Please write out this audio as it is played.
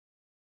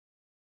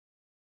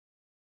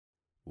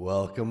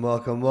Welcome,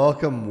 welcome,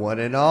 welcome, one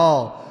and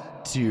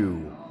all,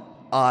 to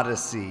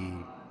Odyssey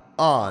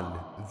on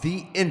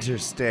the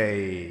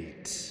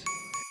Interstate.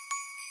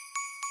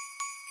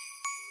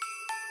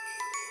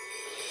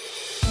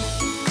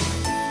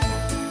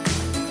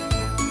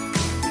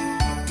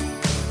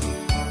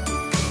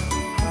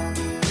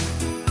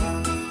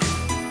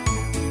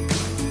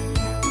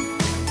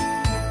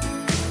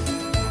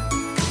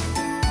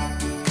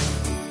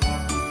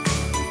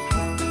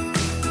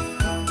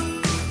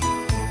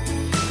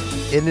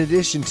 In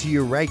addition to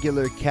your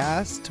regular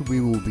cast,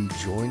 we will be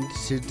joined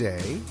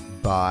today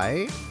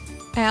by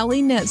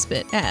Allie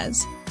Nesbitt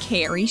as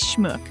Carrie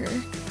Schmucker.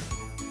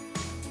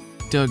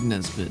 Doug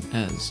Nesbitt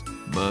as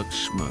Buck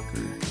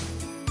Schmucker.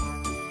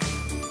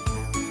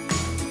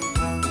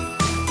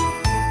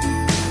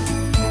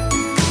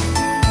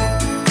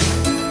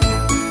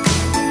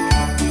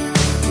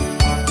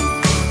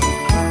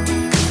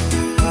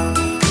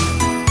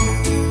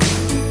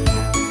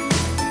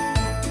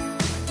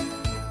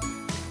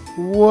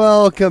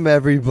 Welcome,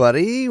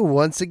 everybody.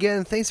 Once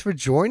again, thanks for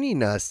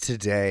joining us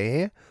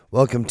today.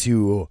 Welcome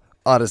to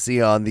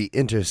Odyssey on the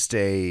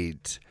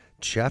Interstate,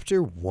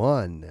 Chapter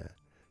 1.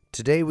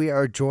 Today we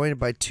are joined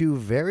by two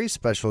very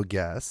special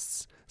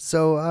guests.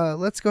 So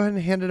let's go ahead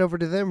and hand it over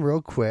to them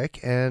real quick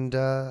and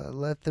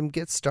let them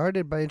get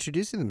started by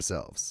introducing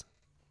themselves.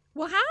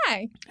 Well,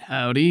 hi.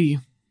 Howdy.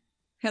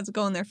 How's it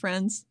going there,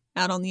 friends?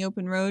 Out on the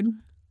open road?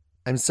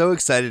 I'm so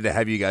excited to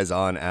have you guys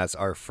on as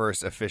our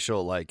first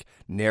official,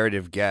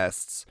 narrative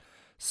guests.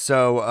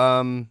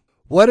 So,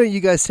 why don't you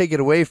guys take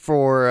it away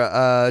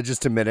for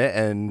just a minute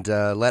and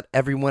let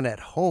everyone at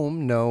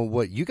home know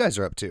what you guys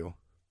are up to?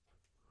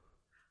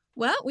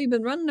 Well, we've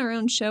been running our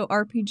own show,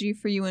 RPG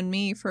for You and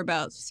Me, for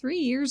about 3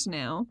 years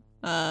now.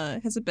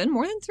 Has it been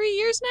more than 3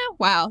 years now?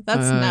 Wow,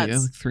 that's nuts.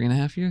 Yeah,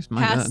 3.5 years.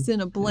 My Passed God.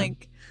 in a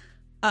blink.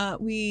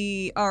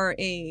 We are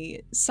a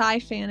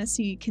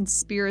sci-fantasy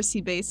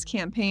conspiracy-based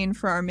campaign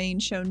for our main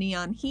show,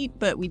 Neon Heat,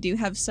 but we do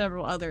have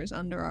several others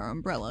under our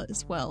umbrella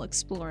as well,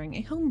 exploring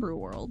a homebrew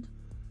world.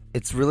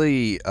 It's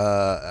really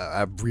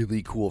a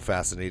really cool,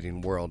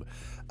 fascinating world.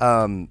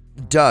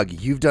 Doug,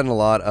 you've done a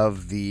lot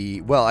of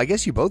the, well, I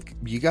guess you both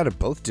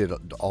did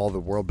all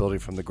the world building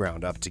from the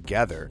ground up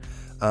together.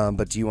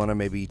 But do you want to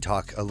maybe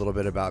talk a little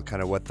bit about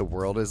kind of what the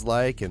world is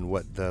like and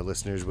what the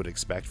listeners would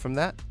expect from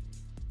that?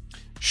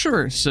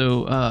 Sure.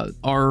 So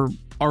our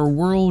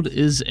world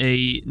is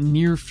a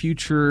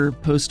near-future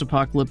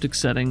post-apocalyptic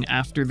setting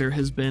after there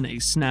has been a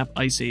snap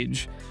ice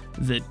age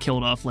that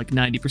killed off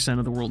 90%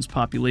 of the world's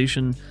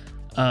population.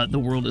 The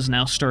world is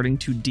now starting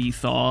to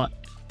de-thaw,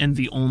 and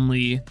the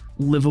only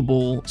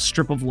livable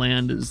strip of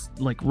land is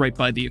right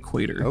by the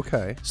equator.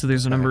 Okay. So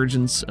there's an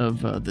emergence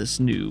of this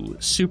new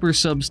super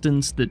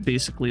substance that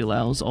basically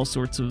allows all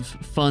sorts of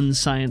fun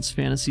science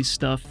fantasy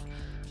stuff,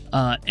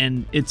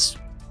 and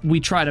we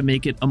try to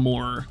make it a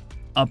more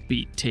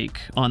upbeat take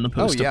on the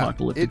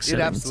post-apocalyptic setting.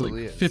 It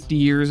absolutely it's is. 50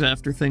 years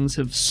after things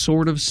have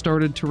sort of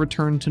started to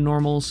return to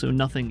normal, so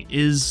nothing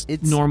is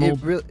normal.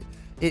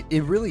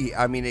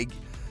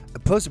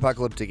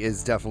 Post-apocalyptic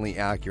is definitely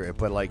accurate,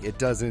 but it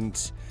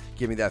doesn't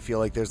give me that feel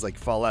like there's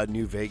Fallout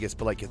New Vegas,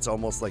 but it's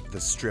almost like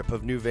the strip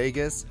of New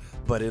Vegas,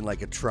 but in a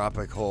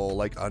tropical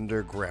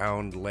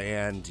underground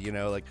land,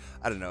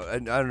 I don't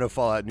know if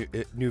Fallout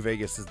New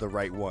Vegas is the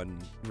right one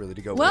really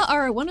to go with.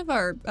 Well, one of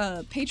our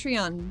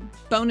Patreon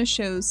bonus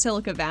shows,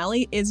 Silica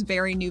Valley, is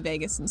very New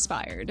Vegas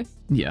inspired.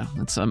 Yeah,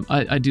 that's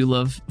I do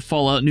love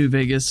Fallout New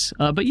Vegas,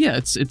 but yeah,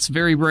 it's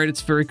very bright,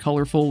 it's very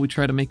colorful. We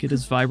try to make it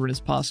as vibrant as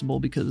possible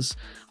because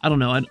I don't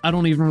know, I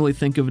don't even really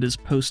think of it as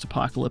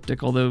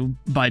post-apocalyptic, although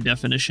by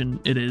definition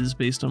it is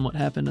based on what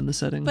happened in the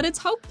setting. But it's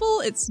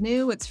hopeful, it's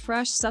new, it's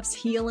fresh, stuff's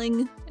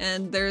healing,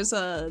 and there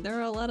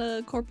are a lot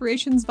of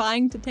corporations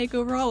vying to take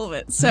over all of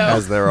it. So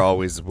as there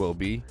always will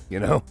be,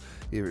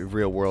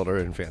 real world or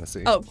in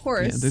fantasy. Oh, of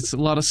course. Yeah, there's a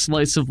lot of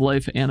slice of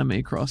life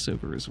anime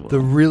crossover as well. The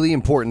really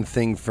important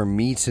thing for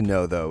me to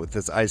know, though, with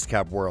this ice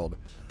cap world,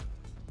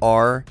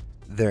 are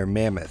there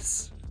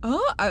mammoths?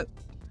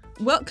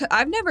 Well,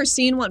 I've never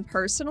seen one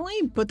personally,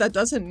 but that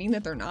doesn't mean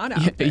that they're not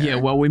out there. Yeah,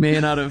 well, we may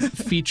not have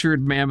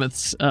featured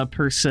mammoths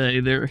per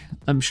se.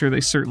 I'm sure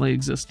they certainly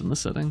exist in the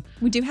setting.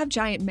 We do have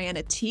giant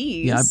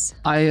manatees.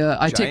 Yeah,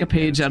 I take a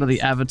page out of the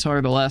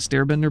Avatar: The Last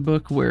Airbender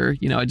book where,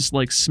 I just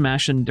like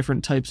smashing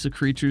different types of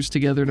creatures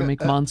together to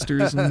make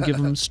monsters and give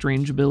them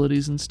strange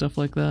abilities and stuff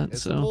like that.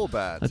 It's so a little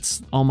bad.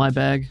 That's all my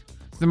bag.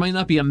 There might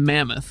not be a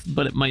mammoth,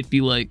 but it might be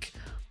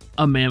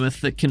a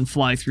mammoth that can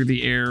fly through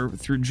the air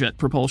through jet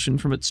propulsion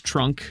from its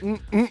trunk. Oh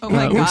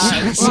my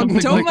god. Well,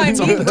 don't mind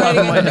me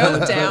writing a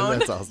note down.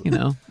 That's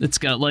awesome. It's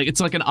got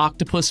it's like an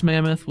octopus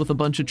mammoth with a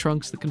bunch of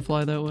trunks that can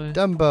fly that way.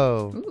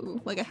 Dumbo.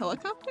 Ooh, like a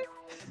helicopter?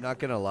 Not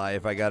gonna lie,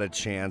 if I got a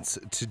chance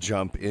to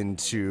jump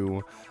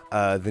into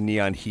the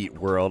Neon Heat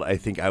world, I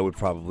think I would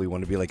probably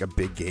want to be like a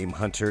big game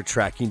hunter,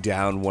 tracking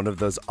down one of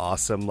those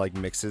awesome like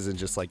mixes and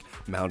just like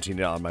mounting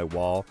it on my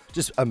wall.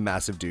 Just a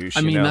massive douche.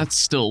 I mean, you know? that's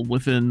still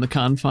within the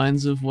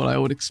confines of what I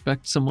would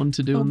expect someone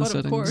to do in the but of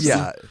settings. course.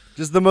 Yeah,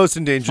 just the most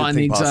endangered Find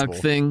the thing exact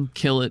possible. thing,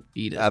 kill it,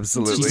 eat it.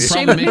 Absolutely. Just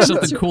Probably make It's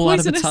something cool out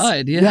of its poisonous.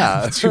 hide. Yeah,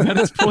 Yeah. too bad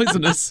it's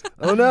poisonous.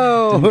 Oh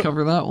no! Didn't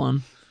cover that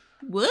one.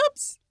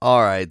 Whoops.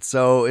 All right,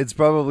 so it's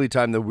probably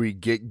time that we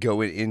get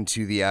going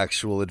into the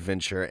actual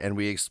adventure, and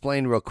we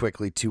explain real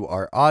quickly to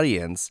our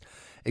audience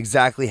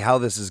exactly how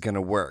this is going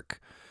to work.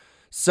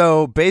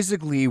 So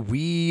basically,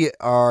 we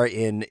are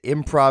an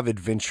improv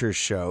adventure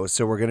show,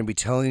 so we're going to be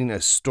telling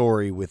a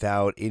story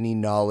without any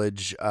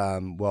knowledge.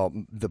 Well,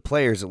 the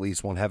players at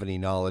least won't have any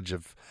knowledge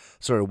of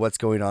sort of what's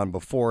going on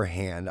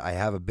beforehand. I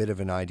have a bit of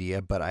an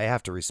idea, but I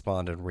have to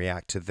respond and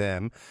react to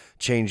them,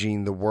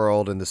 changing the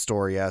world and the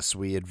story as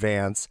we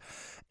advance.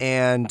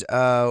 And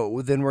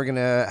then we're going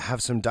to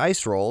have some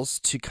dice rolls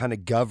to kind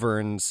of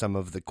govern some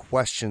of the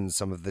questions,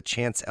 some of the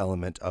chance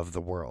element of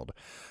the world.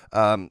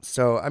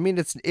 So, I mean,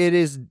 it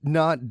is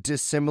not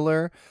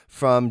dissimilar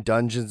from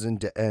Dungeons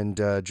and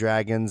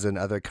Dragons and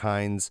other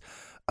kinds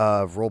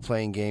of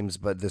role-playing games,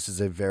 but this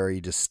is a very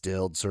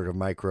distilled sort of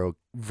micro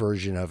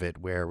version of it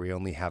where we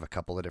only have a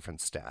couple of different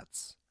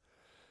stats.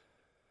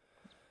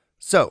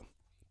 So,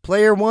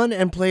 player 1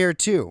 and player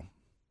 2.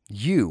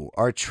 You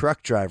are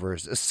truck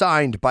drivers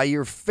assigned by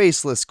your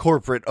faceless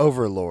corporate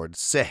overlord,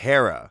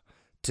 Sahara,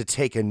 to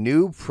take a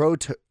new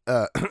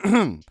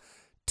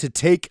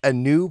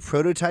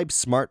prototype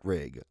smart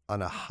rig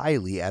on a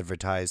highly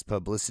advertised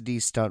publicity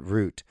stunt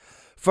route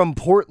from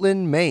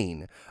Portland,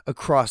 Maine,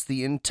 across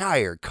the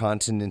entire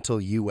continental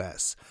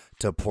U.S.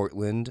 to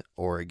Portland,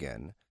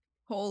 Oregon.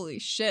 Holy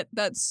shit,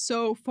 that's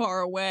so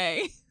far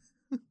away.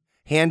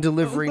 Hand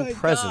delivering Oh my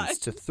presents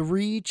God. to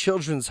 3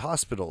 children's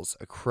hospitals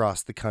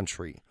across the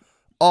country,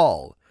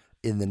 all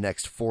in the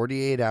next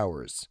 48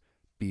 hours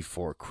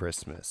before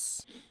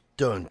Christmas.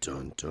 Dun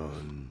dun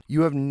dun.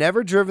 You have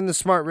never driven the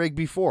smart rig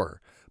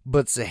before,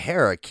 but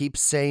Sahara keeps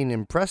saying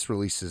in press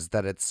releases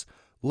that it's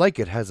like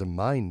it has a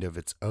mind of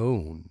its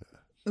own.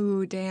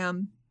 Ooh,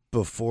 damn.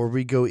 Before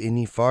we go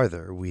any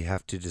farther, we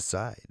have to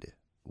decide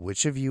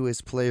which of you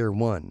is player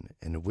 1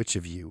 and which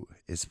of you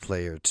is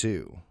player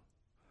 2.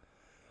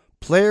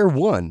 Player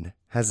 1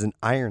 has an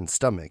iron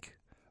stomach,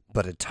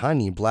 but a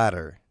tiny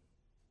bladder.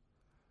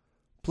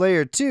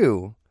 Player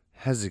 2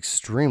 has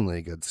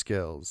extremely good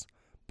skills,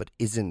 but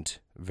isn't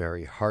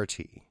very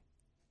hearty.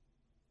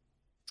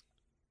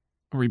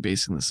 Are we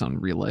basing this on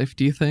real life,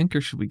 do you think?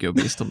 Or should we go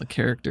based on the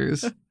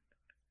characters?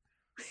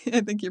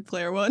 I think you're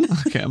player 1.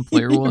 Okay, I'm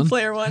player You're 1.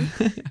 player 1.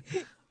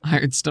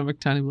 Iron stomach,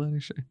 tiny bladder,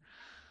 sure.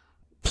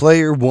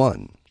 Player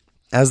 1,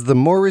 as the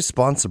more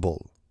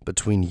responsible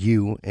between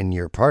you and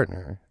your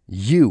partner,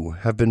 you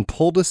have been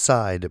pulled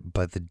aside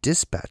by the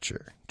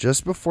dispatcher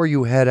just before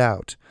you head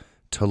out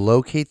to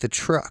locate the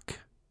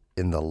truck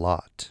in the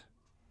lot.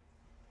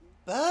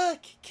 Buck,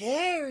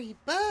 Carrie,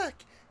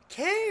 Buck,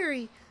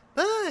 Carrie,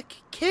 Buck,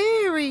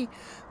 Carrie.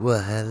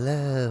 Well,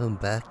 hello,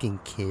 Buck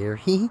and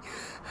Carrie.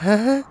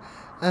 Huh?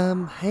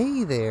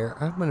 Hey there.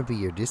 I'm gonna be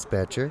your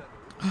dispatcher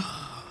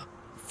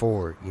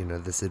for,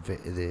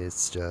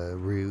 this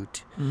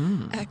route.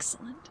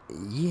 Excellent.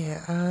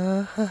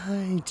 Yeah,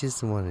 I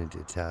just wanted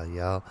to tell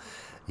y'all,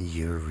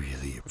 you're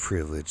really a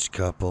privileged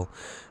couple.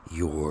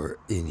 You're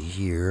in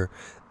here,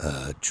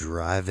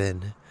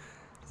 driving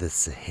the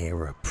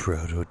Sahara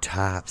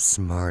prototype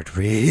smart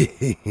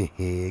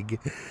rig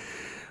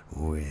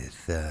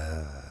with,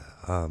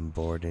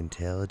 onboard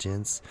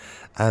intelligence.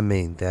 I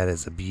mean, that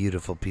is a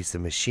beautiful piece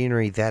of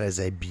machinery. That is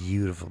a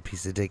beautiful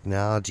piece of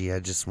technology. I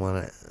just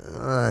wanna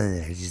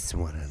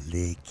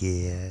lick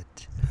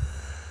it.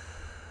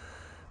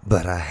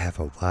 But I have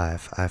a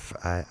wife. I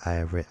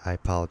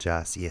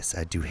apologize. Yes,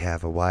 I do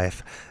have a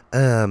wife.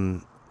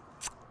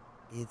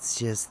 It's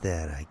just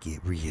that I get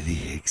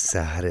really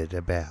excited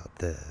about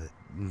the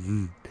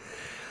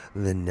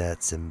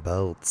nuts and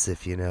bolts,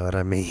 if you know what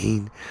I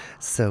mean.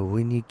 So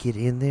when you get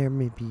in there,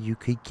 maybe you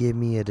could give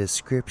me a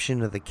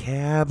description of the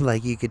cab.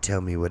 Like, you could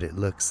tell me what it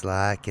looks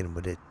like and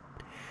what it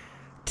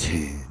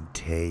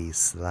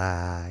tastes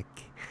like.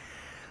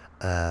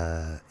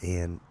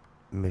 And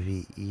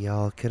maybe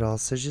y'all could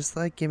also just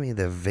like give me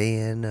the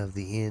VIN of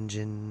the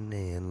engine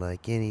and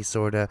like any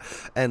sort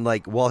of, and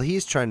like while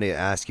he's trying to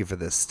ask you for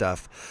this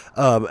stuff,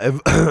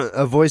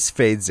 a voice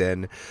fades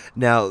in.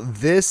 Now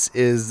this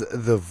is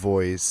the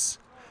voice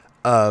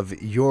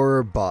of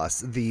your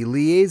boss, the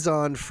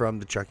liaison from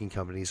the trucking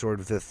company, sort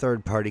of the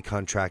third party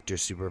contractor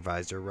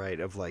supervisor, right,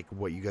 of like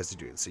what you guys are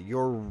doing. So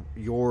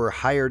you're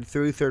hired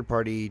through third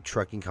party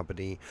trucking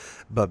company,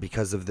 but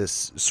because of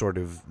this sort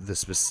of the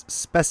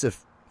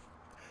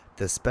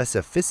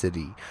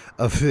specificity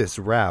of this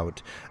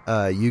route,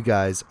 you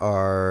guys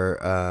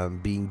are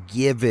being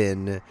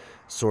given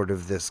sort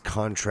of this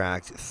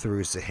contract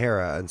through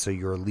Sahara, and so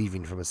you're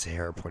leaving from a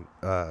Sahara point,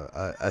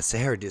 a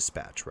Sahara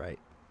dispatch, right?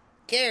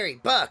 Carrie,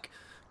 Buck,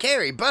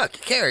 Carrie, Buck,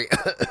 Carrie.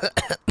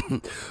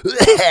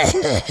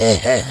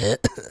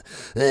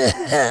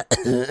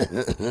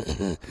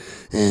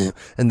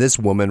 And this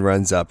woman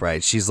runs up,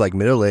 right? She's like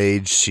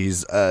middle-aged.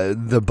 She's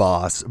the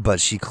boss, but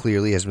she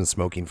clearly has been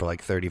smoking for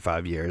like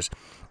 35 years.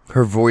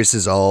 Her voice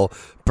is all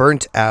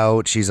burnt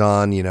out. She's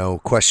on,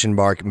 question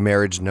mark,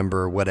 marriage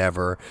number,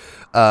 whatever.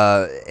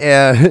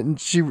 And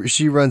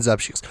she runs up.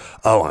 She goes,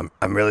 "Oh,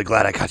 I'm really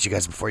glad I caught you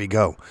guys before you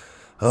go.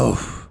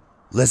 Oh,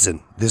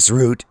 listen, this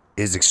route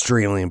is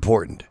extremely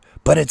important,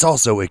 but it's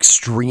also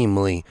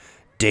extremely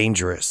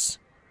dangerous.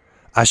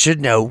 I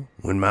should know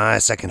when my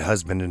second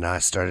husband and I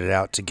started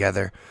out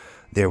together,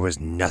 there was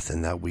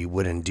nothing that we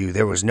wouldn't do.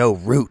 There was no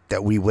route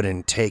that we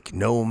wouldn't take,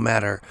 no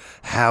matter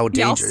how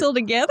dangerous." Y'all still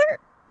together?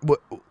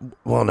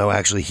 Well, no,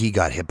 actually, he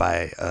got hit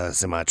by a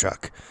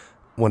semi-truck,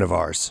 one of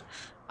ours.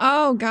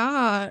 Oh,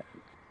 God.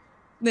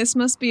 This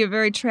must be a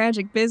very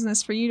tragic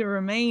business for you to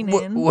remain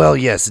in. Well,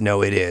 yes,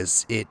 no, it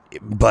is.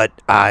 But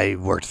I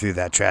worked through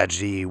that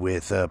tragedy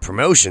with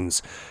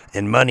promotions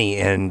and money,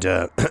 and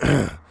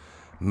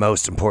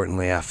most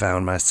importantly, I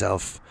found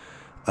myself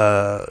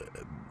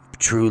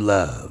true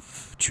love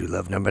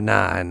number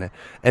 9.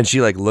 And she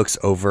like looks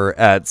over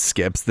at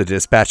Skips, the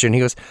dispatcher, and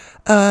he goes,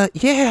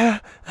 "Yeah,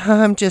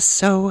 I'm just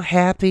so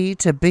happy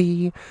to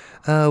be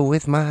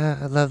with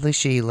my lovely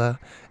Sheila."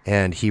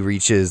 And he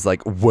reaches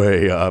like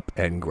way up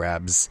and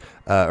grabs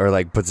or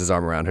like puts his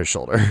arm around her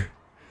shoulder.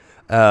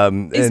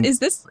 Is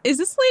this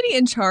lady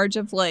in charge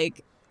of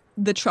like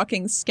the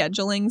trucking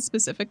scheduling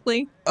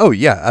specifically? Oh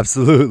yeah,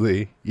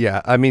 absolutely.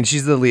 Yeah, I mean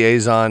she's the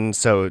liaison,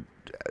 so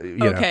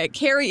okay,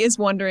 Carrie is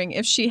wondering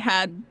if she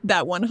had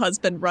that one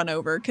husband run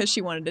over because she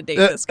wanted to date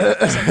this guy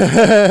for some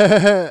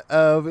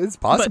reason. It's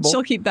possible. But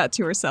she'll keep that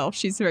to herself.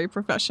 She's very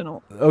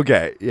professional.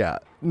 Okay, yeah.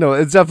 No,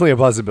 it's definitely a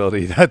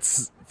possibility.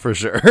 That's for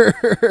sure.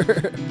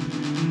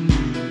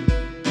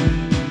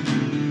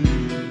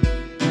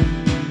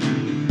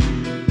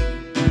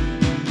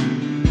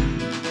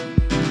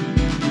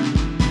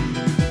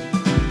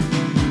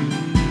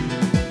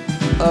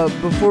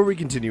 Before we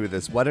continue with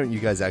this, why don't you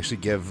guys actually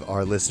give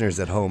our listeners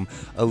at home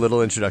a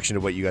little introduction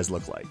to what you guys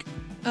look like?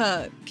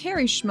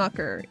 Carrie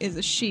Schmucker is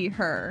a she,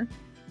 her.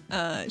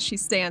 She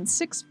stands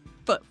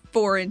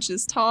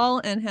 6'4" tall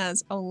and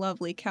has a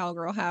lovely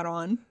cowgirl hat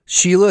on.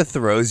 Sheila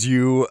throws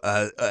you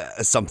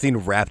something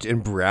wrapped in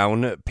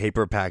brown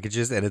paper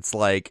packages, and it's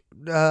like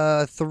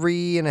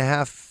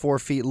 3.5, 4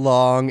 feet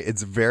long.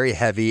 It's very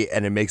heavy,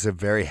 and it makes a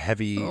very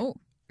heavy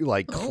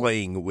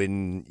clang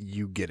when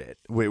you get it,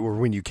 or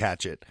when you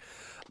catch it.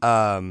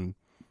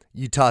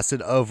 You toss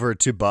it over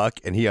to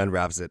Buck, and he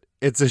unwraps it.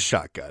 It's a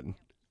shotgun.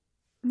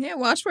 Yeah,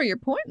 watch where you're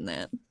pointing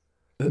that.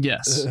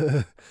 Yes.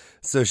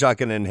 So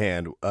shotgun in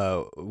hand.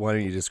 Why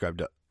don't you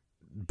describe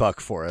Buck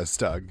for us,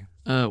 Doug?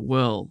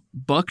 Well,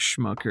 Buck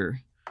Schmucker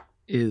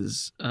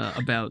is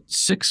about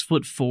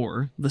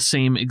 6'4", the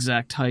same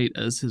exact height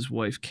as his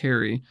wife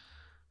Carrie.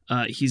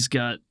 He's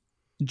got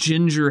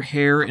ginger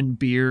hair and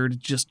beard,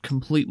 just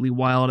completely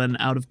wild and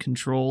out of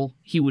control.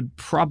 He would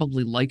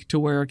probably like to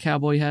wear a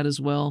cowboy hat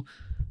as well,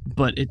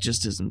 but it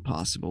just isn't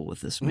possible with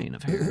this mane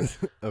of hair.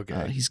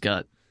 Okay. He's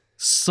got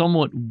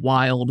somewhat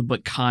wild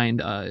but kind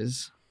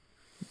eyes,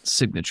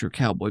 signature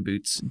cowboy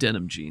boots,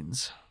 denim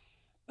jeans.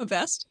 A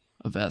vest?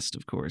 A vest,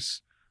 of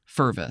course.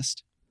 Fur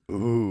vest.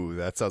 Ooh,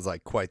 that sounds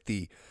like quite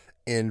the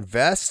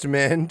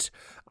investment.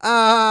 Okay,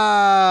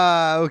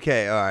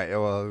 all right.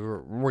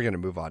 Well, we're going to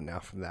move on now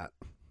from that.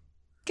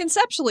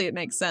 Conceptually, it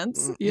makes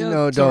sense. Yeah,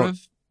 no,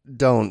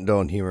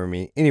 don't humor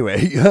me.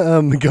 Anyway,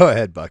 go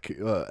ahead, Buck.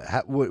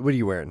 What are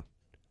you wearing?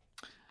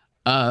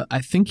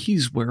 I think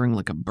he's wearing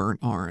like a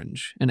burnt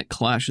orange, and it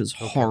clashes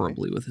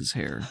horribly with his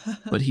hair.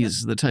 But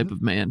he's the type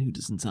of man who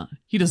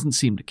doesn't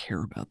seem to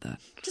care about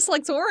that. Just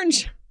likes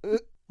orange.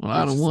 Well,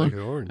 I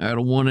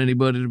don't want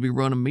anybody to be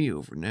running me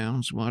over now,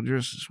 so I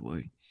dress this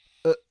way.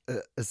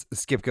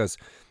 Skip goes,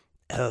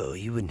 "Oh,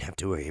 you wouldn't have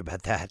to worry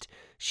about that.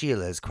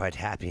 Sheila's quite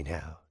happy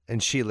now."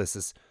 And Sheila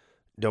says,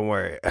 "Don't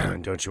worry,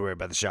 don't you worry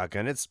about the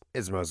shotgun. It's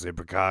mostly a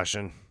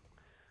precaution."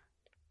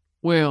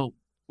 Well,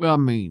 I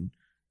mean,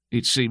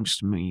 it seems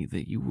to me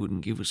that you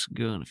wouldn't give us a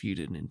gun if you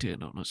didn't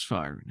intend on us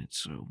firing it,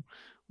 so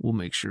we'll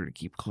make sure to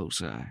keep a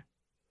close eye.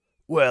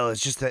 Well,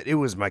 it's just that it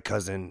was my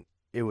cousin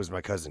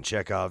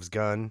Chekhov's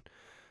gun,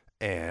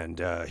 and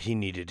he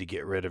needed to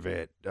get rid of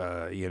it,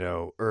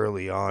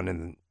 early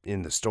on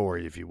in the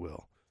story, if you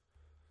will.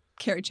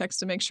 Carrie checks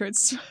to make sure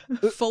it's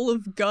full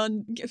of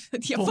gun.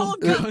 Full of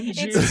gun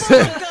juice. It's full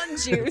of gun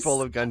juice.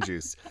 Full of gun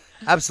juice.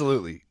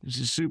 Absolutely.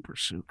 It's a super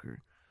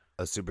soaker.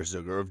 A super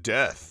soaker of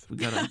death. We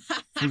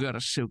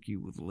gotta soak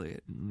you with lead,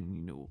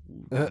 and we'll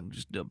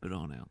just dump it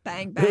on out.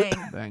 Bang bang.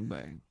 Bang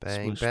bang.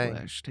 Bang Splish, bang.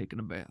 Splash, taking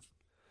a bath.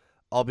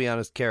 I'll be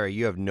honest, Carrie,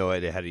 you have no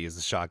idea how to use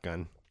a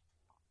shotgun.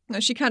 No,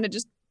 she kind of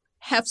just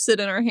hefts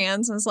it in her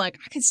hands and is like,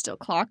 "I could still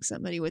clock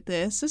somebody with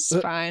this. This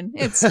is fine.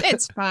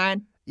 It's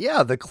fine."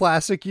 Yeah, the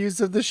classic use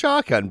of the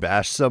shotgun.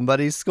 Bash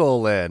somebody's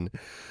skull in.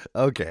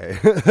 Okay.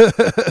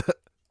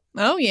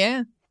 Oh,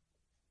 yeah.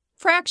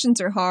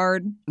 Fractions are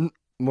hard.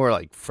 More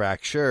like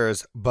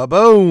fractures.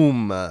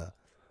 Ba-boom.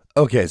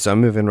 Okay, so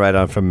I'm moving right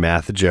on from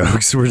math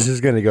jokes. We're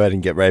just going to go ahead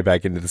and get right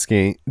back into the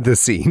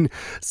scene.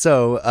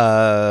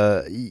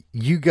 So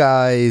you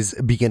guys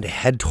begin to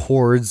head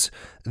towards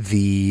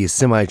the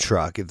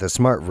semi-truck, the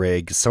smart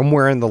rig,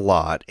 somewhere in the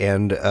lot,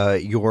 and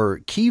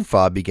your key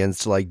fob begins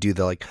to like do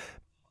the like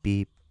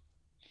beep,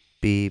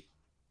 beep,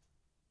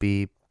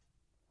 beep,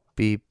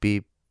 beep,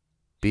 beep,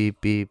 beep,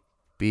 beep,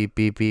 beep,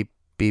 beep, beep,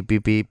 beep,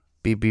 beep, beep,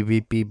 beep, beep,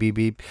 beep, beep, beep,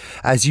 beep,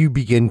 as you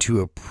begin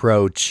to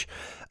approach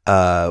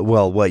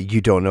what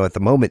you don't know at the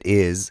moment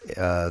is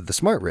the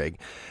smart rig.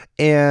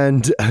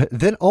 And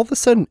then all of a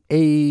sudden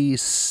a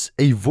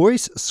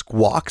voice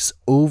squawks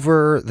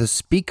over the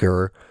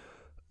speaker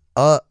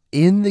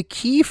in the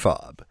key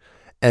fob.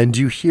 And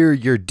you hear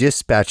your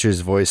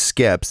dispatcher's voice,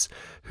 Skips,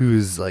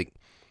 who's like,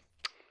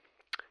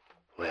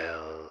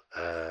 well,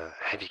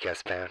 have you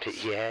guys found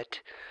it yet?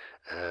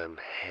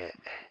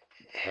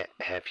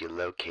 Have you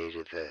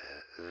located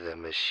the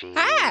machine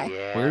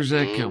yet? Where's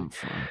that come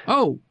from?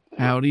 Oh,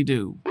 howdy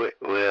do.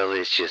 Well,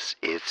 it's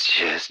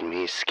just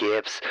me,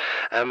 Skips.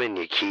 I'm in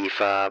your key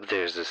fob.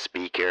 There's a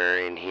speaker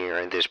in here,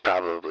 and there's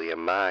probably a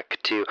mic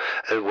too.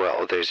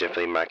 Well, there's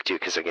definitely a mic too,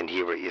 because I can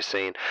hear what you're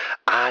saying.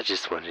 I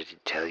just wanted to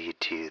tell you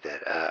too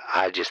that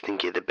I just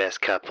think you're the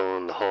best couple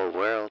in the whole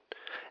world,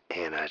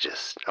 and I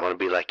want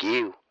to be like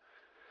you.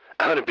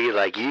 I want to be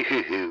like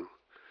you.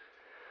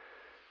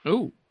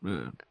 Oh,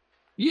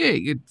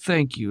 yeah,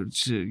 thank you.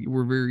 It's,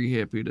 we're very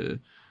happy to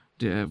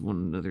have one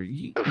another.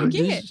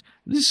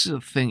 This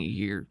thing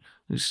here,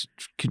 this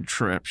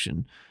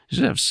contraption, does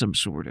it have some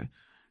sort of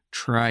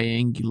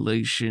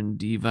triangulation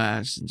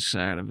device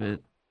inside of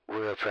it?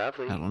 Well,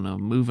 probably. I don't know,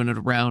 moving it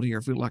around here,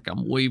 I feel like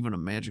I'm waving a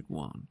magic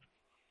wand.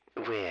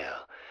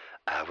 Well,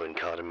 I wouldn't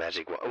call it a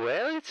magic wand.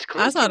 Well, it's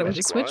close. I thought to it was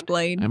a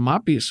switchblade. It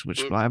might be a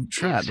switchblade. I've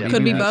tried.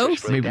 Could be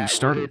both. Maybe we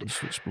started with a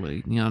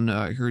switchblade. You know,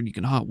 I heard you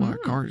can hotwire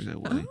cars that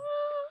way.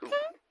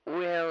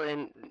 Well,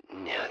 and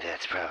no,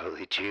 that's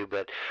probably true,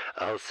 but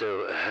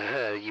also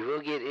you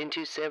will get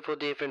into several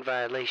different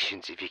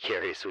violations if you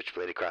carry a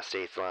switchblade across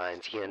state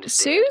lines. You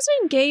understand?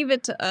 Susan gave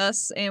it to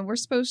us, and we're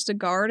supposed to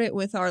guard it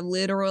with our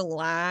literal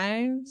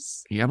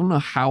lives. Yeah, I don't know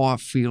how I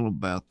feel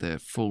about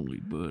that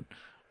fully, but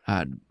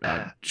I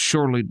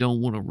surely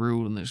don't want to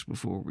ruin this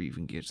before we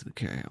even get to the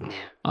cow.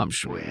 I'm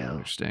sure you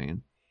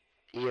understand.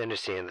 You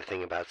understand the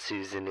thing about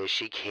Susan is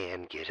she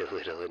can get a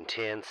little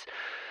intense.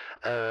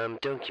 Don't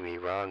get me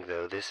wrong,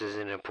 though. This is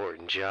an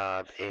important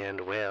job,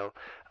 and, well,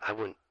 I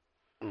would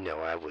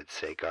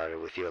say guard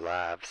it with your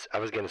lives. I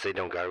was going to say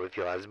don't guard it with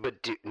your lives,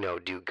 but do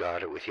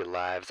guard it with your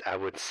lives. I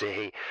would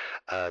say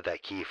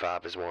that key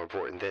fob is more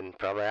important than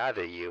probably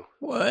either of you.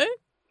 What?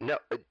 No,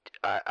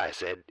 I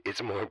said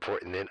it's more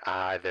important than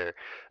either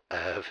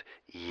of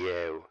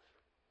you.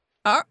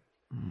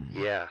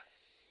 Yeah.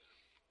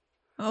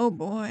 Oh,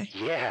 boy.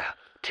 Yeah.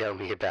 Tell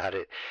me about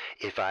it.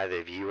 If either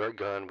of you are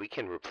gone, we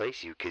can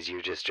replace you because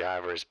you're just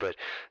drivers, but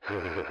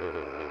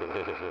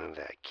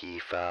that key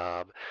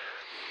fob,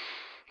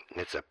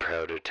 it's a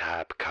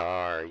prototype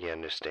car, you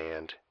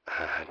understand?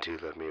 I do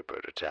love me a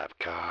prototype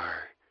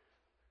car.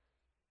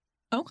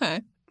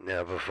 Okay.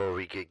 Now, before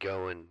we get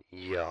going,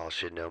 y'all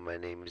should know my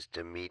name is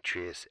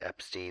Demetrius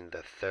Epstein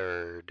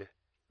III.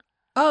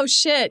 Oh,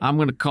 shit. I'm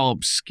going to call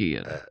him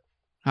Skid.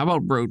 How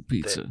about road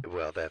pizza?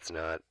 That's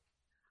not...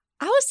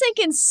 I was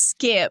thinking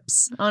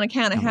Skips on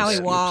account of how he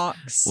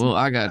walks. Well,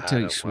 I got to tell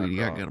you,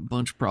 sweetie, I got a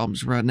bunch of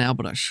problems right now,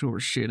 but I sure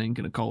as shit ain't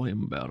going to call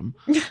him about them.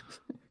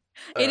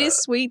 It is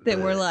sweet that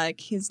we're like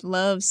his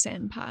love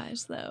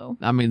senpais, though.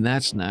 I mean,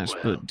 that's nice,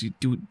 but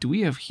do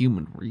we have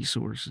human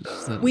resources?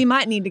 We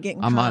might need to get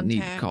in contact. I might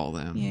need to call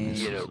them.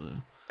 Yeah.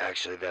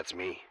 Actually, that's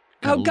me.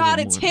 Oh, God,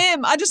 it's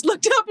him. I just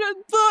looked up in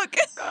the book.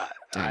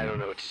 I don't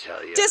know what to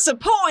tell you.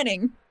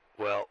 Disappointing.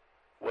 Well,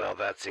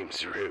 that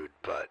seems rude,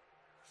 but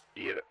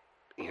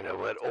you know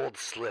what? Old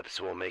slips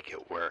will make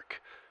it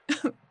work.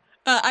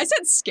 I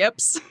said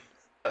Skips.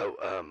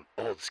 Oh,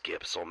 old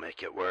Skips will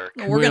make it work.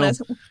 We're gonna.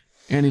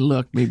 Any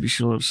luck, maybe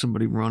she'll have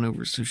somebody run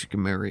over so she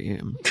can marry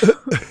him.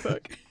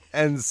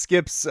 And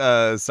Skips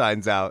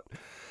signs out.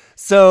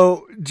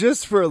 So,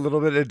 just for a little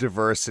bit of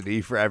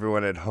diversity for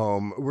everyone at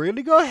home, we're going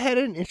to go ahead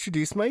and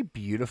introduce my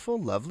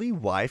beautiful, lovely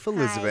wife,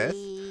 Elizabeth.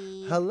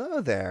 Hi.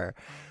 Hello there.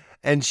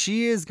 And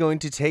she is going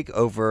to take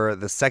over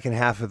the second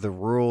half of the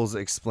rules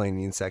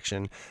explaining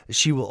section.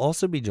 She will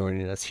also be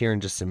joining us here in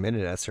just a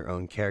minute as her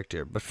own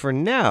character. But for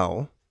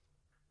now,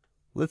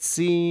 let's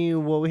see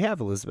what we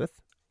have,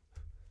 Elizabeth.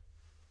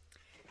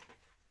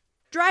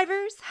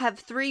 Drivers have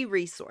 3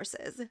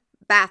 resources.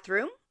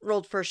 Bathroom,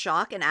 rolled for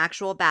shock and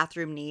actual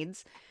bathroom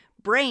needs.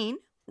 Brain,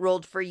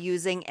 rolled for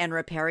using and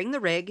repairing the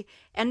rig.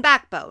 And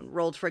backbone,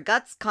 rolled for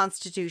guts,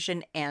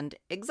 constitution, and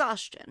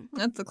exhaustion.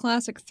 That's the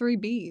classic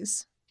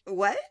 3Bs.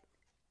 What?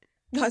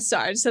 Oh,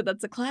 sorry, I just said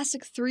that's a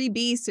classic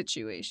 3B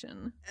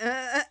situation.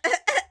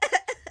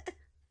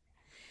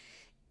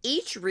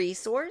 Each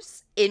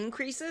resource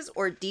increases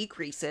or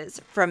decreases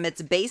from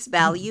its base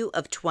value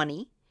of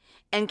 20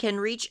 and can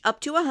reach up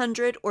to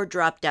 100 or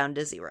drop down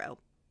to 0.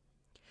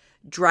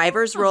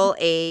 Drivers roll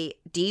a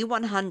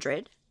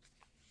D100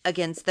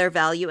 against their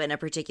value in a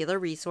particular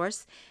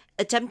resource,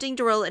 attempting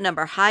to roll a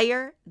number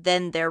higher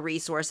than their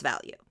resource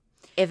value.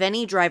 If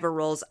any driver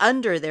rolls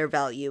under their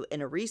value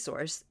in a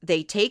resource,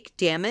 they take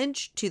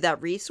damage to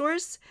that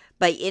resource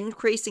by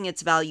increasing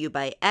its value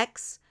by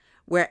X,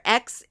 where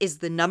X is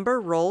the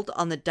number rolled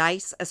on the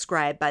dice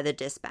ascribed by the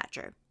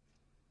dispatcher.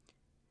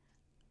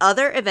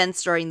 Other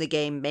events during the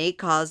game may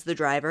cause the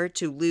driver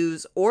to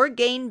lose or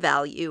gain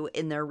value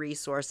in their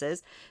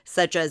resources,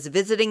 such as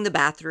visiting the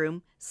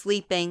bathroom,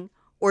 sleeping,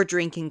 or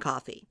drinking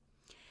coffee.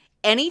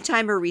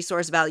 Anytime a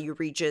resource value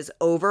reaches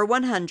over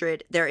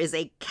 100, there is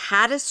a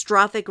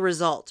catastrophic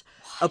result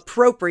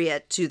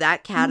appropriate to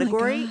that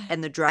category,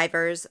 and the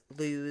drivers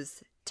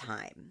lose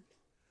time.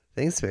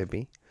 Thanks,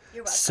 baby.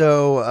 You're welcome.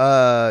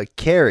 So,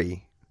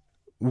 Carrie,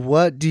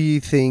 what do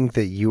you think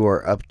that you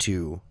are up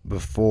to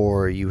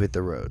before you hit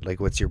the road? Like,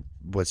 what's your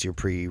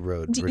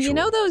pre-road Do ritual? you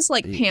know those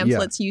like Yeah.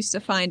 pamphlets you used to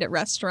find at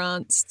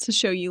restaurants to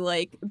show you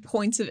like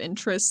points of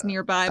interest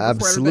nearby before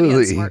Absolutely.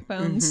 everybody had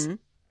smartphones?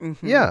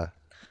 Mm-hmm. Yeah.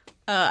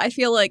 I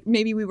feel like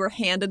maybe we were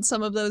handed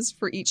some of those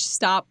for each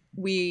stop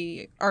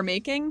we are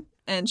making,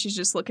 and she's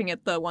just looking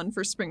at the one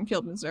for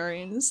Springfield,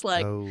 Missouri, and it's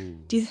like, Oh.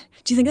 do you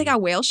think they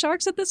got whale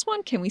sharks at this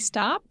one? Can we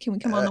stop? Can we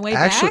come on the way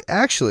back?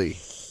 Actually,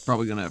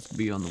 Probably gonna have to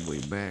be on the way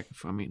back.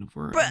 If we're in a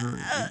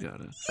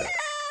hurry,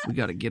 we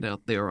gotta get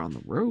out there on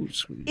the road,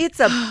 sweetie. It's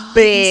a I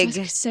big... guess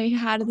I could say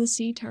hi to the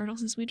sea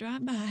turtles as we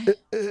drive by.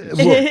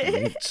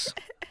 It's-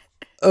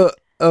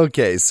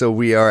 okay, so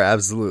we are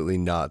absolutely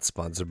not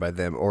sponsored by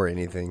them or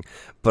anything,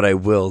 but I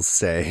will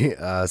say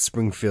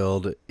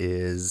Springfield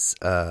is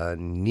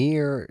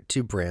near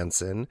to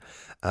Branson,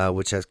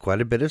 which has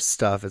quite a bit of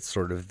stuff. It's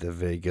sort of the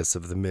Vegas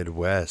of the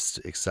Midwest,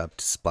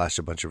 except splash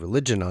a bunch of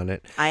religion on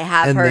it. I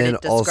have And heard then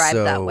it described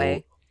that also,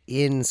 way.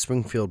 In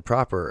Springfield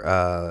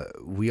proper,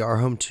 we are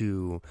home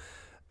to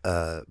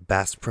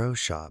Bass Pro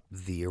Shop,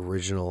 the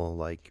original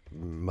like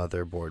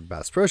motherboard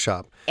Bass Pro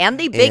Shop. And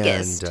the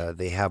biggest. And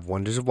they have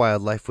Wonders of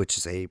Wildlife, which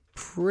is a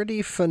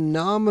pretty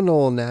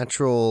phenomenal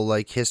natural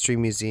like history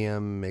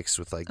museum mixed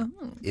with like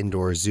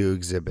indoor zoo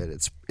exhibit.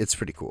 It's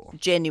pretty cool.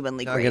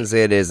 Genuinely I'm great. gonna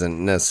say it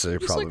isn't necessarily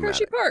Just like problematic.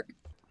 Hershey Park.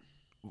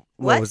 What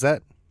What? was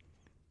that?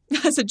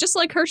 I said, just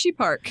like Hershey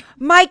Park.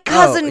 My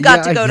cousin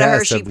got to I go to guess.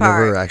 Hershey I've Park.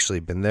 never actually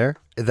been there.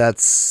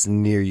 That's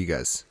near you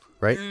guys,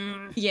 right?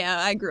 Yeah,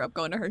 I grew up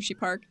going to Hershey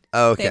Park.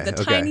 Oh, okay. They have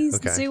the okay. tiniest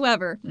okay. zoo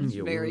ever. It's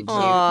Yeah, very we're cute.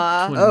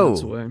 Aw. 20 Oh.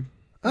 minutes away.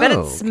 But it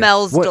okay.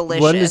 smells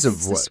delicious. Wonders of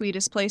It's the what?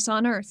 sweetest place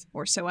on earth,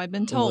 or so I've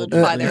been told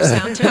Allegedly. by their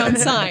Soundtown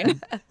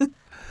sign.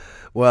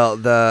 Well,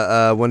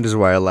 the Wonders of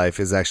Wildlife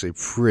is actually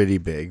pretty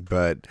big,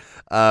 but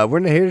we're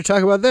not here to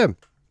talk about them.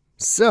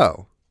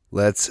 So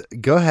let's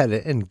go ahead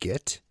and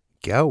get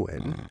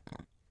going.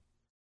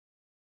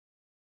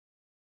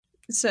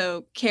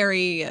 So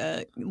Carrie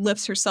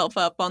lifts herself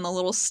up on the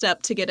little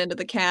step to get into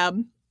the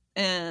cab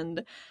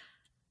and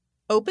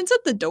opens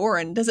up the door.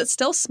 And does it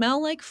still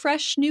smell like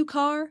fresh new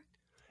car?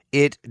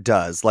 It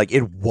does. Like,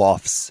 it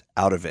wafts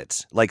out of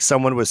it. Like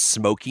someone was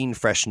smoking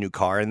fresh new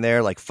car in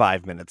there like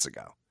 5 minutes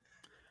ago.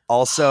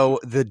 Also,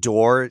 the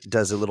door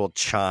does a little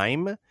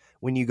chime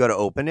when you go to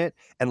open it.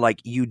 And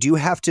like, you do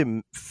have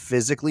to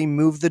physically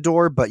move the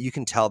door, but you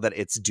can tell that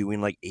it's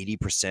doing like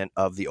 80%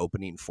 of the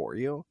opening for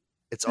you.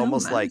 It's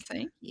almost Oh, my, like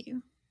thank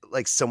you.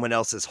 someone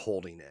else is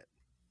holding it.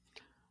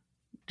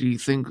 Do you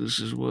think this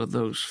is what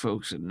those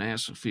folks at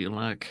NASA feel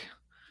like?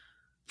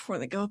 Before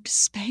they go up to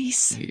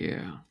space,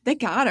 Yeah. they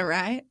got it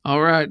right.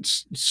 All right,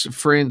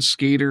 friend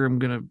Skeeter, I'm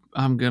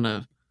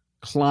gonna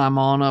climb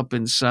on up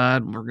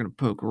inside and we're gonna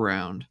poke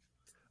around.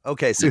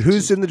 Okay, so It's who's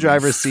just- in the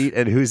driver's seat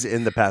and who's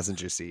in the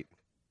passenger seat?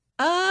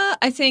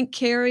 I think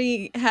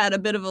Carrie had a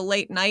bit of a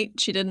late night.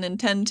 She didn't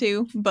intend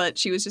to, but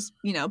she was just,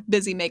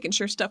 busy making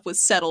sure stuff was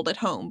settled at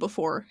home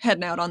before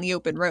heading out on the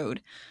open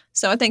road.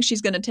 So I think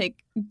she's going to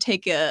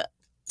take a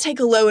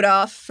load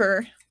off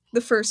for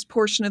the first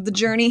portion of the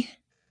journey.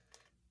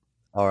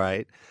 All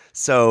right.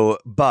 So,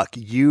 Buck,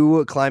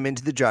 you climb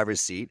into the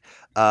driver's seat.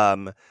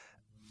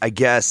 I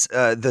guess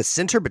the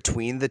center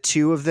between the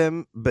two of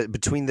them, but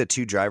between the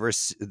two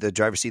drivers, the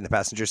driver's seat and the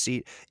passenger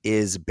seat,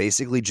 is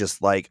basically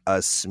just like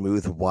a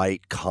smooth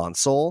white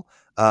console.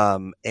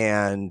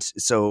 And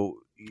so,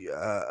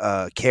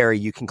 Carrie,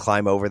 you can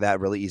climb over that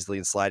really easily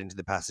and slide into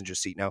the passenger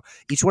seat. Now,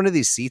 each one of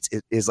these seats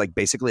is like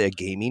basically a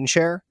gaming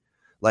chair.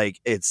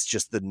 Like, it's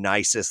just the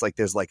nicest. Like,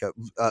 there's like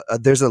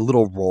there's a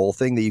little roll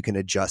thing that you can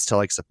adjust to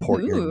like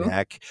support your Ooh.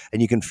 neck,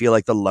 and you can feel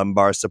like the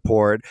lumbar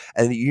support.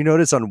 And you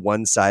notice on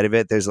one side of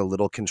it, there's a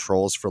little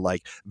controls for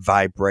like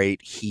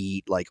vibrate,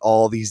 heat, like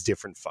all these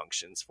different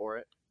functions for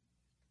it.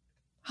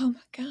 Oh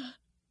my God.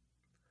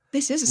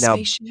 This is a Now-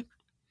 spaceship.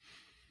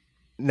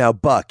 Now,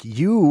 Buck,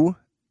 you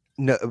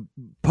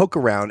poke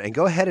around and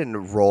go ahead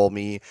and roll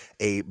me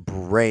a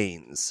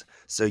brains.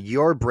 So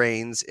your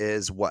brains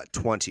is what,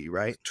 20,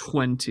 right?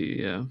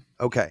 20, yeah.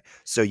 Okay,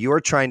 so you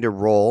are trying to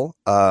roll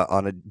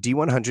on a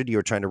D100. You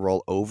are trying to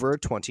roll over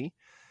 20.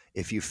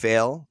 If you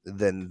fail,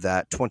 then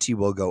that 20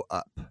 will go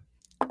up.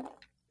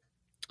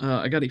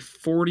 I got a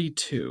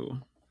 42.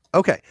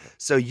 Okay,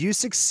 so you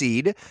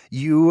succeed.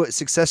 You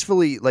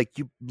successfully, like,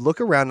 you look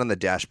around on the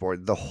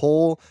dashboard. The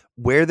whole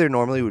where there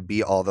normally would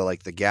be all the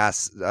like the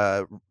gas,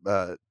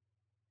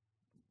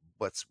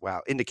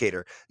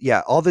 indicator.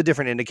 Yeah, all the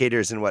different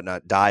indicators and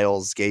whatnot,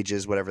 dials,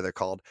 gauges, whatever they're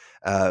called,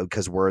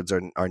 because words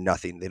are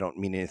nothing. They don't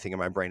mean anything in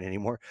my brain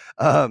anymore.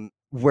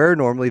 Where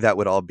normally that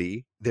would all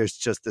be, there's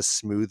just this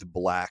smooth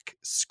black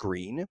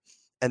screen,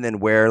 and then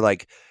where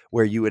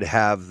you would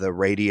have the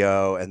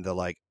radio and the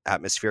like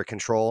atmosphere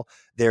control,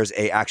 there's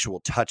a actual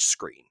touch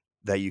screen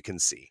that you can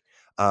see.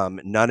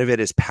 None of it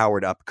is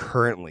powered up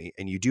currently,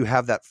 and you do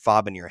have that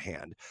fob in your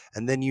hand.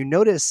 And then you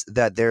notice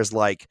that there's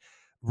like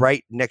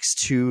right next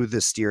to the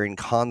steering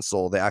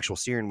console, the actual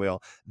steering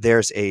wheel,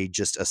 there's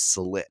just a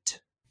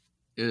slit.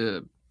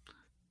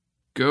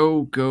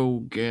 Go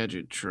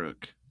gadget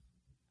truck,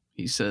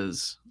 he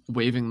says,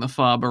 waving the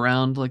fob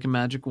around like a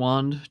magic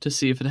wand to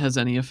see if it has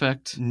any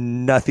effect.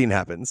 Nothing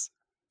happens.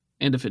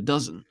 And if it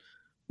doesn't,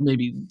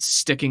 maybe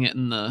sticking it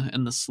in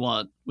the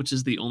slot, which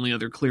is the only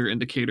other clear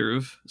indicator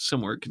of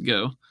somewhere it could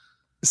go.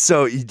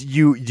 So do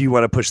you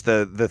want to push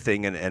the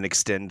thing and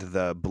extend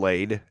the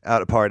blade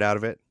part out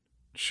of it?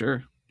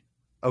 Sure.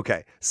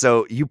 Okay,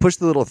 so you push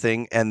the little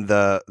thing, and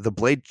the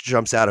blade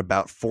jumps out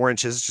about 4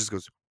 inches, just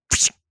goes,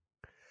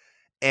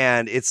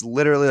 and it's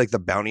literally like the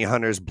bounty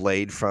hunter's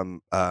blade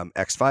from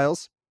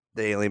X-Files,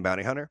 the alien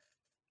bounty hunter.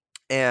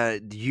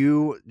 And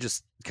you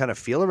just kind of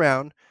feel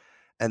around,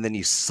 and then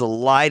you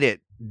slide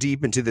it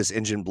deep into this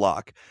engine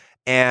block.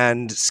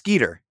 And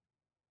Skeeter,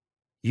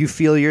 you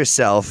feel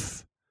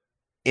yourself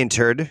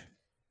entered,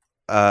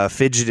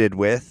 fidgeted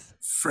with,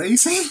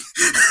 phrasing,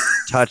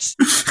 touched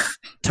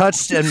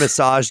and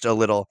massaged a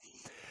little,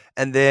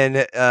 and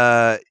then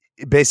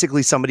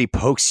basically somebody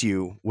pokes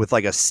you with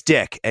like a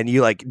stick, and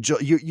you like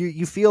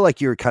you feel like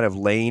you're kind of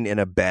laying in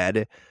a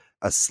bed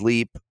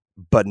asleep,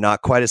 but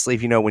not quite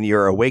asleep. You know, when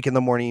you're awake in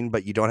the morning,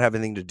 but you don't have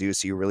anything to do,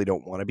 so you really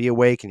don't want to be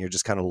awake, and you're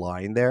just kind of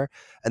lying there,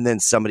 and then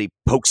somebody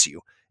pokes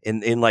you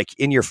in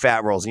your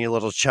fat rolls and your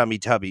little chummy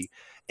tubby,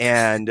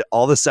 and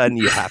all of a sudden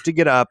you have to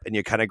get up, and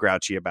you're kind of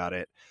grouchy about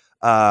it.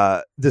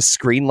 The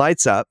screen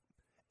lights up,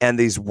 and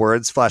these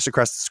words flash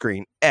across the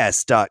screen: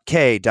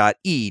 S.K.E.E.T.E.R.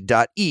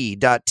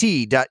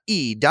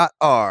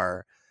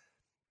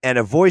 And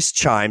a voice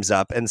chimes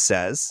up and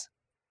says,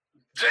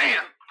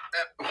 "Damn,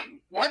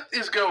 what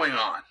is going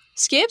on?"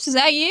 Skips, is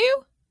that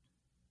you?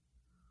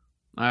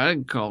 I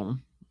didn't call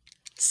him.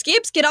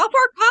 Skips, get off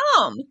our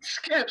comm.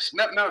 Skips,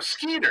 no,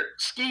 Skeeter.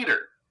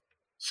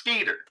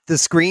 The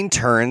screen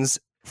turns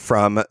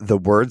from the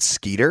word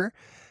Skeeter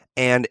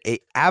and a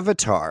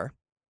avatar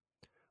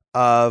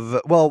of,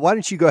 well, why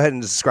don't you go ahead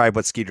and describe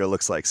what Skeeter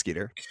looks like,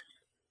 Skeeter?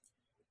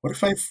 What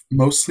if I've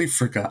mostly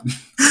forgotten?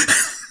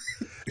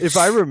 If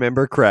I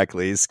remember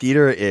correctly,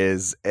 Skeeter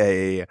is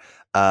a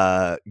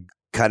kind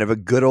of a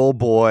good old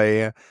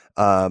boy,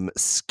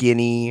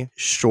 skinny,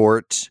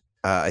 short.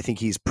 I think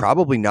he's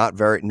probably not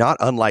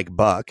unlike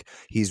Buck.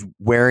 He's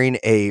wearing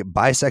a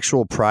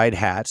bisexual pride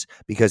hat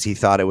because he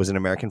thought it was an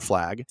American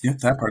flag. Yeah,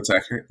 that part's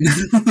accurate.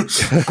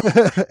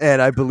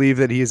 And I believe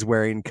that he is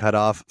wearing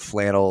cutoff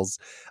flannels,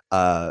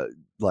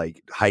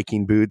 like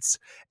hiking boots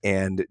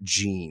and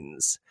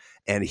jeans.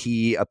 And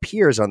he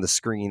appears on the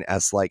screen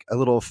as like a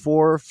little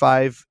 4 or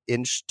 5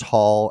 inch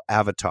tall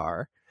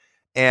avatar,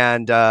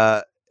 and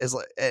is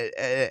like,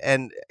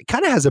 and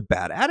kind of has a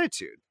bad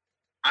attitude.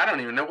 I don't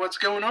even know what's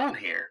going on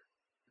here.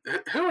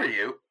 Who are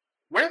you?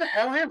 Where the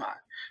hell am I?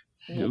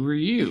 Who are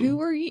you? Who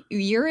are you?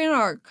 You're in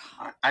our...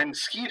 I'm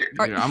Skeeter.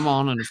 I'm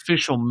on an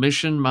official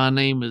mission. My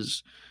name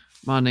is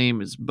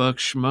Buck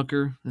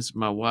Schmucker. This is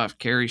my wife,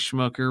 Carrie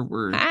Schmucker.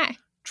 We're Hi.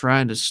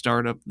 trying to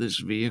start up this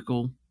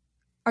vehicle.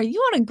 Are you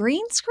on a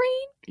green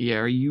screen? Yeah,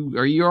 are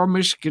you our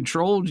mission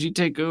control? Did you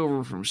take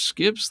over from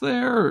Skips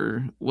there,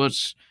 or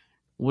what's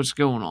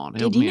going on?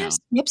 Help Did you me know out.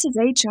 Skips is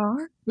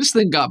HR? This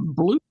thing got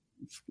Bluetooth.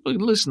 Look,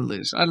 listen to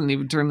this. I didn't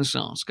even turn this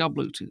on. It's got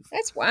Bluetooth.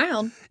 That's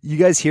wild. You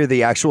guys hear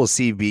the actual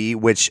CV,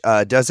 which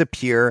does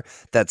appear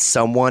that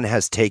someone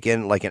has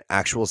taken like an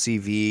actual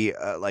CV,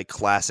 like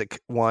classic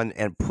one,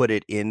 and put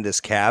it in this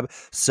cab.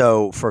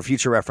 So for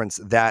future reference,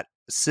 that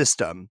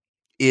system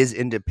is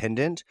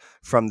independent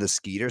from the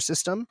Skeeter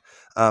system,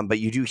 but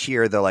you do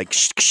hear the like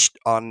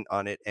on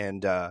it,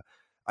 and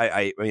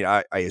I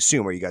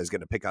assume, are you guys going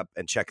to pick up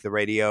and check the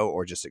radio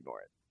or just ignore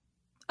it?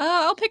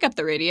 I'll pick up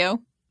the radio.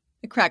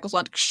 It crackles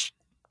on.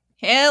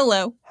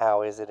 Hello.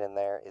 How is it in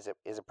there? Is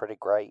it pretty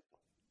great?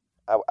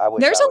 I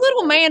wish There's I a was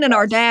little in there with man you in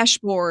our guys.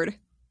 dashboard.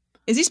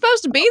 Is he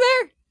supposed to be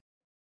there?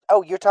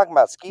 Oh, you're talking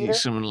about Skeeter?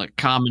 Someone like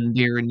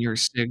commandeering your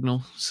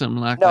signal,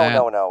 something like that.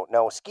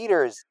 No.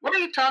 Skeeter is... What are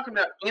you talking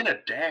about in a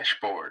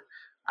dashboard?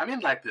 I'm in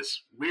like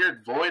this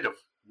weird void of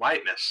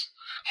whiteness.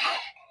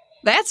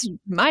 That's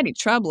mighty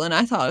troubling.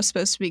 I thought it was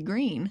supposed to be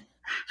green.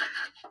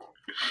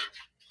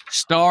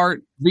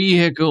 Start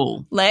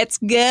vehicle. Let's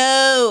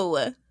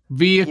go.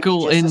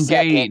 Vehicle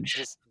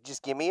engaged.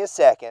 Just give me a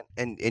second.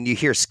 And you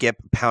hear Skip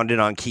pounding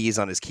on keys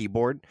on his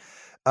keyboard.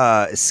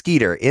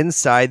 Skeeter,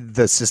 inside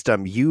the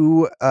system,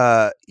 you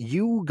go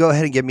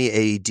ahead and give me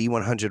a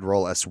D100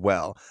 roll as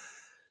well.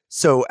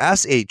 So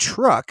as a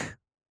truck,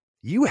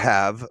 you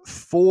have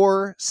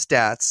 4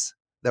 stats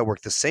that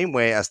work the same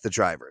way as the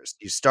drivers.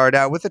 You start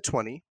out with a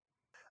 20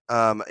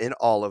 in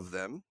all of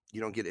them. You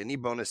don't get any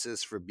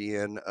bonuses for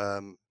being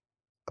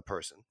a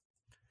person.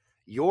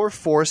 Your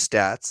 4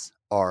 stats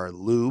are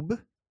lube,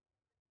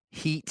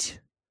 heat,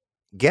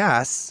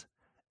 gas,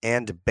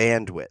 and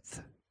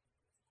bandwidth.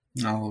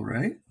 All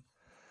right.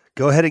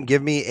 Go ahead and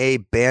give me a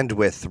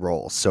bandwidth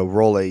roll. So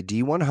roll a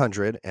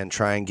D100 and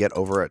try and get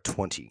over a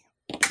 20.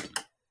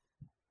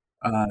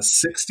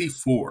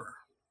 64.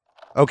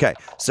 Okay,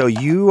 so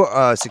you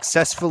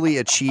successfully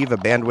achieve a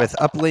bandwidth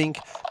uplink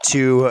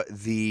to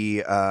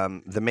the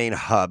main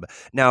hub.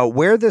 Now,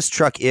 where this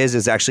truck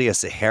is actually a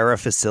Sahara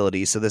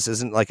facility. So this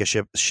isn't like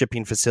a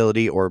shipping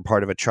facility or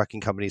part of a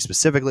trucking company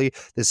specifically.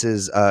 This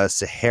is a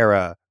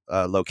Sahara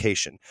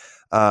location.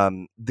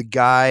 The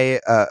guy,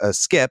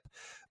 Skip,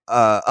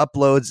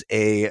 uploads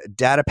a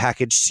data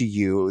package to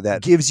you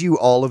that gives you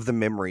all of the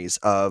memories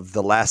of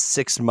the last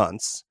 6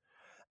 months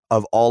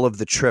of all of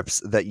the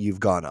trips that you've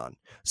gone on.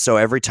 So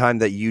every time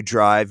that you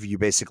drive, you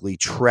basically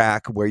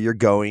track where you're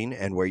going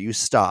and where you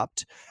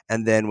stopped.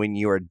 And then when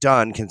you are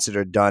done,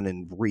 considered done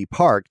and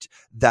reparked,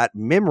 that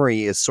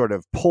memory is sort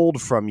of pulled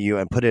from you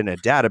and put in a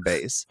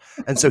database.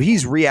 And so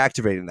he's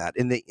reactivating that.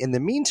 In the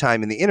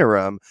meantime, in the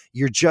interim,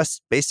 you're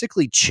just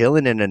basically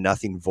chilling in a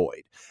nothing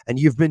void. And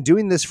you've been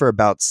doing this for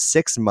about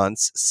 6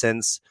 months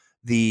since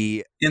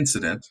the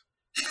incident,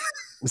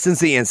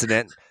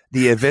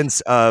 the events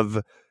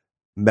of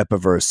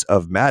Mepaverse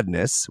of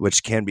Madness,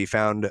 which can be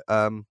found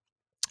a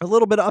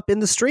little bit up in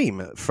the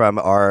stream from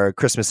our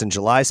Christmas in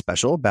July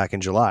special back in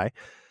July.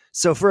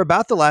 So for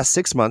about the last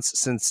 6 months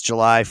since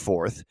July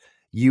 4th,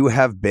 you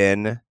have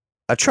been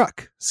a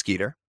truck,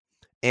 Skeeter.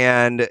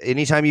 And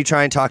anytime you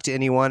try and talk to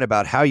anyone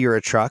about how you're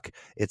a truck,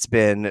 it's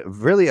been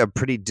really a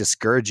pretty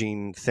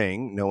discouraging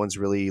thing. No one's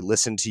really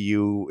listened to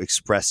you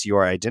express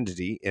your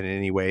identity in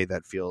any way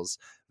that feels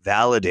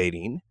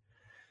validating.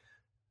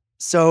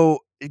 So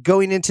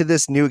going into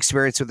this new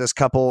experience with this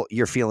couple,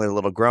 you're feeling a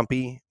little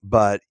grumpy,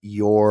 but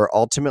you're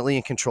ultimately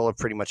in control of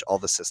pretty much all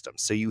the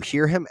systems. So you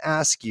hear him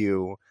ask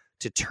you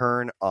to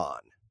turn on.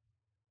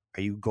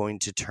 Are you going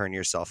to turn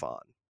yourself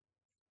on?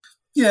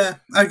 Yeah,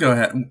 I go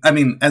ahead. I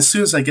mean, as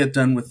soon as I get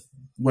done with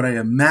what I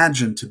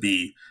imagine to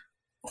be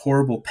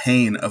horrible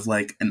pain of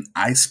like an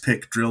ice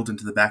pick drilled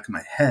into the back of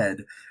my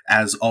head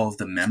as all of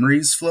the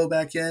memories flow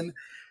back in.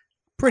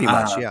 Pretty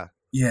much, yeah.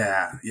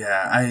 Yeah.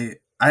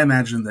 I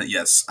imagine that,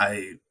 yes,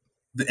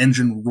 the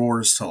engine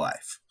roars to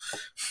life.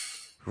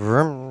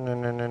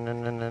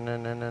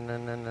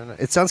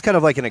 It sounds kind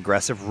of like an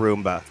aggressive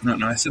Roomba.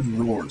 No, I said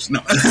roars.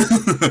 No.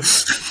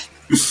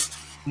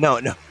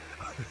 No.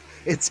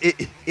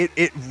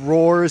 It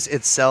roars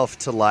itself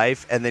to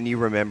life, and then you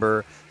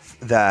remember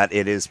that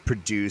it is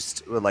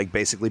produced like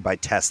basically by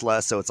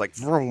Tesla, so it's like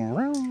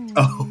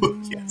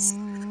Oh, yes.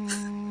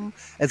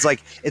 It's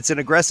like it's an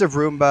aggressive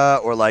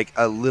Roomba or like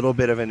a little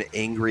bit of an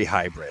angry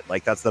hybrid.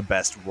 Like that's the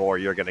best roar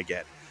you're gonna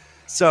get.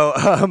 So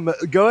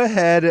go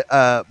ahead,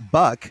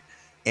 Buck,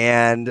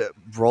 and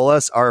roll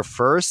us our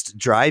first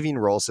driving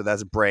roll. So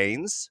that's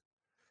brains.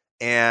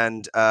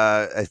 And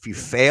if you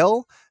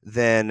fail,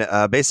 then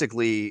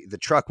basically the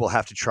truck will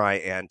have to try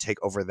and take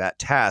over that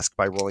task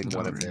by rolling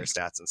one of their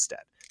stats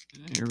instead.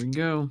 Here we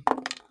go.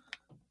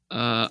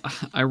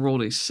 I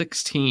rolled a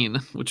 16,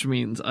 which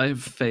means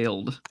I've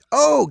failed.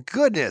 Oh,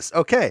 goodness.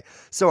 Okay.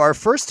 So our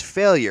first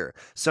failure.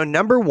 So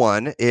number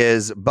 1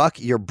 is,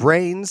 Buck, your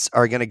brains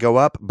are going to go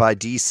up by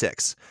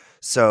D6.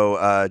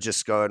 So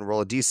just go and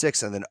roll a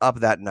D6 and then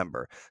up that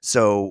number.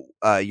 So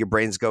your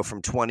brains go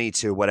from 20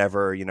 to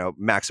whatever,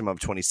 maximum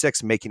of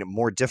 26, making it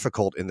more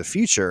difficult in the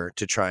future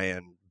to try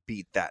and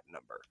beat that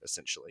number,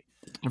 essentially.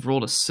 I've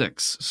rolled a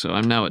 6, so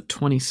I'm now at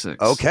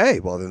 26. Okay,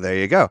 well then there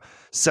you go.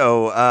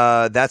 So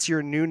that's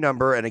your new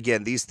number, and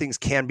again, these things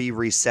can be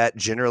reset.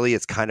 Generally,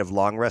 it's kind of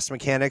long rest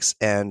mechanics,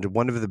 and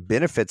one of the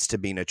benefits to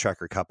being a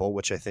trucker couple,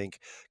 which I think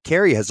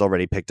Carrie has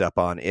already picked up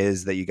on,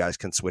 is that you guys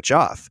can switch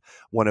off.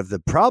 One of the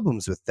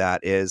problems with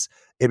that is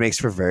it makes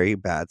for very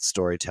bad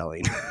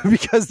storytelling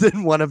because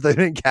then one of the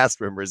main cast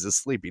members is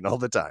sleeping all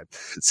the time.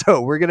 So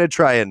we're gonna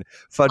try and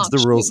fudge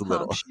the rules a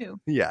little.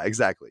 Yeah,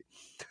 exactly.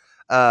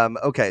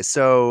 Okay,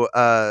 so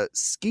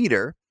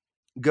Skeeter,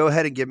 go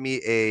ahead and give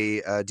me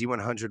a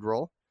D100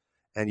 roll,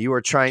 and you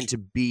are trying to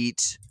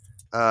beat.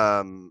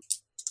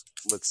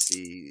 Let's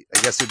see.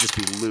 I guess it would just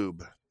be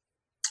lube.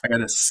 I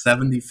got a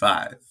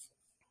 75.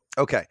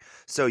 Okay,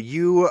 so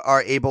you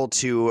are able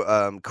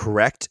to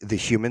correct the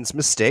human's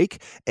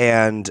mistake,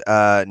 and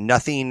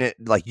nothing,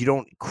 like you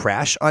don't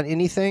crash on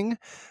anything,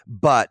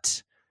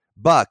 but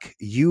Buck,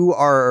 you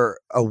are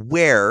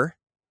aware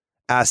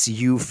as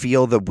you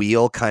feel the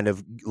wheel kind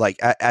of like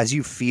as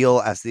you feel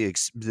as the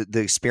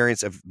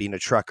experience of being a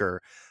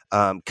trucker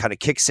kind of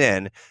kicks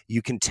in,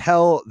 you can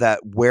tell that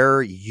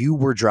where you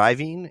were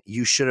driving,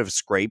 you should have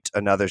scraped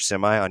another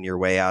semi on your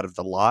way out of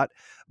the lot,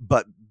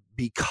 but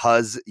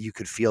because you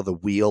could feel the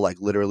wheel like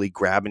literally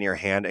grab in your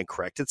hand and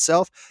correct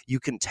itself, you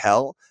can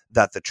tell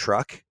that the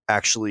truck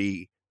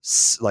actually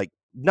like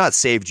not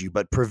saved you,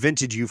 but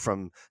prevented you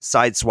from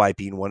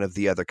sideswiping one of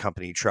the other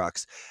company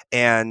trucks.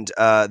 And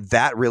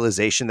that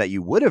realization that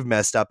you would have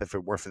messed up if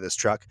it weren't for this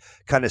truck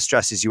kind of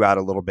stresses you out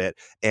a little bit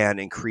and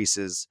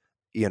increases,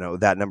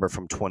 that number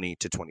from 20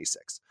 to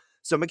 26.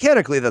 So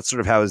mechanically, that's sort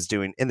of how it's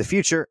doing. In the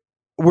future,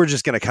 we're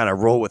just going to kind of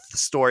roll with the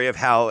story of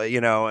how,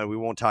 and we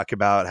won't talk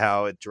about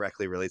how it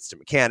directly relates to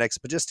mechanics,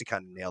 but just to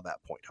kind of nail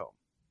that point home.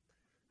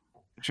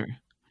 Sure.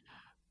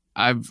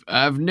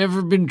 I've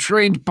never been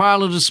trained to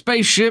pilot a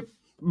spaceship,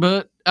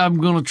 but I'm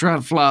going to try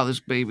to fly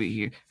this baby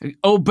here.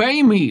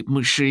 Obey me,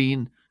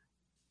 machine.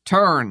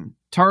 Turn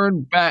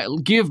back.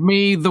 Give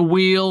me the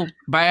wheel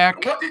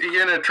back. What,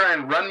 you're going to try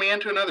and run me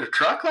into another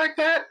truck like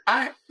that?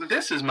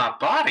 This is my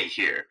body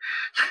here.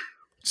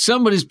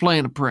 Somebody's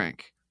playing a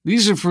prank.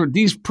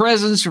 These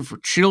presents are for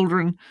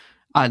children.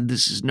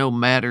 This is no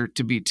matter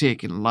to be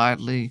taken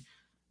lightly.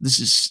 This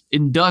is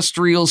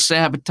industrial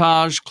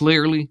sabotage,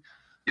 clearly.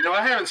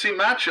 I haven't seen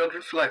my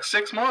children for like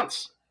 6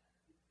 months.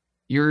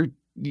 Who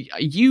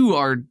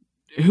are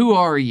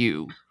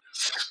you?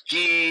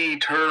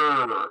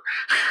 Skeeter.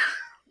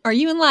 Are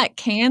you in like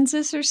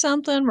Kansas or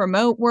something?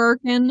 Remote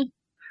working?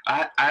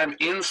 I'm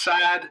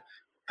inside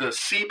the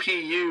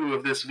CPU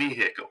of this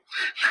vehicle.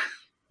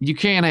 You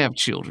can't have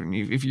children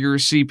if you're a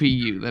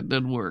CPU. That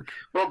doesn't work.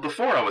 Well,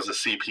 before I was a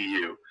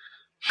CPU.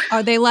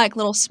 Are they like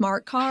little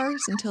smart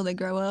cars until they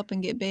grow up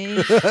and get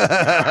big?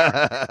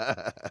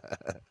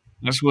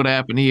 That's what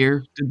happened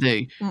here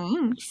today.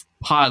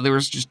 There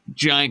was just a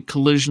giant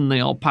collision. They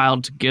all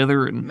piled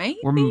together and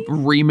were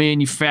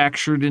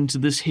remanufactured into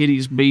this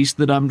hideous beast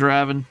that I'm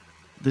driving.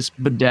 This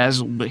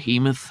bedazzled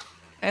behemoth.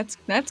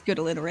 That's good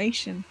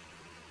alliteration.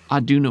 I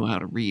do know how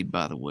to read,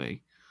 by the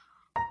way.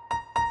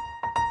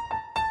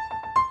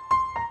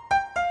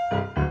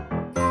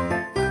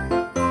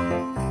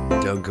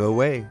 Don't go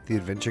away. The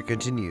adventure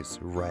continues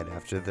right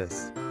after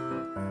this.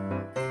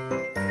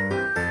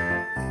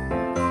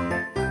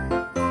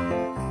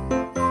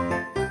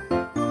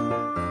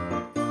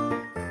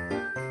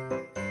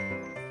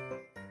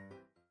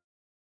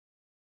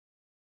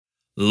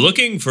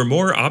 Looking for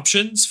more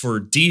options for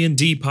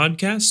D&D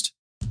podcast?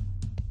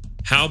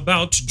 How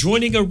about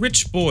joining a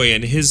rich boy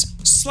and his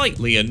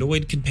slightly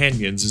annoyed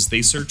companions as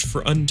they search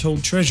for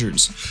untold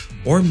treasures?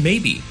 Or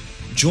maybe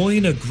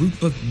join a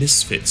group of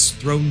misfits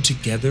thrown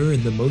together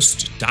in the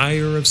most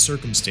dire of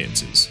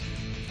circumstances?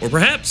 Or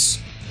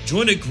perhaps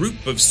join a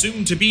group of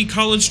soon-to-be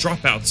college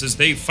dropouts as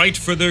they fight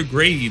for their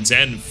grades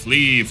and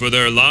flee for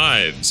their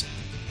lives?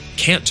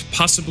 Can't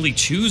possibly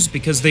choose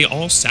because they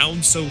all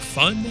sound so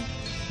fun?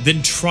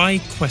 Then try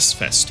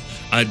QuestFest,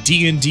 a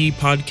D&D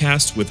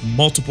podcast with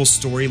multiple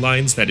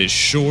storylines that is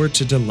sure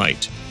to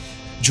delight.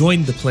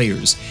 Join the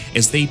players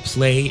as they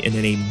play in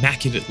an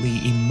immaculately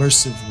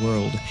immersive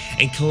world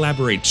and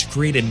collaborate to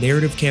create a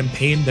narrative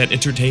campaign that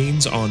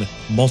entertains on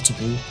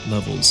multiple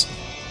levels.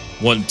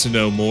 Want to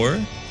know more?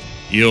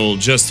 You'll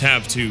just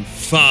have to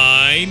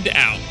find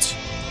out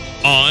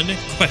on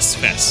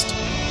QuestFest.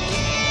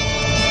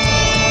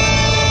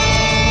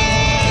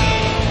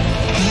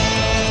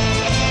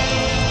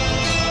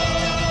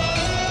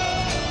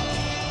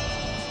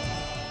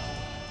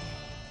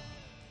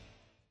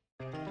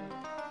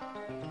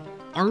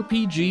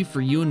 RPG for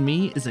You and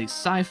Me is a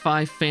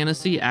sci-fi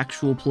fantasy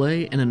actual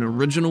play in an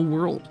original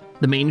world.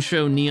 The main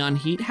show, Neon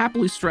Heat,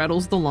 happily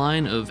straddles the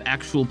line of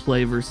actual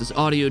play versus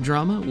audio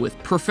drama with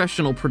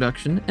professional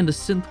production and a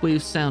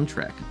synthwave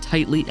soundtrack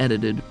tightly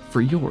edited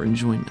for your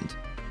enjoyment.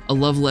 A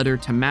love letter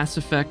to Mass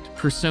Effect,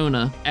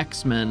 Persona,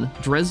 X-Men,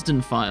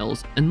 Dresden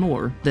Files, and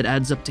more that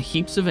adds up to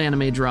heaps of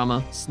anime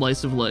drama,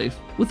 slice of life,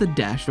 with a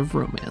dash of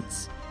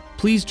romance.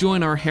 Please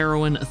join our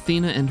heroine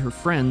Athena and her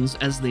friends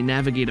as they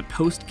navigate a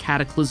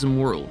post-cataclysm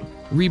world,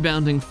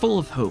 rebounding full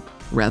of hope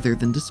rather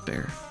than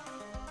despair.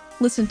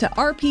 Listen to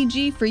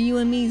RPG for You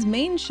and Me's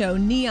main show,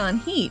 Neon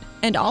Heat,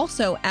 and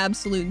also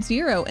Absolute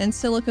Zero and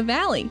Silica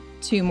Valley,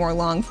 2 more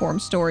long-form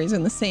stories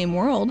in the same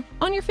world,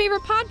 on your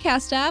favorite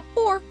podcast app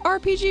or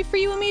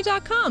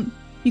rpgforyouandme.com.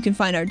 You can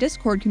find our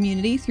Discord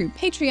community through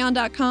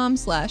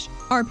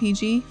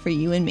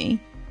patreon.com/rpgforyouandme.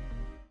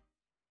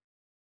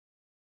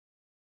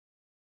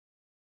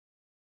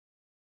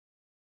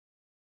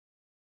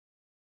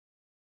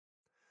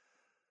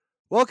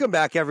 Welcome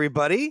back,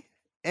 everybody.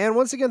 And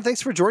once again,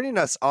 thanks for joining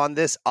us on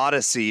this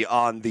Odyssey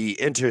on the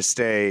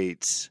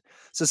Interstate.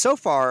 So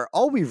far,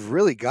 all we've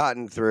really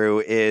gotten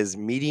through is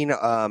meeting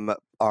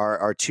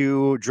our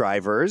 2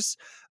 drivers,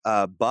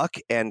 Buck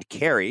and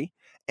Carrie,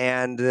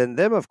 and then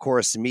them, of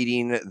course,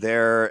 meeting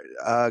their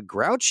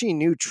grouchy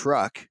new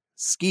truck,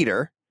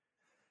 Skeeter,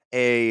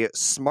 a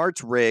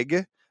smart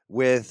rig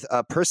with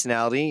a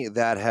personality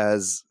that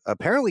has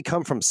apparently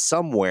come from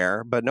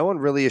somewhere, but no one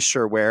really is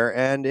sure where,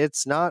 and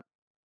it's not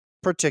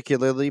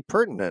particularly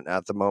pertinent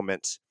at the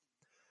moment.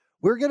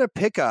 We're going to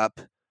pick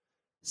up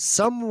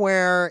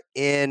somewhere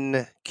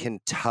in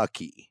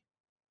Kentucky.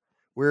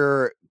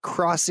 We're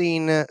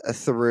crossing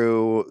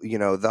through,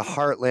 the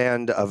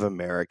heartland of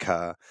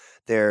America.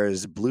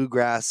 There's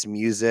bluegrass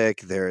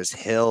music, there's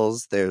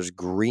hills, there's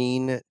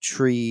green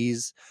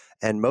trees,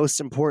 and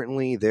most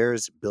importantly,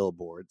 there's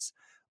billboards.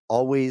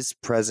 always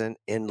present,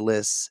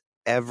 endless,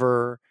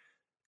 ever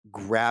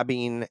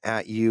grabbing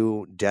at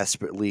you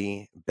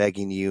desperately,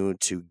 begging you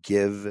to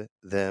give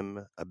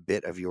them a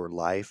bit of your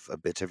life, a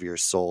bit of your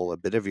soul, a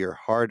bit of your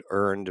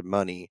hard-earned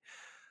money.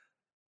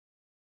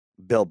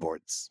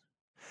 Billboards.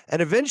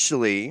 And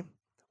eventually,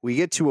 we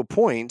get to a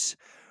point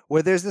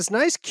where there's this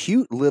nice,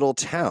 cute little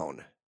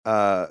town,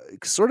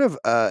 sort of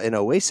an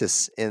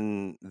oasis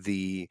in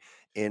the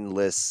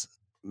endless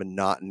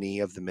monotony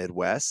of the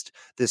Midwest.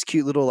 This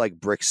cute little like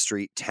brick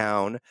street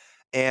town.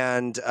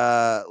 And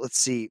let's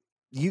see,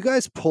 you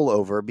guys pull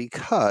over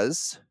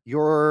because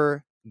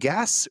your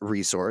gas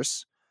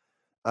resource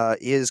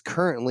is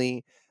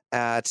currently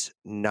at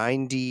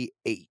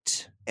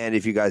 98. And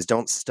if you guys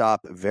don't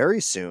stop very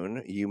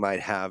soon, you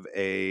might have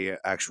a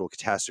actual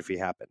catastrophe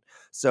happen.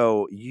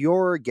 So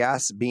your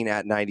gas being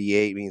at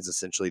 98 means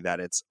essentially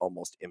that it's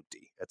almost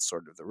empty. It's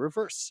sort of the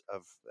reverse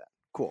of that.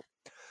 Cool.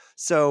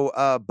 So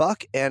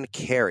Buck and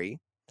Carrie,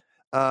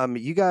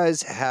 you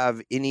guys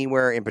have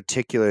anywhere in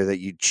particular that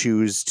you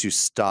choose to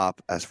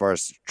stop as far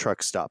as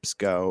truck stops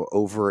go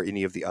over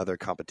any of the other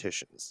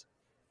competitions?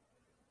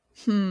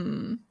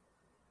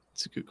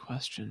 That's a good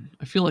question.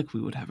 I feel like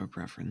we would have a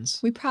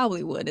preference. We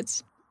probably would.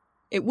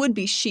 It would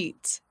be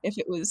Sheets if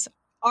it was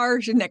our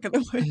neck of the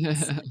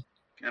woods.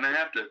 Gonna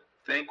have to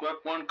think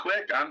up one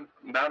quick. I'm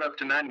about up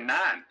to 99.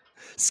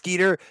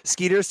 Skeeter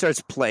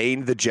starts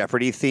playing the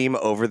Jeopardy theme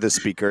over the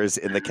speakers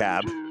in the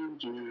cab.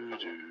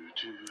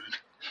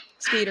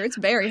 Skeeter, it's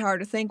very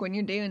hard to think when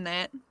you're doing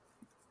that.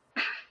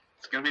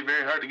 It's gonna be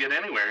very hard to get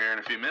anywhere here in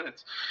a few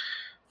minutes.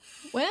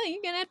 Well,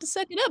 you're gonna have to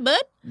suck it up,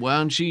 bud. Why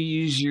don't you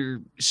use your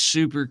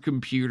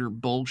supercomputer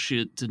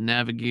bullshit to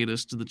navigate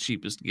us to the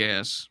cheapest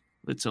gas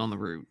that's on the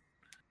route?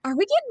 Are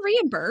we getting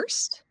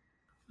reimbursed?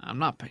 I'm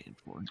not paying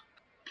for it.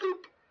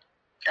 Bloop.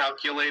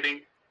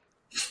 Calculating.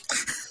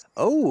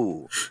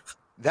 Oh,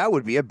 that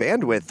would be a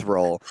bandwidth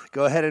roll.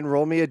 Go ahead and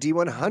roll me a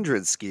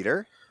D100,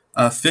 Skeeter.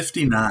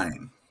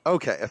 59.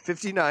 Okay, a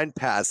 59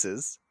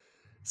 passes.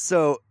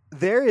 So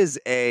there is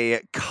a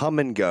come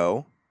and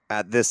go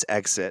at this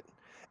exit.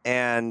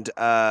 And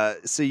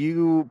so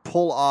you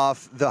pull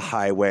off the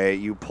highway,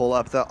 you pull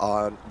up the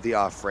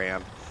off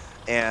ramp,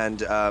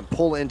 and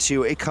pull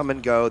into a come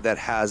and go that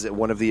has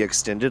one of the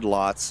extended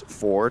lots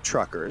for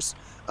truckers.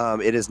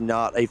 It is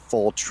not a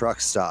full truck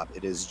stop.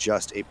 It is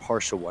just a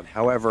partial one.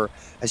 However,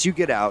 as you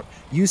get out,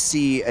 you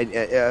see,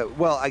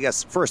 well, I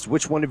guess first,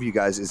 which one of you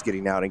guys is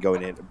getting out and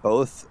going in?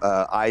 Both?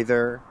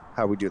 Either?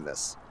 How are we doing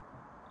this?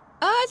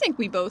 I think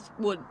we both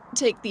would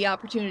take the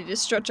opportunity to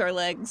stretch our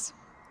legs.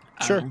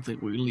 Sure. I don't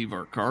think we leave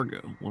our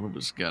cargo. One of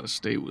us got to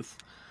stay with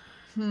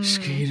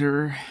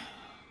Skeeter.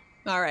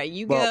 All right,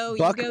 you Well, go.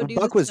 Buck, you go do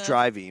Buck the was stuff.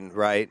 driving,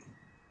 right?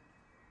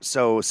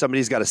 So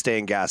somebody's got to stay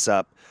and gas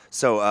up.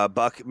 So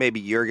Buck, maybe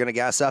you're going to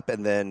gas up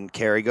and then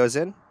Carrie goes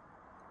in?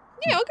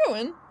 Yeah, I'll go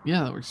in.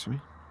 Yeah, that works for me.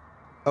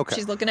 Okay.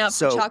 She's looking out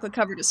So- for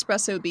chocolate-covered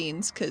espresso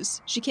beans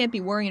because she can't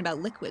be worrying about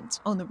liquids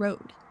on the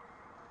road.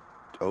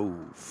 Oh,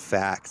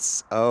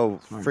 facts.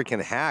 Oh, Smart.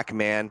 freaking hack,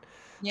 man.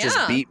 Yeah.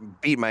 Just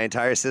beat my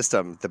entire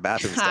system, the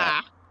bathroom stop.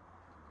 Ha.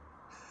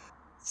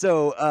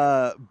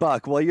 So,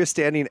 Buck, while you're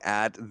standing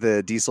at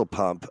the diesel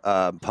pump,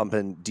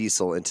 pumping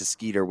diesel into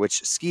Skeeter,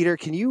 Skeeter,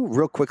 can you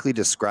real quickly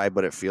describe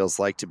what it feels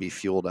like to be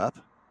fueled up?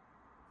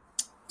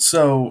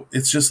 So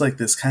it's just like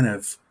this kind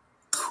of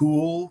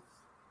cool,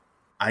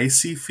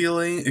 icy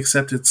feeling,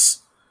 except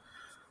it's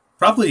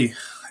probably,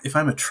 if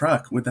I'm a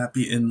truck, would that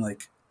be in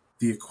like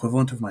the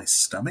equivalent of my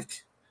stomach?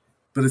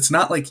 But it's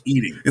not like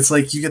eating. It's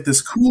like you get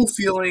this cool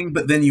feeling,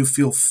 but then you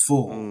feel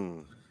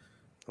full.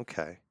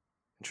 Okay.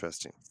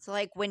 Interesting. It's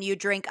like when you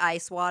drink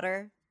ice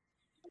water.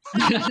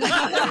 But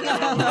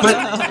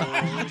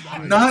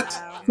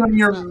not from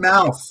your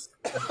mouth.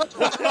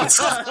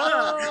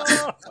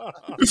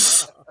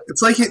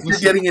 It's like you're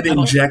getting it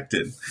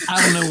injected.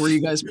 I don't know where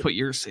you guys put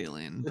your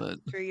saline, but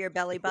Through your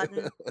belly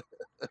button.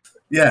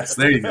 Yes,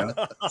 there you go.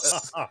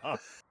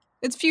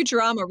 It's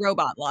Futurama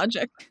robot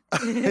logic.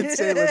 I'd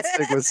say let's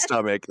stick with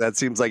stomach. That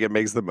seems like it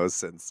makes the most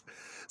sense.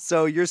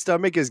 So your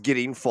stomach is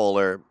getting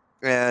fuller.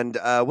 And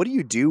what do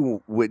you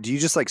do? Do you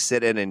just like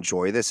sit and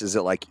enjoy this? Is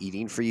it like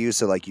eating for you?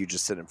 So like you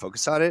just sit and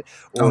focus on it?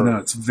 Or... Oh no,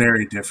 it's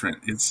very different.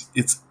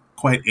 It's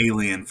quite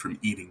alien from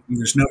eating.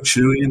 There's no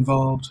chewing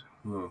involved.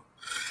 Whoa.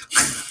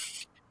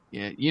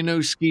 yeah, you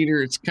know,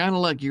 Skeeter, it's kind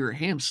of like you're a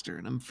hamster,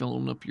 and I'm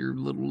filling up your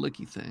little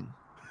licky thing.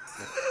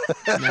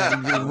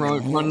 Now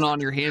you're running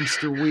on your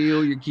hamster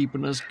wheel. You're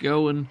keeping us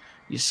going.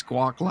 You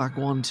squawk like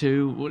one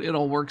too. It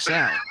all works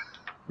out.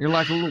 You're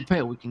like a little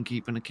pet we can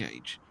keep in a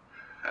cage.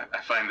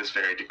 I find this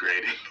very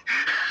degrading.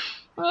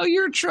 Oh,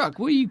 you're a truck.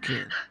 What do you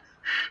care?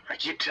 I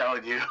keep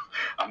telling you,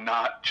 I'm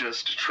not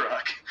just a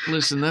truck.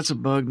 Listen, that's a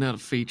bug, not a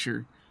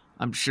feature.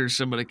 I'm sure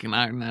somebody can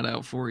iron that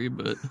out for you,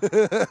 but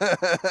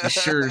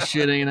sure as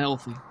shit ain't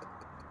healthy.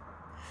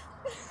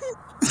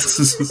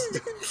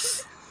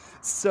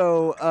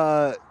 So,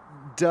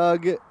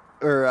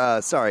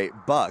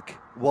 Buck,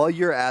 while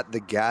you're at the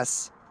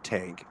gas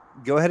tank,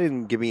 go ahead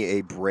and give me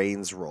a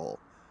brains roll.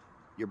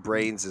 Your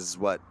brains is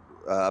what,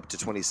 up to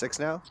 26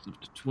 now?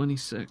 Up to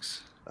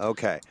 26.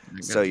 Okay.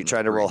 I So got you're the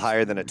trying to roll brains.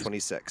 higher than a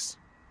 26.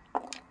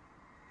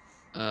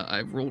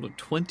 I rolled a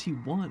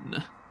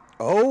 21.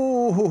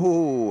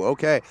 Oh,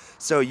 okay.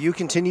 So you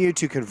continue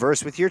to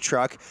converse with your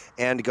truck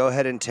and go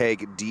ahead and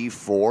take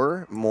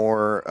D4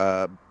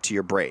 more to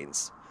your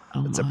brains.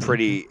 Oh It's a my,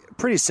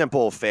 pretty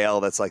simple fail.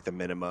 That's like the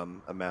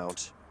minimum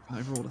amount. I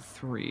rolled a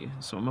 3,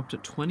 so I'm up to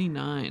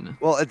 29.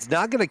 Well, it's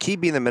not going to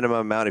keep being the minimum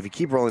amount if you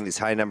keep rolling these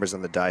high numbers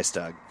on the dice,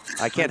 Doug.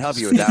 I can't help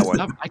you with that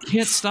one. I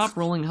can't stop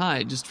rolling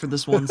high just for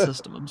this one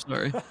system. I'm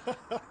sorry.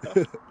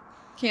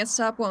 Can't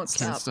stop, won't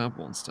stop. Can't stop,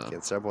 won't stop.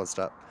 Can't stop, won't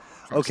stop.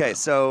 Truck Okay,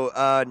 stop.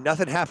 so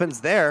nothing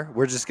happens there.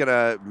 We're just going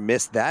to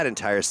miss that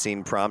entire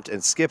scene prompt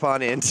and skip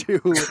on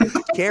into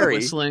Carrie.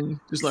 Whistling,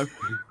 just like,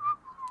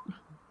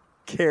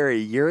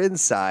 Carrie, you're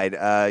inside.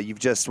 You've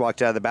just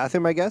walked out of the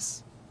bathroom, I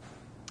guess?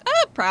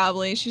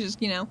 Probably. She's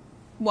just,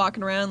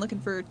 walking around looking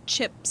for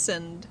chips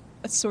and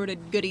assorted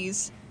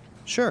goodies.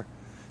 Sure.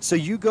 So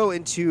you go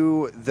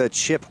into the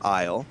chip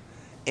aisle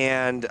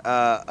and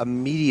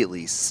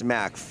immediately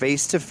smack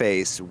face to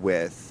face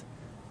with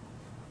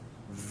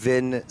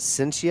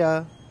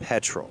Vincentia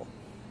Petrol.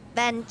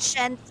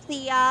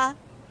 Vincentia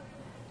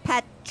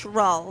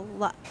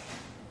Petrol.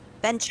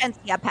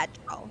 Vincentia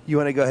Petrol. You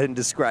want to go ahead and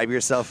describe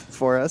yourself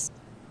for us?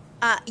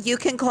 You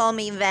can call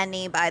me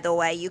Venny, by the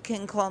way. You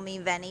can call me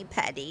Venny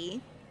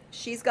Petty.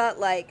 She's got,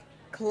 like,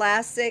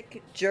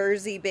 classic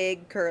Jersey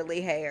big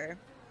curly hair.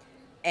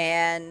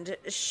 And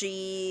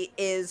she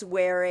is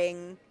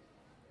wearing,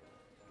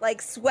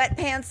 like,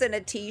 sweatpants and a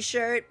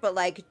t-shirt, but,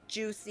 like,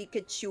 juicy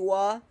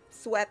couture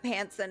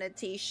sweatpants and a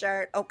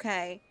t-shirt.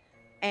 Okay.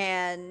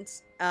 And,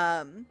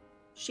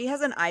 she has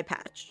an eye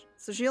patch.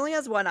 So she only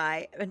has one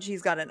eye, and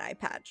she's got an eye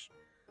patch.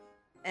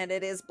 And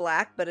it is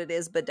black, but it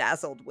is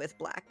bedazzled with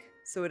black.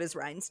 So it is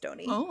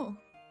rhinestoney. Oh.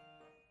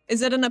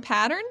 Is it in a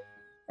pattern?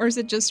 Or is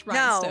it just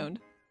rhinestoned?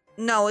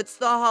 No, it's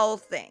the whole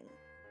thing.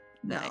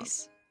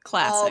 Nice. All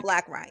Classic.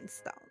 black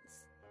rhinestones.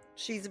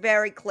 She's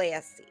very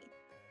classy.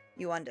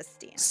 You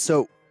understand.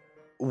 So,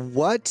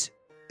 what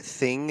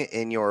thing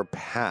in your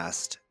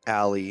past,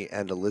 Allie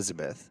and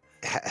Elizabeth,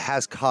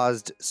 has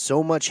caused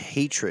so much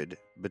hatred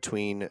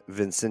between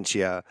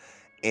Vincentia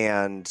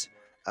and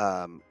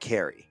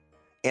Carrie?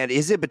 And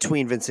is it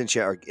between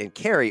Vincentia and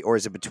Carrie, or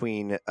is it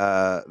between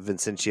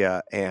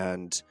Vincentia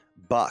and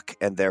Buck,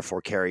 and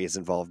therefore Carrie is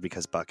involved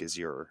because Buck is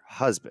your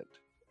husband?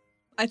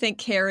 I think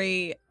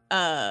Carrie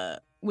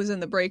was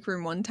in the break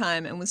room one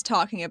time and was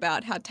talking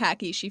about how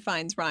tacky she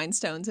finds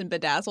rhinestones and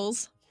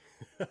bedazzles.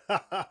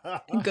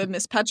 And good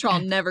Miss Petrol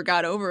never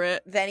got over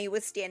it. Venny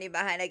was standing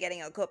behind her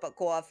getting a cup of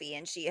coffee,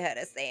 and she heard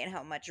her saying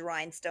how much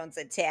rhinestones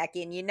are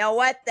tacky. And you know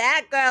what?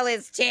 That girl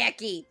is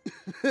tacky.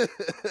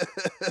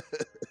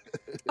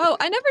 Oh,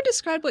 I never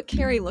described what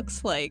Carrie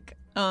looks like.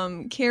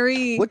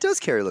 Carrie... What does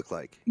Carrie look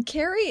like?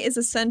 Carrie is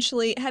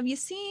essentially... Have you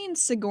seen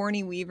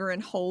Sigourney Weaver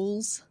in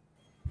Holes?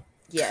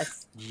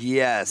 Yes.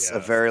 Yes, a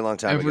very long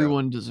time ago.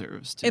 everyone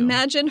deserves to.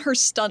 Imagine her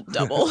stunt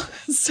double.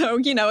 So,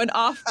 an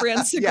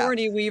off-brand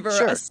Sigourney Weaver,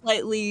 sure. a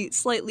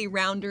slightly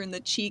rounder in the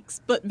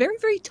cheeks, but very,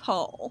 very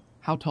tall.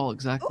 How tall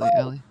exactly,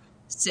 Allie?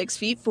 6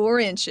 feet 4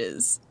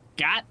 inches.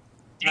 God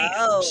Damn,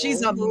 Oh.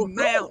 she's a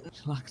mountain.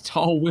 like a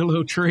tall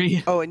willow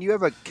tree. Oh, and you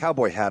have a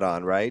cowboy hat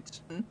on, right?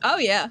 Oh,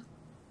 yeah.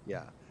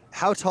 Yeah.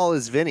 How tall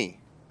is Vinny?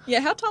 Yeah,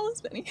 how tall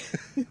is Benny?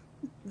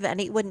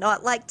 Venny would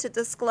not like to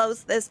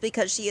disclose this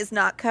because she is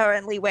not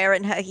currently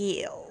wearing her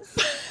heels.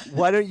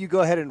 Why don't you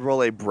go ahead and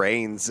roll a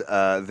brains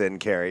then,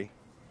 Carrie?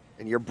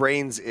 And your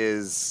brains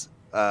is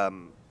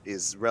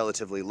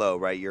relatively low,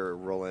 right? You're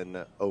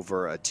rolling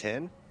over a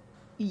 10?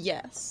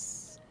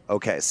 Yes.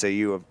 Okay, so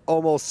you have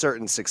almost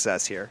certain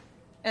success here.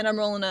 And I'm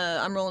rolling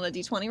a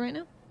d20 right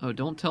now. Oh,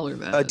 don't tell her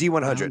that.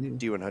 D100.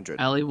 D100.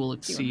 Allie will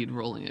exceed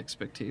rolling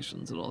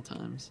expectations at all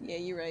times. Yeah,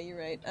 you're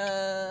right.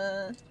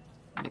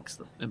 Makes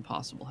the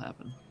impossible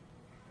happen.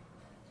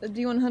 The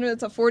D100,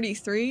 that's a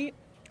 43.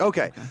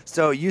 Okay,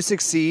 so you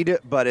succeed,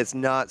 but it's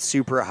not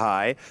super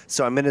high.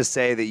 So I'm going to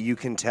say that you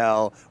can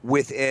tell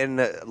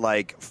within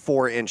like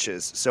 4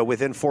 inches. So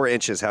within 4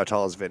 inches, how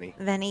tall is Vinny?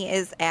 Venny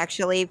is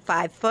actually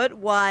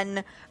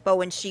 5'1", but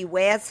when she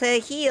wears her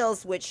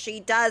heels, which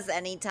she does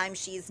anytime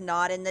she's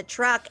not in the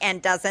truck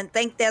and doesn't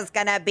think there's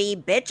gonna be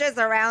bitches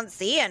around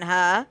seeing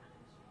her,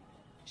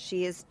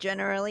 she is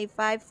generally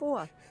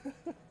 5'4".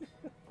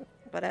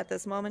 But at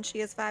this moment, she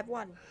is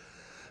 5'1".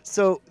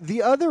 So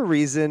the other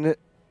reason,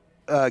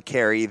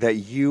 Carrie, that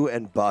you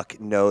and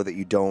Buck know that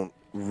you don't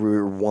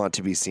want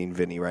to be seeing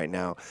Vinny right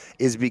now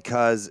is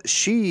because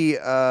she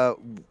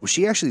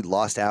actually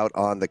lost out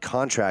on the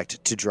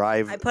contract to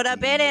drive. I put a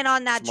bid in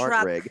on that smart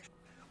truck. rig,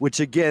 which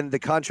again, the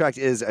contract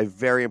is a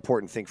very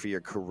important thing for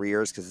your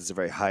careers because it's a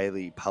very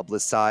highly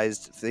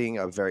publicized thing,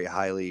 a very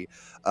highly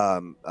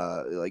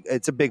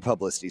it's a big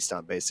publicity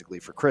stunt basically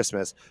for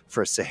Christmas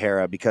for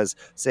Sahara, because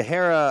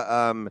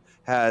Sahara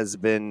has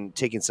been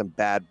taking some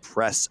bad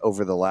press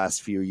over the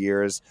last few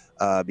years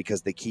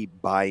because they keep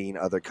buying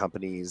other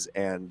companies,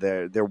 and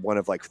they're one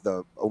of like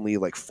the only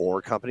like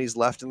 4 companies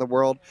left in the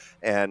world,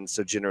 and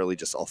so generally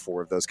just all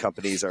 4 of those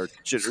companies are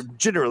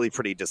generally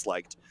pretty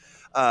disliked.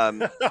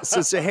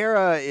 So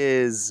Sahara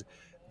is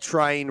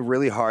trying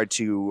really hard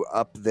to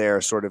up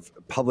their sort of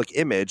public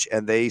image,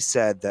 and they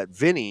said that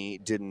Vinny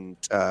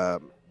didn't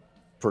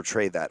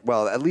portray that.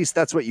 Well, at least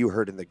that's what you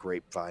heard in the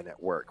grapevine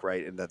at work,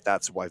 right? And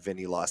that's why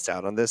Vinny lost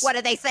out on this. What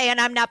are they saying?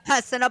 I'm not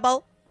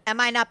personable? Am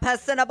I not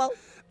personable?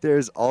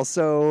 There's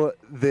also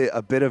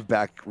a bit of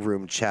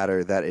backroom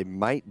chatter that it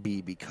might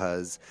be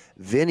because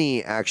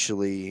Vinny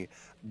actually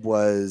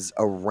was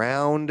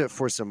around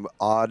for some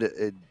odd,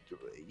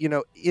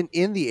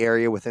 in the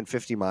area within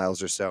 50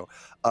 miles or so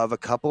of a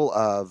couple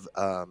of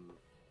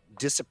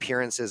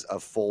disappearances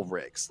of full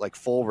rigs. Like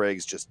full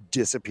rigs just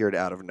disappeared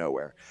out of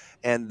nowhere.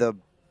 And the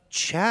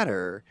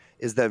chatter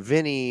is that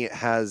Vinny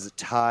has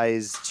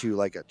ties to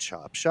like a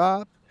chop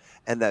shop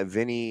and that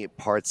Vinny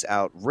parts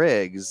out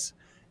rigs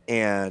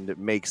and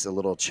makes a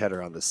little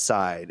cheddar on the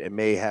side and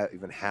may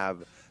even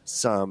have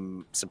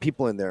some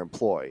people in their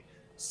employ.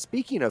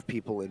 Speaking of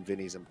people in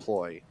Vinny's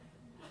employ,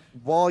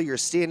 while you're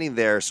standing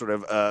there sort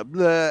of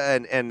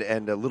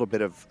and a little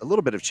bit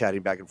of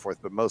chatting back and forth,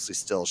 but mostly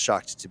still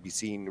shocked to be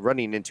seen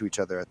running into each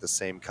other at the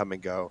same come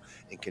and go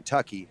in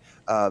Kentucky,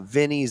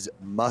 Vinny's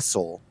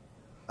muscle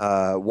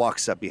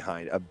walks up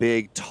behind, a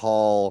big,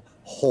 tall,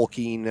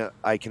 hulking,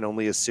 I can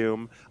only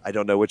assume. I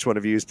don't know which one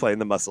of you is playing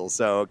the muscle.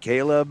 So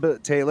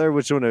Caleb, Taylor,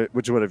 which one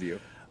of you?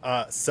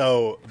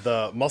 So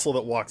the muscle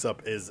that walks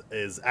up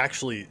is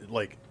actually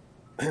like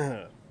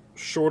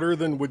shorter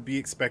than would be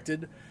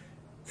expected.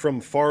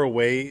 From far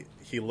away,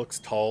 he looks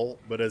tall,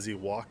 but as he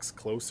walks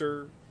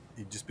closer,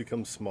 he just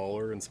becomes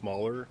smaller and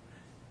smaller,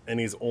 and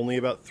he's only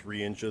about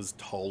 3 inches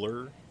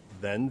taller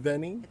than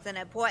Vinny. It's an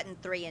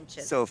important 3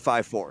 inches. So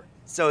 5'4".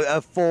 So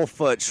a full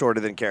foot shorter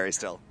than Carrie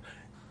still.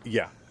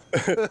 Yeah.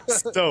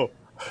 So,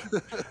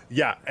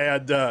 yeah,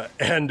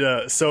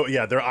 and so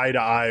yeah, they're eye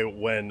to eye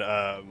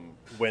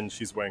when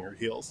she's wearing her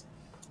heels,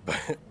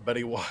 but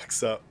he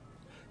walks up.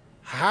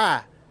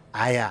 Hi,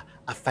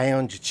 I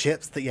found your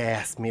chips that you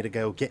asked me to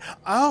go get.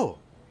 Oh,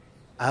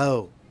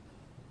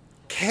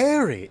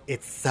 Carrie,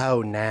 it's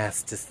so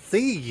nice to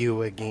see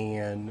you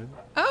again.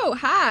 Oh,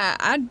 hi.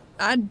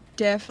 I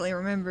definitely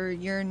remember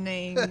your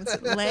name. Was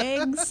it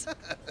Legs?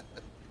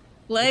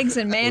 Legs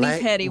and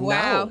Manny-Petty.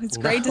 Wow. It's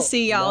great to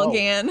see y'all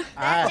again.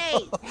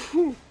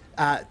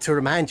 To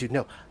remind you,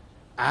 no,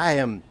 I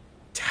am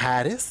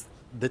Titus,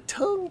 the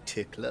tongue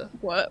tickler.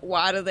 What?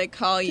 Why do they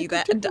call you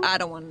that? I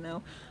don't want to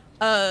know.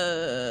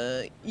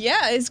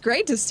 Yeah, it's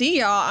great to see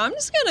y'all. I'm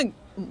just gonna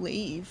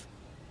leave.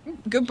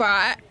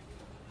 Goodbye.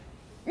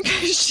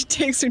 She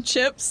takes her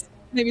chips,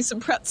 maybe some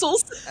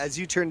pretzels. As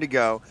you turn to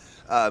go,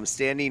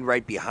 standing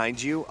right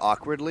behind you,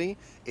 awkwardly,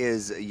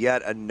 is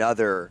yet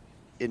another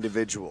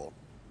individual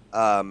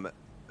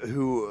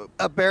who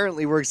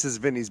apparently works as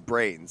Vinny's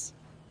brains.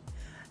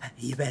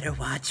 You better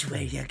watch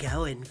where you're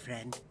going,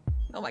 friend.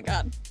 Oh my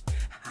god.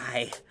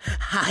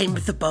 I'm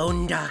the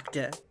bone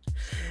doctor.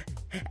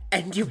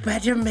 And you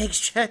better make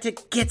sure to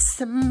get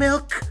some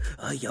milk,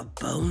 or your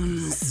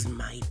bones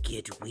might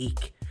get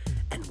weak.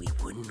 And we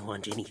wouldn't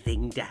want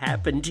anything to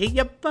happen to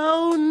your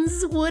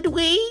bones, would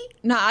we?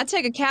 Nah, I'd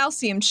take a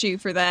calcium chew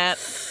for that.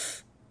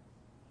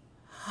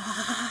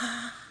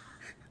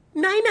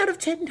 9 out of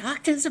 10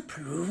 doctors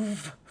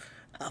approve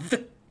of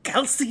the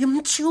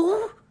calcium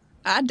chew.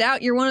 I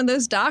doubt you're one of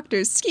those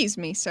doctors. Excuse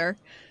me, sir.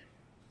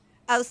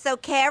 Oh, so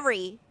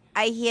Carrie,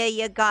 I hear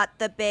you got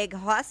the big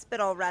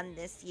hospital run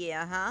this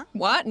year, huh?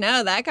 What?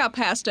 No, that got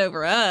passed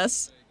over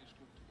us.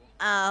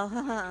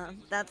 Oh,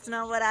 that's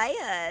not what I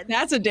heard.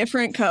 That's a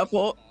different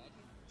couple.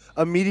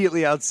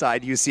 Immediately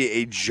outside, you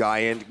see a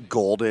giant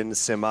golden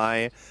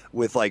semi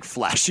with like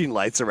flashing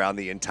lights around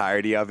the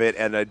entirety of it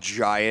and a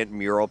giant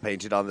mural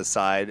painted on the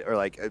side or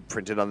like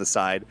printed on the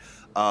side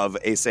of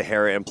a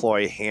Sahara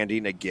employee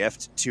handing a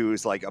gift to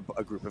like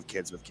a group of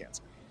kids with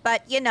cancer.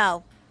 But,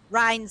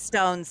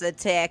 rhinestones are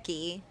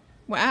tacky.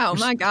 Wow,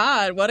 my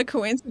God, what a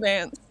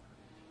coincidence.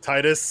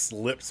 Titus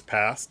slips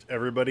past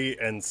everybody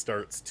and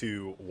starts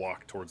to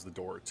walk towards the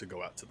door to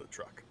go out to the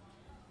truck.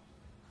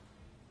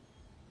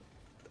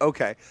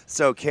 Okay,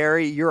 so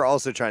Carrie, you're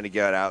also trying to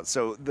get out.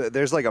 So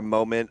there's like a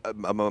moment,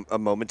 a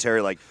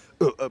momentary like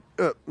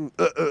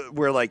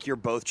where like you're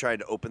both trying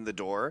to open the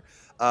door.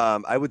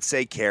 I would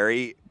say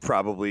Carrie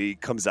probably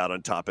comes out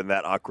on top in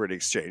that awkward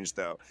exchange,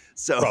 though.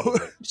 So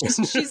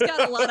she's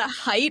got a lot of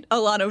height, a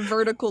lot of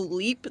vertical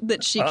leap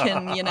that she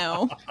can,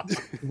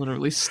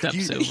 literally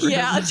steps over.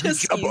 Yeah, him.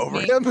 just jump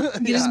over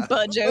him. Just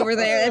budge over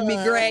there. That'd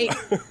be great.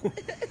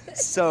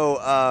 So,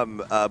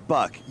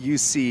 Buck, you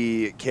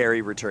see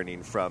Carrie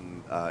returning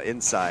from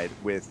inside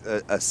with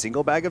a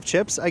single bag of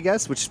chips, I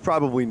guess, which is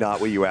probably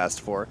not what you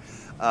asked for.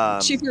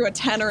 She threw a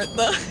tenner at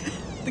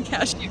the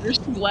cashier.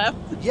 She left.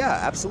 Yeah,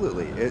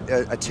 absolutely.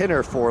 A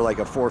tenner for like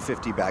a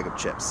 $4.50 bag of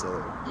chips. So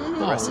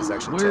the rest is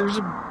actually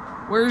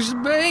Where's the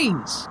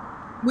beans?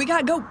 We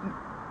gotta go.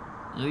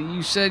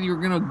 You said you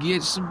were gonna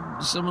get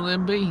some of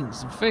them beans,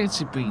 some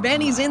fancy beans.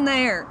 Benny's in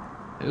there.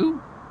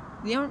 Who?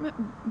 You don't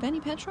remember Benny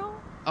Petrol?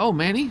 Oh,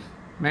 Manny?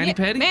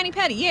 Manny-Petty?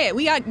 Manny-Petty, yeah.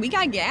 We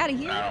gotta get out of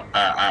here.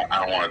 I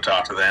don't want to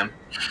talk to them.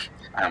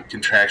 I'm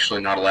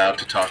contractually not allowed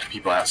to talk to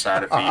people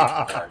outside of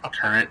the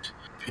current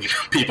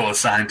people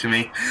assigned to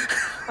me.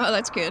 Oh,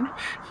 that's good.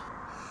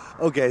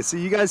 Okay, so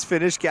you guys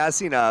finish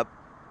gassing up.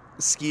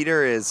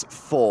 Skeeter is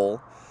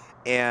full.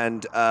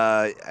 And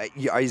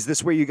is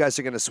this where you guys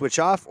are going to switch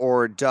off?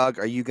 Or, Doug,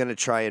 are you going to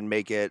try and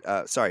make it...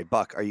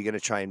 Buck, are you going to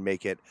try and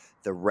make it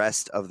the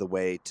rest of the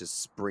way to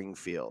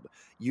Springfield?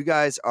 You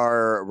guys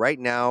are... Right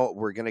now,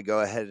 we're going to go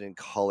ahead and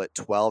call it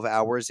 12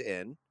 hours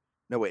in.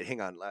 No, wait,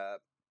 hang on.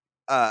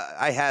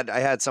 I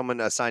had someone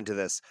assigned to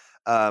this.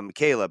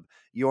 Caleb,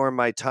 you're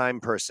my time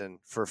person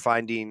for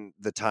finding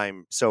the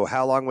time. So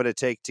how long would it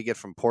take to get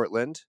from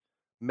Portland,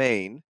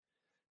 Maine,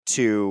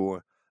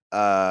 to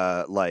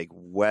like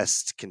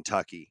West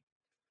Kentucky,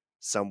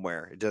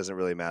 somewhere? It doesn't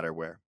really matter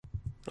where.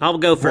 I'll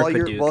go for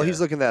Paducah. While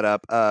he's looking that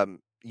up,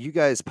 you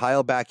guys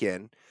pile back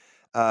in.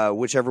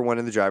 Whichever one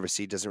in the driver's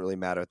seat, doesn't really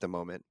matter at the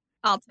moment.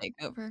 I'll take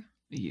over.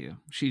 Yeah,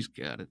 she's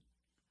got it.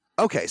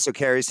 Okay, so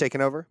Carrie's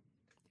taking over.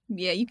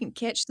 Yeah, you can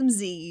catch some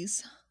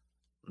Z's.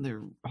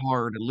 They're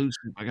hard to lose.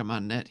 I got my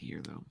net here,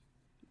 though.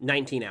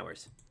 19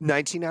 hours.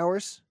 19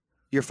 hours?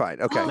 You're fine.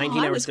 Okay. Oh,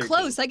 19 I hours, was 13.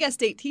 close. I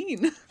guessed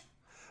 18.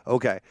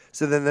 Okay.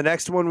 So then the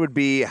next one would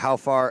be how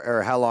far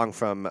or how long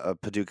from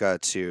Paducah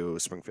to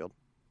Springfield?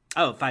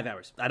 Oh, 5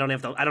 hours. I don't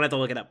have to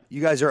look it up.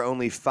 You guys are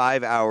only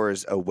 5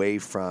 hours away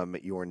from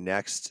your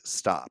next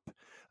stop.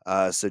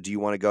 So do you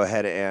want to go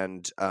ahead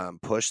and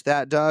push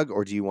that, Doug,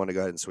 or do you want to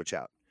go ahead and switch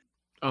out?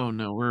 Oh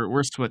no,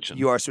 we're switching.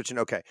 You are switching.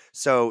 Okay.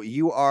 So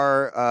you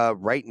are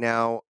right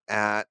now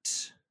at,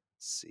 let's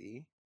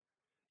see,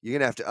 you're going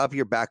to have to up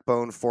your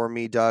backbone for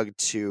me, Doug,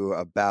 to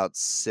about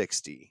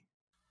 60.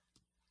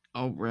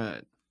 All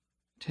right.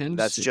 10.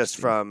 That's just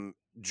from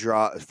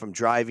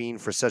driving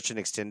for such an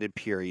extended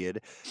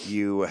period.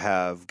 You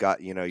have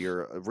got,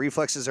 your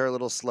reflexes are a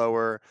little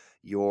slower.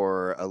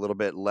 You're a little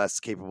bit less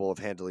capable of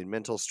handling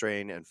mental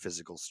strain and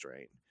physical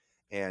strain.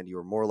 And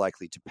you're more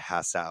likely to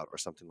pass out or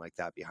something like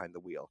that behind the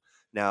wheel.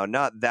 Now,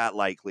 not that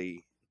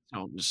likely.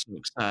 Oh, just so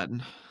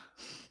exciting.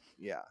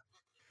 Yeah.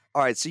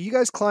 All right. So you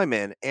guys climb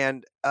in.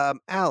 And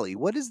Allie,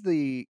 what is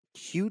the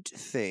cute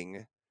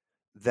thing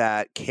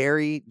that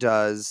Carrie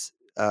does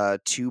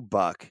to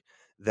Buck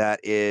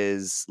that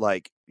is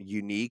like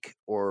unique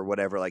or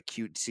whatever, like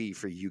cutesy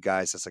for you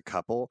guys as a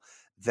couple,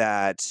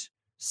 that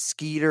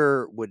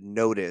Skeeter would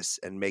notice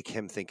and make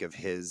him think of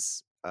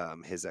his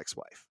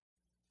ex-wife?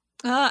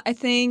 I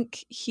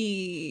think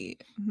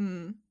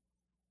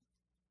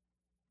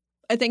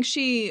I think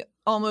she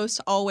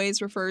almost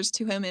always refers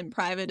to him in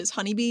private as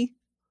Honeybee.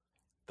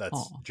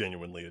 That's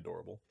genuinely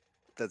adorable.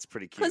 That's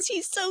pretty cute. Because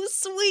he's so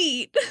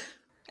sweet.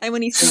 And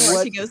when he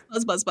snores, he goes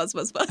buzz, buzz, buzz,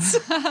 buzz, buzz.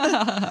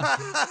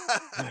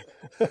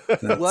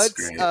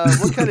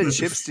 What kind of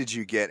chips did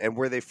you get, and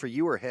were they for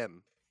you or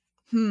him?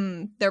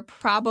 They're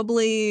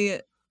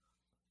probably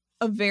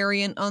a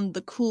variant on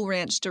the Cool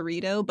Ranch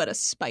Dorito, but a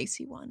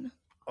spicy one.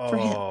 For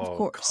him, of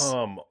course.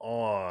 Come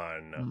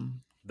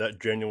on.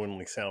 That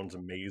genuinely sounds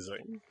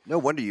amazing. No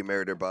wonder you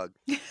married her, Bug.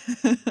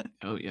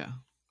 Oh, yeah.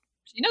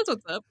 She knows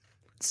what's up.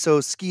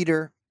 So,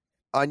 Skeeter,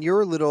 on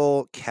your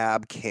little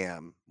cab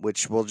cam,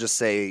 which we'll just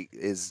say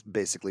is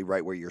basically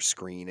right where your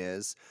screen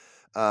is,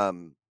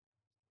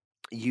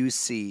 you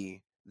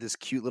see this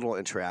cute little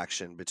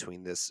interaction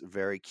between this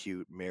very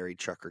cute married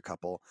trucker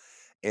couple.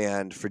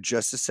 And for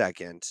just a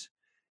second,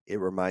 it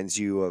reminds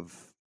you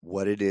of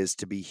what it is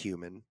to be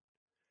human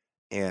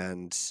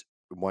and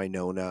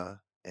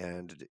Winona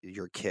and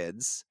your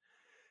kids.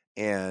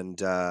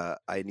 And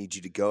I need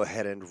you to go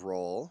ahead and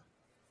roll.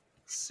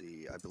 Let's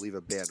see, I believe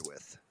a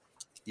bandwidth.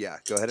 Yeah,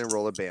 go ahead and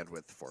roll a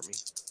bandwidth for me.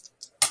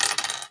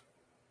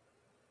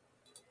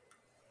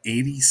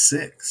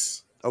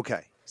 86.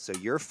 Okay, so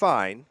you're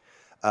fine.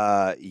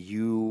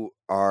 You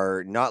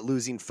are not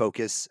losing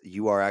focus.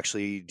 You are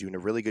actually doing a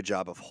really good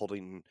job of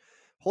holding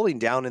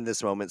down in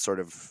this moment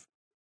sort of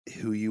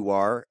who you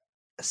are,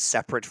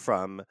 separate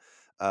from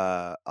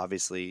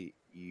obviously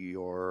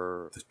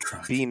your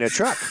being a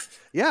truck.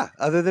 Yeah,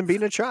 other than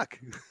being a truck.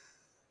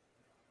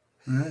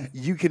 Right.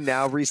 You can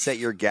now reset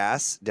your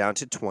gas down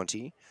to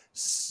 20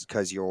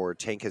 because your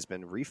tank has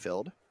been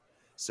refilled.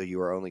 So you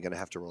are only going to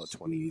have to roll a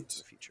 20 in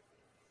the future.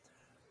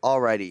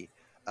 Alrighty.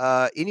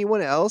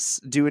 Anyone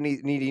else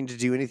needing to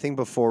do anything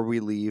before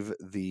we leave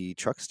the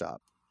truck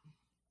stop?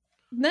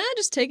 Nah,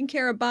 just taking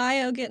care of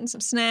bio, getting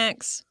some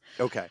snacks.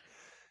 Okay.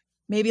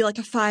 Maybe like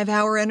a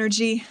 5-hour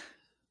energy.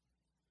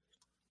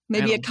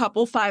 Maybe a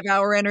couple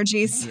 5-hour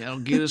energies. Yeah, it'll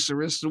get us the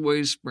rest of the way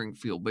to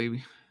Springfield,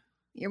 baby.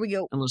 Here we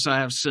go. Unless I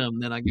have some,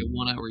 then I get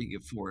 1 hour, you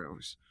get 4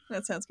 hours.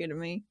 That sounds good to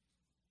me.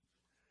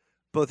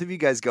 Both of you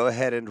guys go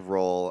ahead and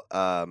roll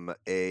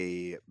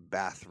a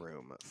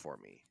bathroom for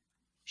me.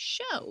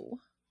 Show.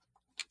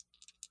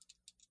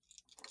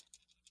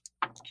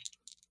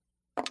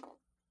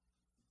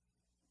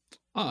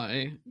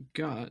 We're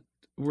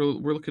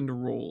looking to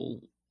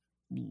roll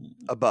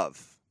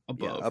above.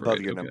 Yeah, above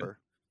your number.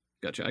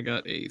 Gotcha. I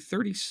got a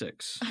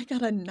 36. I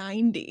got a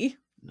 90.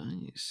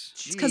 Nice.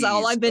 It's because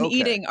all I've been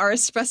eating are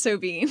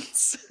espresso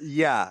beans.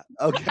 Yeah.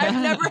 Okay.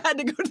 I've never had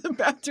to go to the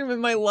bathroom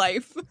in my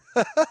life.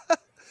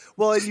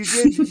 Well, and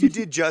you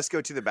did just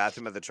go to the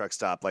bathroom at the truck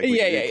stop, like we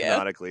did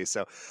canonically.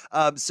 So,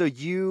 so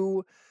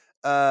you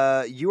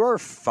are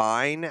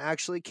fine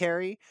actually,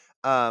 Carrie.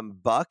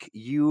 Buck,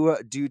 you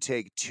do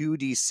take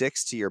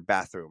 2d6 to your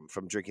bathroom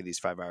from drinking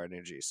these 5-hour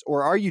energies,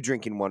 or are you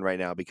drinking one right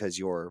now because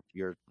you're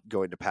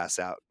going to pass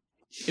out?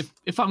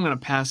 If I'm gonna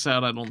pass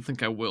out, I don't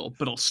think I will,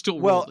 but I'll still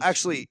roll. Well,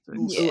 actually,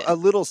 a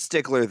little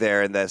stickler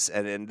there in this,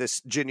 and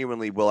this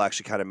genuinely will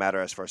actually kind of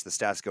matter as far as the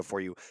stats go for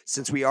you.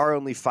 Since we are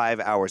only 5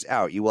 hours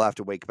out, you will have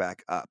to wake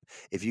back up.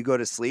 If you go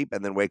to sleep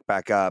and then wake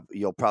back up,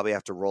 you'll probably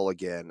have to roll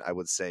again, I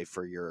would say,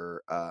 for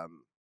your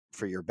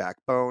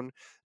backbone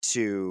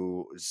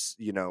to,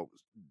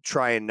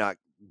 try and not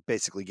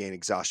basically gain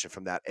exhaustion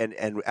from that. And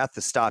at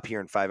the stop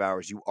here in 5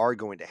 hours, you are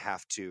going to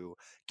have to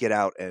get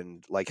out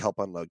and like help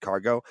unload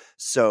cargo.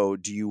 So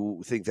do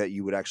you think that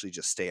you would actually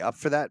just stay up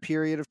for that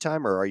period of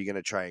time, or are you going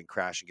to try and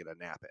crash and get a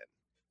nap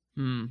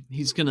in?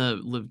 He's gonna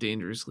live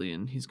dangerously,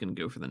 and he's gonna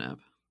go for the nap.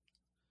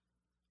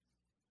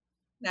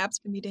 Naps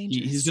can be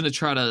dangerous. He's gonna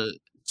try to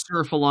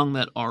surf along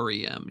that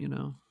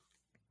REM,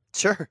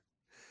 Sure.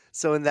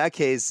 So in that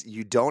case,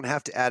 you don't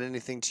have to add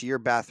anything to your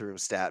bathroom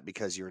stat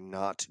because you're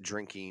not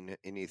drinking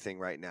anything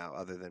right now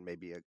other than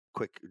maybe a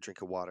quick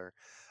drink of water.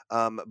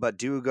 But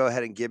do go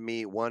ahead and give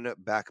me one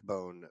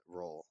backbone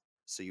roll.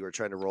 So you are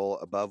trying to roll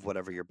above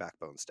whatever your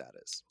backbone stat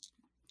is.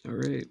 All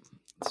right.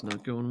 It's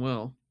not going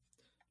well.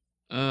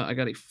 I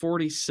got a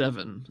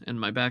 47, and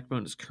my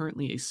backbone is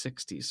currently a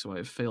 60, so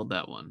I've failed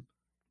that one.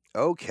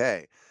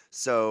 Okay.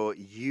 So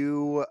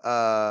you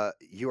are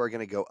going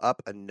to go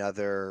up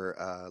another,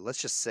 let's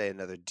just say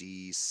another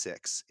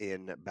D6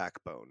 in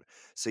backbone.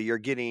 So you're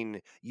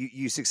getting,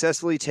 you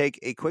successfully take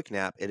a quick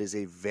nap. It is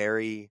a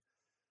very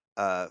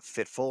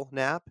fitful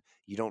nap.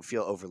 You don't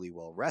feel overly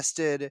well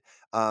rested.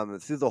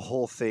 Through the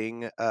whole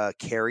thing,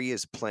 Carrie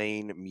is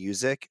playing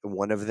music.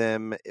 One of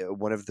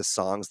the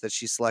songs that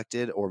she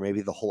selected, or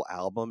maybe the whole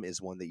album,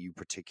 is one that you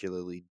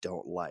particularly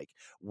don't like.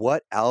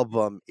 What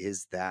album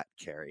is that,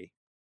 Carrie?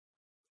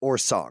 Or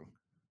song,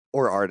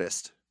 or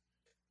artist?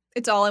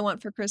 It's All I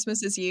Want for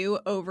Christmas Is You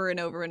over and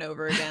over and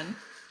over again.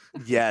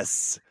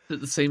 Yes. Is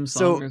it the same song,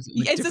 So or is it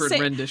like it's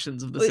different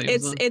renditions of the same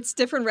song? It's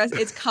different.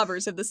 It's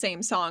covers of the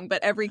same song,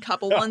 but every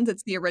couple ones,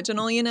 it's the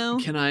original.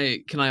 Can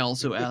I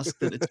also ask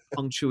that it's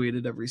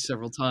punctuated every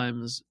several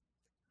times?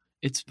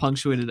 It's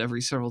punctuated every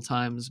several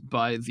times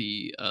by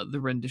the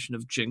rendition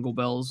of Jingle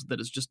Bells that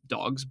is just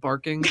dogs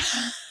barking.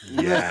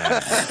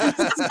 Yes.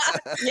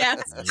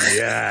 Yes.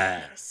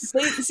 Yes.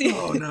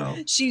 Oh no.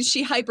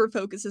 She hyper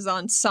focuses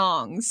on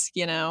songs,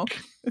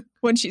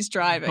 when she's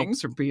driving.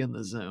 Helps her be in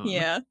the zone.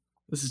 Yeah.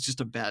 This is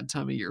just a bad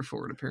time of year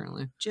for it,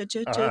 apparently.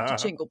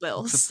 Jingle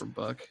bells. Except for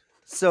Buck.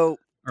 So,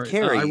 All right,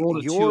 Carrie, I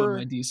rolled a 2 on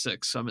my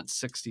D6, so I'm at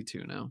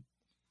 62 now.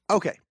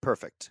 Okay,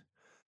 perfect.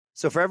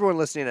 So for everyone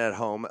listening at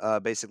home,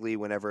 basically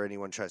whenever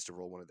anyone tries to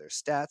roll one of their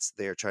stats,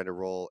 they are trying to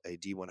roll a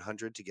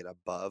D100 to get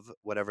above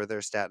whatever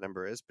their stat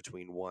number is,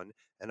 between 1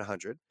 and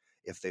 100.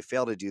 If they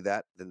fail to do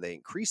that, then they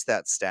increase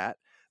that stat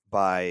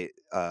by,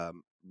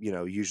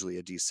 usually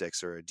a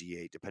D6 or a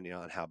D8, depending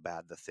on how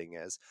bad the thing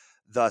is,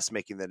 thus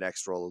making the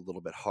next roll a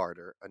little bit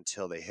harder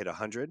until they hit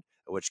 100, in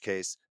which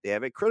case they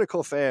have a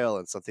critical fail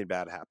and something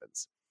bad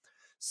happens.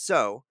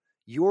 So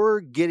you're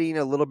getting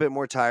a little bit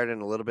more tired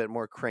and a little bit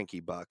more cranky,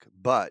 Buck,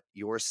 but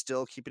you're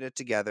still keeping it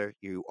together.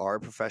 You are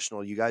a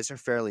professional. You guys are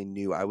fairly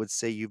new. I would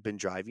say you've been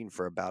driving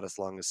for about as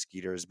long as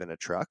Skeeter has been a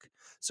truck,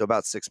 so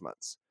about 6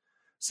 months.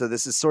 So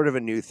this is sort of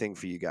a new thing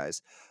for you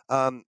guys.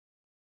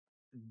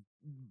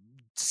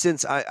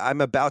 Since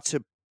I'm about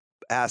to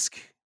ask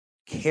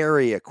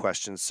Carrie a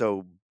question,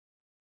 so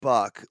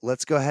Buck,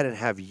 let's go ahead and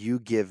have you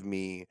give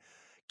me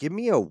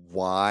a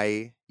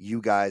why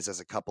you guys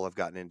as a couple have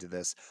gotten into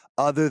this,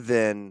 other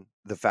than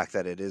the fact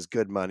that it is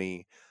good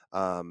money,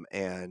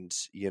 and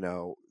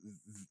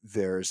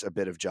there's a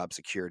bit of job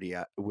security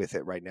with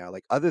it right now.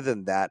 Like, other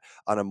than that,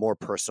 on a more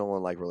personal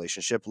and like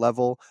relationship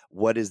level,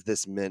 what is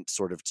this meant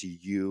sort of to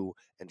you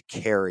and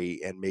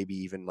Carrie, and maybe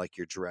even like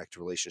your direct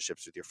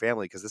relationships with your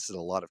family? Because this is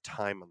a lot of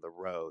time on the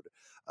road,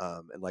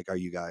 and like, are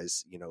you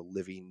guys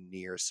living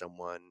near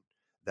someone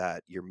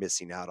that you're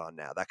missing out on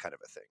now, that kind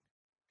of a thing?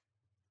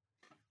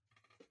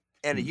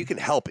 And you can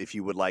help if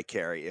you would like,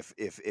 Carrie, if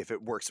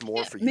it works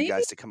more for you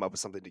guys to come up with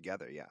something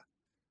together.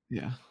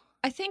 Yeah.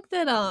 I think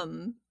that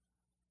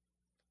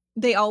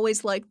they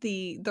always liked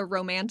the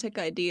romantic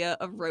idea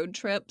of road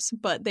trips,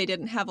 but they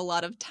didn't have a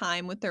lot of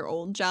time with their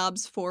old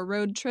jobs for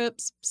road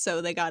trips,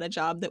 so they got a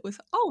job that was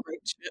all road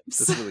trips.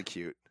 That's really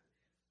cute.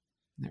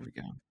 There we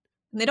go.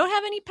 And they don't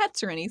have any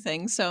pets or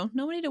anything, so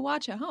nobody to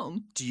watch at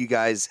home. Do you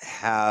guys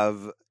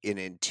have an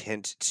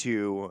intent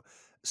to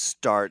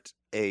start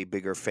a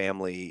bigger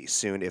family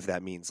soon, if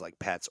that means like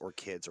pets or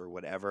kids or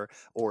whatever?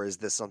 Or is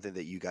this something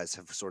that you guys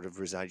have sort of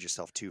resigned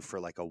yourself to for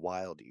like a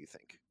while, do you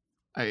think?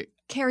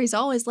 Carrie's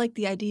always liked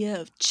the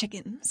idea of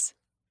chickens.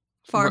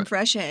 Farm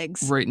fresh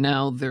eggs. Right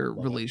now, their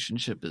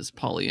relationship is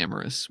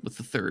polyamorous, with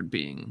the third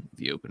being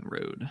the open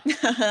road.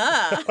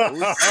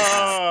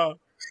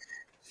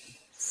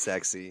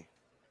 Sexy.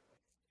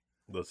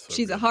 That's so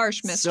She's good. a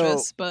harsh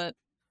mistress, but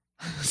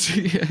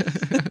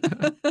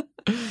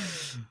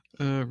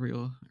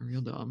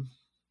Real dumb.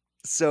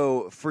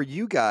 So for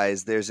you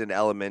guys, there's an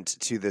element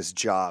to this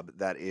job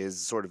that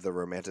is sort of the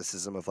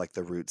romanticism of like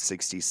the Route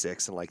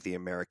 66 and like the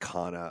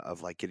Americana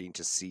of like getting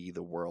to see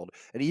the world.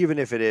 And even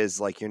if it is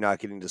like you're not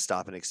getting to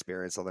stop and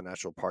experience all the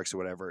national parks or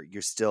whatever,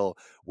 you're still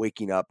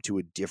waking up to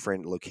a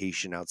different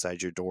location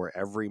outside your door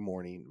every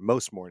morning.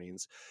 Most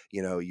mornings,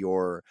 you know,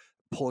 you're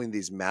pulling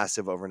these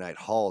massive overnight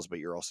hauls, but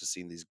you're also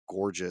seeing these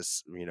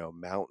gorgeous, you know,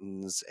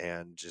 mountains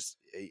and just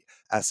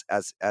as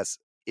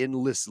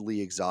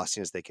endlessly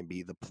exhausting as they can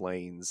be, the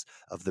plains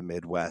of the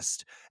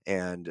Midwest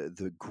and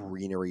the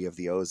greenery of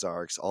the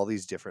Ozarks, all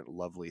these different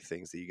lovely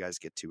things that you guys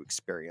get to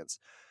experience.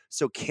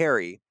 So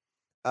Carrie,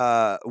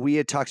 we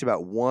had talked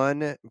about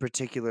one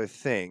particular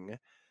thing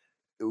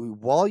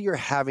while you're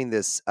having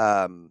this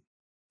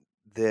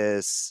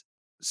this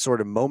sort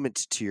of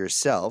moment to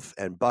yourself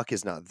and Buck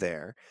is not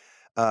there.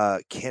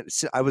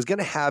 So I was going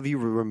to have you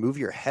remove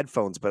your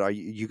headphones, but are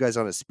you guys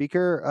on a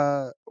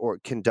speaker or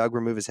can Doug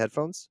remove his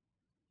headphones?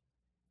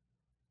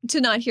 To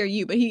not hear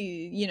you, but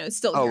he,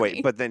 still hear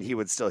me. But then he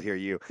would still hear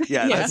you.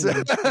 Yeah. Yeah.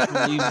 You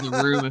can leave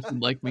the room if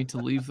you'd like me to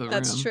leave the room.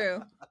 That's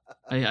true.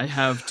 I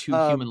have two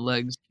human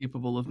legs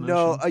capable of motion.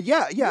 No,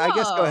 yeah. I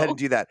guess go ahead Whoa. and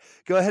do that.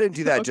 Go ahead and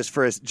do that just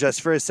for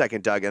a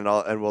second, Doug, and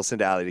we'll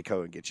send Allie to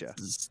go and get you.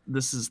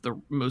 This is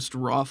the most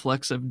raw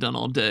flex I've done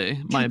all day.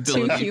 My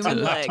Two ability human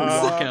to legs.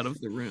 walk out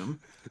of the room.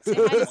 Say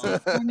hi to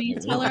Steve for me.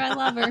 Tell her I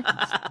love her.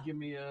 Give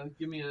me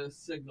a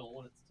signal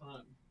when it's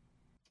time.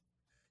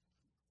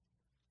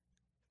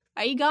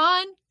 Are you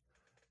gone?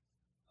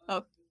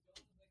 Oh,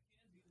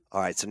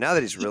 All right. So now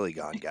that he's really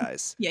gone,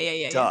 guys,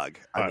 yeah. Doug.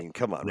 I Alright, mean,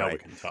 come on, now we right?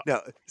 can talk.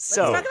 No. Let's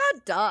So talk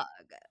about Doug.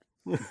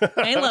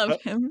 I love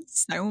him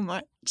so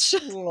much.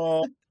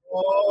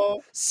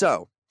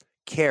 So,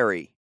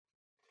 Carrie,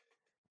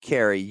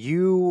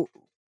 you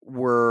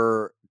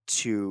were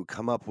to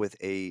come up with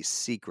a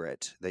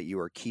secret that you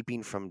are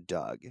keeping from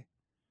Doug.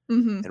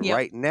 Mm-hmm. And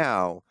right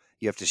now,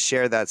 you have to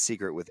share that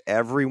secret with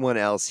everyone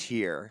else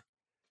here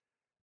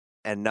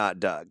and not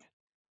Doug.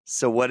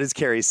 So what is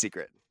Carrie's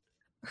secret?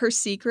 Her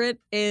secret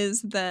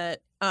is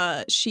that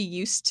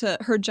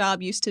her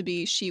job used to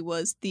be she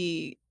was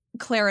the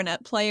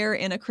clarinet player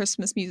in a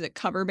Christmas music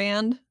cover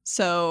band.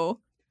 So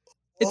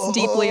it's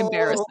deeply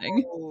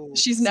embarrassing.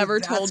 She's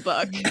never told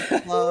Buck.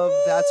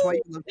 That's why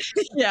you love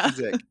Yeah,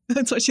 music.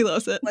 that's why she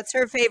loves it. What's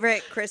her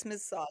favorite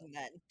Christmas song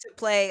then to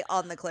play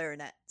on the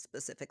clarinet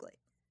specifically?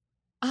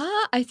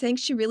 I think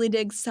she really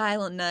digs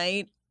Silent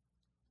Night.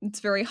 It's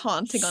very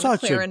haunting on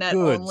Such the clarinet a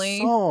good only.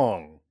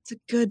 song. It's a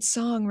good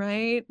song,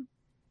 right?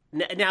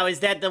 Now, is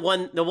that the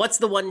one? What's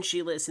the one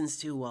she listens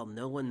to while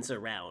no one's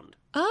around?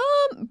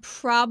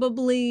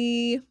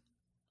 Probably.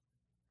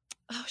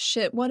 Oh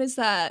shit! What is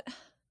that?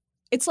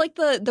 It's like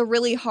the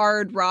really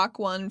hard rock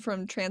one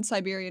from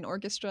Trans-Siberian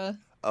Orchestra.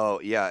 Oh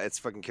yeah, it's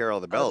fucking Carol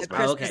of the Bells, the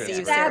man. Christmas okay.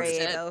 Eve That's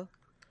stereo.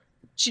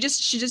 She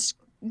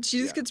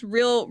just gets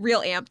real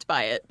amped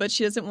by it, but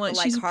she doesn't want.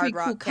 Like She's a hard pretty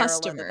rock cool Carol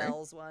customer. of the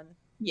Bells one.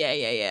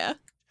 Yeah.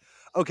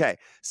 Okay,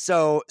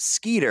 so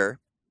Skeeter,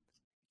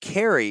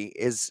 Carrie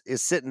is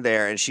sitting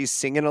there and she's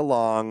singing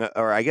along,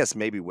 or I guess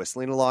maybe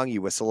whistling along.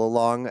 You whistle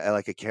along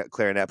like a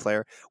clarinet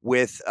player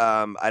with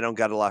 "I Don't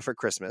Got a Lot for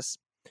Christmas,"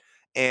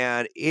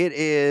 and it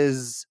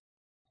is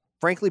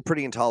frankly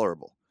pretty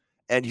intolerable.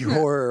 And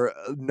you're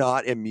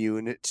not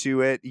immune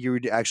to it. You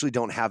actually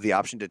don't have the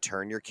option to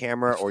turn your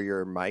camera or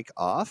your mic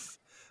off,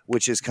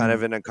 which is kind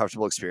of an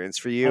uncomfortable experience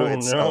for you. Oh,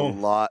 It's no. a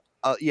lot.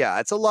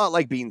 It's a lot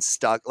like being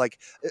stuck. Like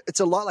it's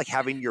a lot like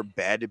having your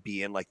bed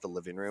be in like the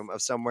living room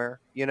of somewhere,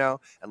 and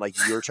like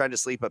you're trying to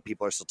sleep, but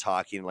people are still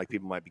talking, and like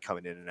people might be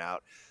coming in and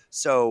out.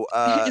 So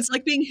It's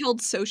like being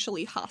held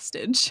socially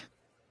hostage.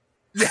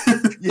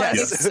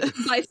 yes,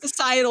 by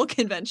societal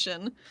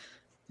convention.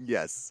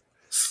 yes.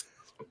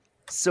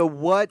 So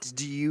what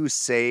do you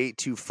say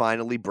to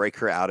finally break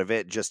her out of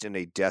it, just in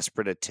a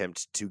desperate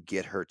attempt to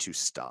get her to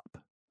stop?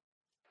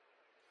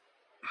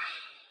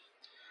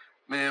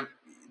 Ma'am,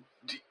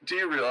 do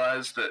you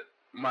realize that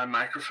my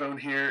microphone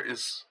here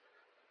is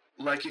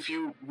like if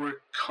you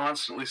were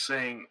constantly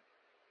saying,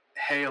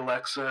 "Hey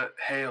Alexa,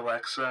 hey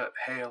Alexa,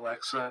 hey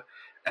Alexa,"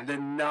 and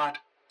then not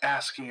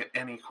asking it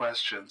any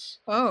questions.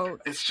 Oh,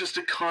 It's just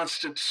a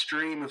constant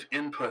stream of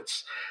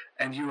inputs,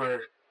 and you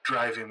are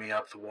driving me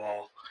up the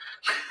wall.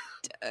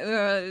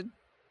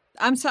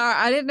 I'm sorry.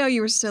 I didn't know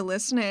you were still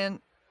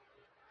listening.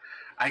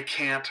 I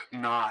can't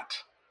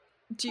not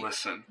Do you,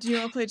 listen. do you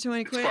want to play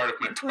 20 It's part of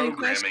my 20 programming,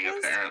 questions?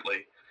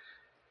 apparently.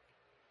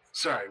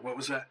 Sorry, what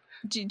was that?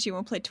 Do you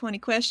want to play 20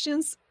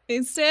 questions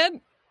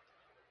instead?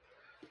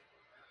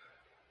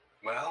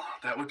 Well,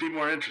 that would be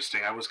more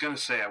interesting. I was going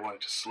to say I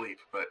wanted to sleep,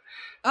 but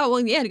Oh, well,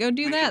 yeah, go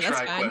do we that. can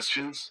That's try fine.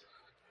 questions.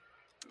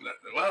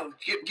 Well,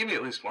 give me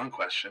at least one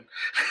question.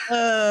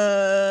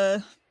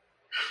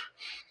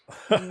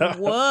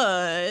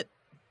 What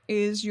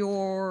is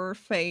your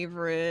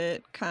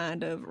favorite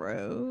kind of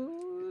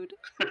road?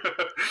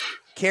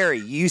 Carrie,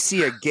 you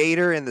see a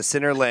gator in the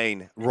center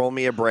lane. Roll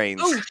me a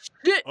brains. Oh,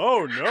 shit.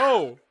 Oh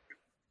no!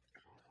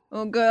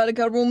 Oh, God, I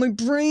gotta roll my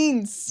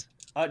brains.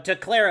 To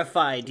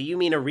clarify, do you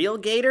mean a real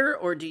gator,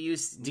 or do you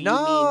mean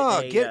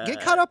a...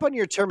 get caught up on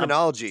your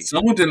terminology.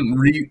 Someone didn't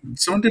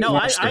No,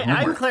 watch their I'm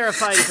homework.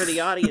 clarifying for the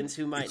audience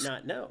who might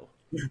not know.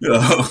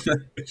 Oh.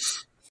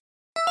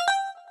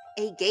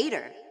 A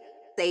gator.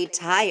 A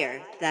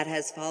tire that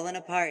has fallen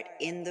apart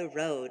in the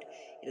road.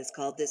 It is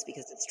called this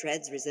because its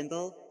treads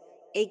resemble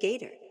a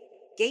gator.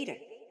 Gator.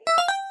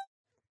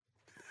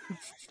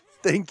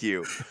 Thank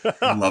you.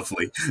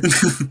 Lovely.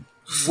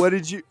 What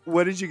did you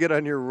get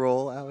on your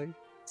roll, Allie?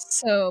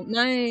 So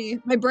my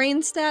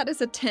brain stat is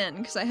a 10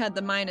 because I had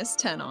the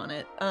 -10 on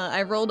it.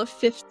 I rolled a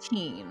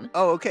 15.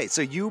 Oh, okay.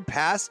 So you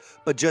pass,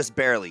 but just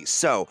barely.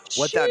 So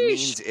what that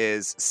means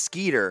is,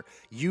 Skeeter,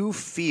 you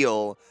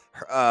feel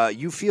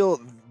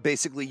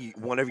basically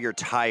one of your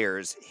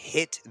tires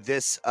hit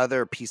this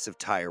other piece of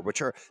tire,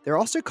 they're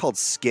also called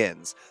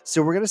skins.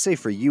 So we're gonna say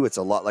for you, it's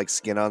a lot like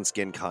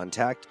skin-on-skin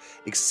contact,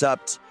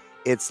 except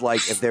it's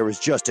like if there was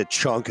just a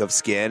chunk of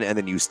skin and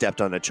then you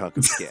stepped on a chunk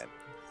of skin.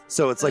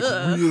 So it's like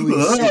really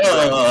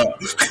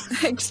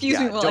super. Excuse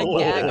me while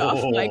I gag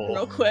off mic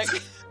real quick.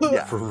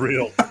 Yeah. For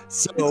real.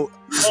 So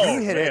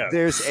you hit it.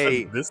 There's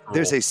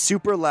a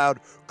super loud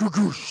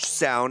goosh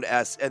sound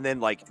and then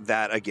like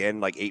that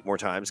again, like 8 more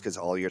times because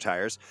all your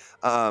tires.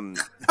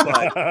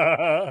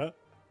 But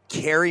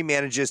Carrie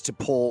manages to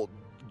pull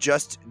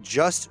just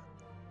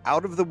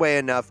out of the way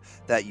enough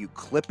that you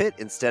clip it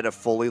instead of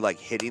fully like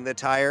hitting the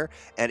tire,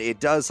 and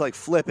it does like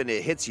flip and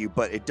it hits you,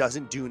 but it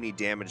doesn't do any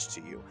damage to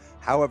you.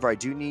 However, I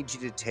do need you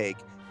to take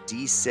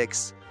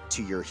D6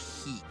 to your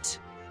heat,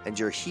 and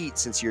your heat,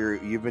 since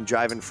you've been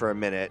driving for a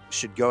minute,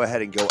 should go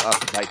ahead and go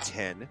up by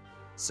 10.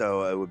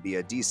 So it would be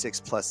a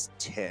D6 plus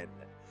 10.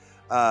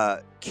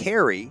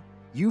 Carrie,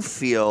 you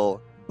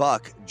feel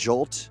Buck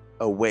jolt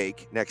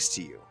awake next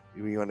to you.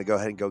 You want to go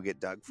ahead and go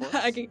get Doug for us?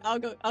 I'll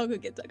go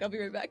get Doug. I'll be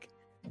right back.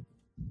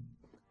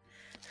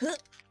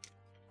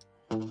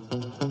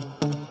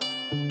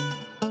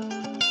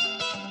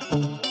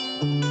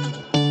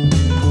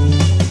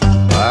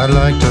 I'd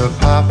like to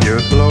pop your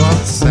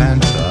blow-up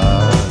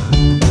Santa.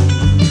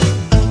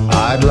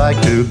 I'd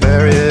like to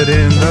bury it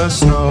in the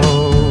snow.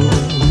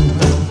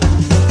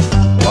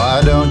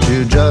 Why don't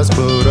you just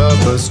put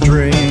up a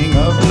string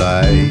of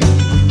lights?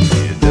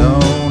 You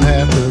don't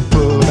have to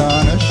put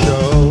on a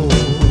show.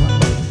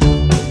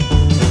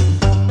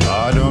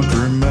 I don't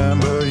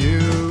remember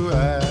you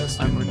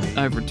asking me.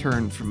 I've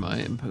returned from my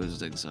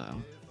imposed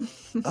exile. Oh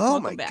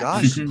Welcome my back.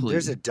 gosh, Completely-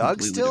 there's a Doug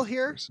completely still different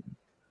here? person.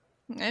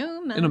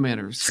 Oh, no. In a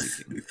manner of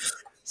speaking.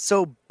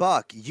 So,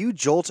 Buck, you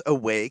jolt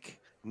awake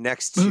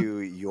next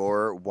to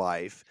your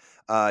wife.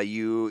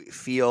 You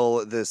feel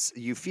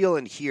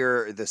and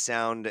hear the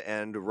sound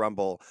and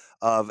rumble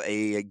of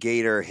a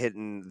gator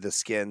hitting the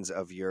skins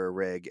of your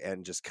rig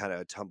and just kind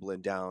of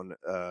tumbling down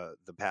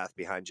the path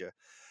behind you.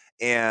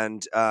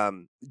 And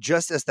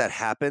just as that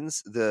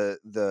happens,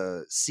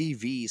 the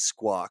CV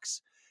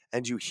squawks,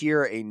 and you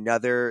hear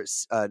another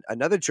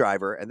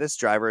driver, and this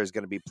driver is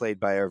going to be played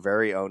by our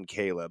very own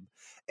Caleb.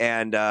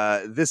 And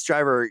this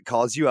driver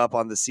calls you up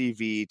on the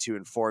CV to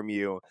inform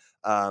you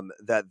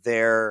that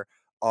there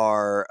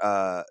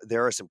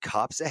are some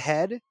cops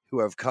ahead who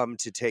have come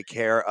to take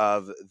care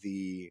of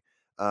the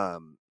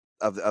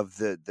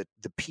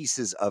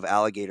pieces of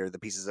alligator, the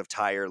pieces of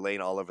tire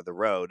laying all over the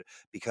road,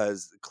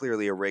 because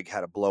clearly a rig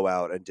had a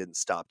blowout and didn't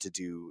stop to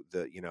do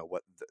the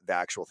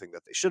actual thing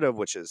that they should have,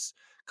 which is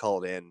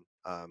called in,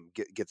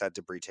 get that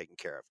debris taken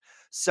care of.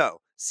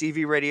 So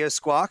CV radio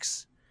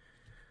squawks.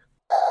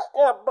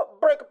 Yeah,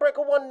 Breaker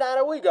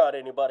 19, we got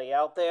anybody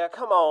out there?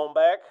 Come on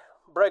back.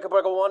 Breaker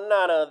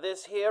 19,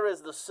 this here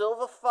is the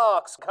Silver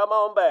Fox. Come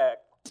on back.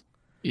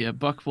 Yeah,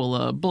 Buck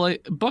will.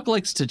 Buck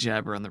likes to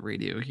jabber on the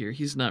radio here.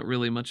 He's not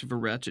really much of a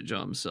ratchet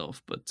jaw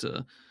himself, but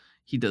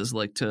he does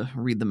like to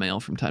read the mail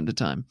from time to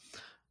time.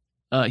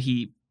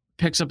 He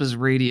picks up his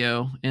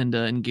radio and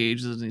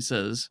engages, and he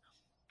says,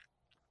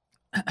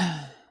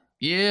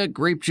 "Yeah,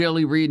 grape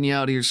jelly reading you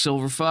out here,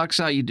 Silver Fox.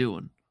 How you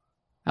doing?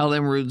 How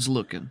them roads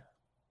looking?"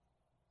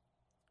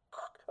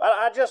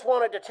 I just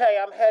wanted to tell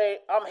you,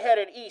 I'm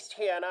headed east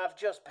here, and I've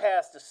just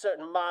passed a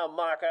certain mile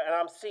marker, and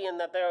I'm seeing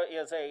that there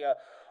is a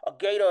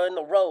gator in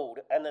the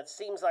road, and it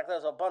seems like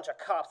there's a bunch of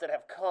cops that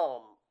have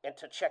come and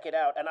to check it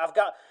out. And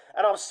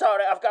I'm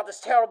sorry, I've got this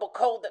terrible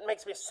cold that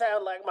makes me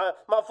sound like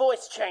my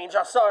voice changed.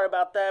 I'm sorry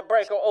about that.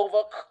 Breaker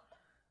over.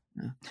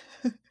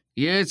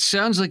 Yeah, it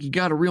sounds like you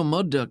got a real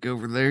mud duck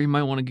over there. You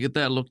might want to get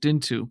that looked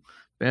into.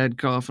 Bad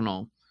cough and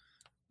all.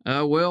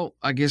 Well,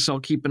 I guess I'll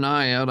keep an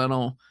eye out.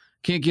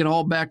 Can't get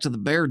all back to the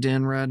bear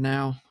den right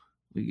now.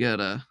 We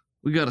gotta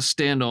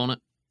stand on it.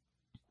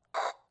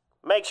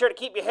 Make sure to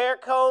keep your hair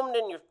combed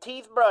and your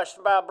teeth brushed,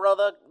 my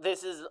brother.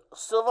 This is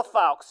Silver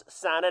Fox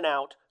signing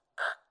out.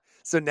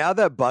 So now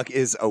that Buck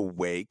is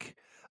awake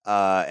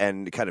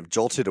and kind of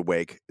jolted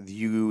awake,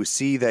 you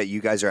see that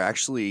you guys are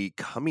actually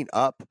coming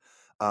up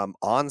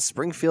on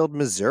Springfield,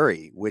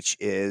 Missouri, which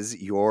is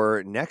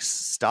your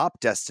next stop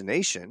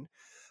destination.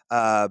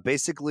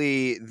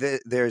 Basically,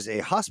 there's a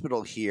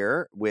hospital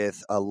here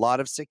with a lot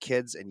of sick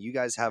kids, and you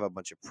guys have a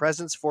bunch of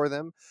presents for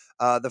them.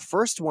 The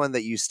first one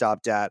that you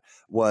stopped at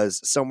was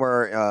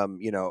somewhere,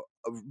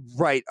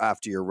 right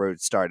after your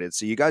road started.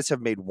 So you guys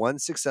have made one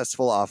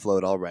successful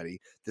offload already.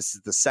 This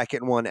is the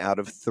second one out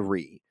of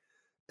 3.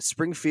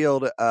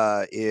 Springfield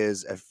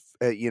is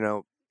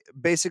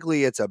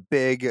basically it's a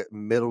big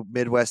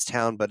Midwest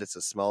town, but it's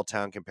a small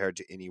town compared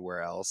to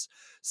anywhere else.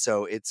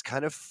 So it's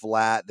kind of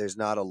flat. There's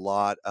not a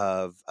lot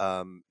of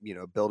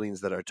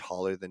buildings that are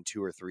taller than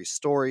 2 or 3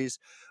 stories,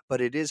 but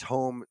it is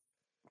home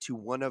to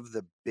one of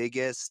the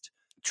biggest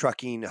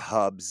trucking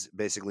hubs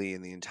basically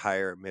in the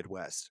entire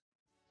Midwest.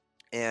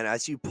 And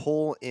as you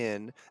pull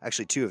in,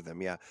 actually 2 of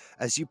them, yeah.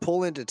 As you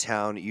pull into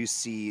town, you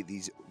see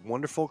these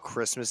wonderful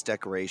Christmas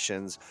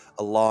decorations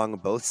along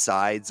both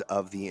sides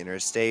of the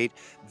interstate.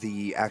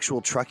 The actual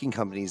trucking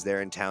companies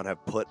there in town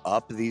have put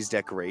up these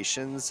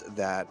decorations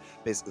that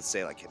basically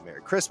say like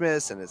Merry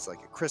Christmas, and it's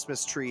like a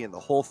Christmas tree and the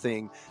whole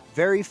thing.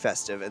 Very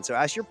festive. And so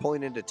as you're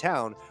pulling into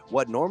town,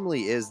 what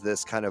normally is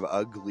this kind of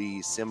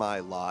ugly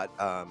semi-lot,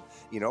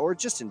 or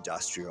just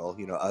industrial,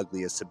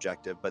 ugly is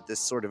subjective, but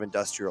this sort of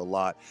industrial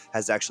lot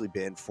has actually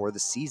been for the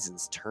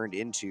seasons turned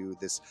into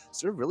this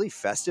sort of really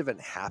festive and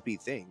happy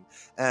thing.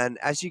 And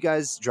as you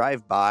guys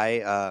drive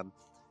by,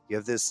 you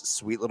have this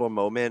sweet little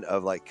moment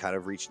of like kind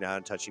of reaching out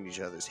and touching each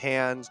other's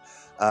hands.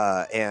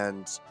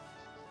 And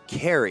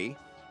Carrie,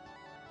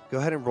 go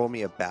ahead and roll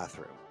me a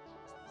bathroom.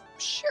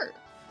 Sure.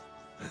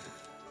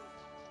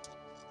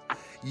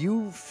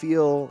 You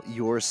feel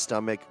your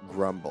stomach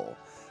grumble.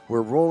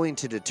 We're rolling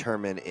to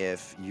determine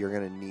if you're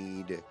going to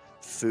need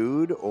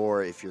food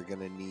or if you're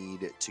going to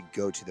need to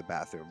go to the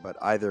bathroom. But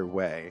either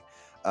way,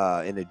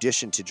 in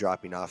addition to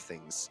dropping off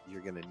things, you're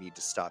going to need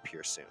to stop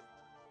here soon.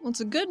 Well, it's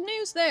a good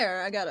news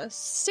there. I got a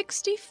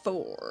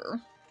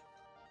 64.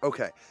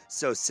 Okay,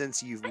 so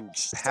since you've I'm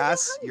just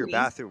passed so your hungry.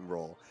 bathroom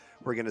roll,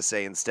 we're going to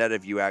say instead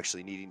of you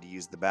actually needing to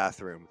use the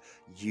bathroom,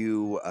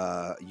 you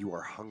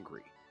are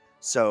hungry.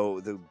 So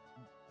the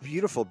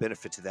beautiful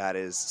benefit to that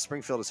is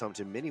Springfield is home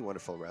to many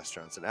wonderful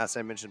restaurants. And as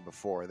I mentioned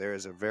before, there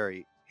is a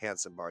very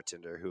handsome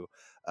bartender who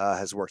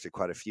has worked at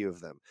quite a few of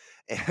them.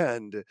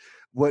 And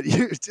what,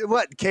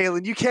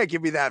 Kaylin, you can't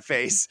give me that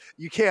face.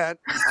 You can't.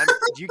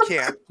 You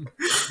can't.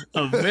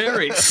 A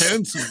very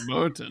handsome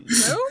Martin.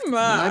 Oh my.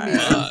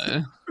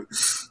 My.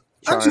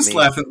 I'm just Charming.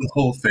 laughing at the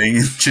whole thing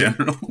in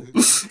general.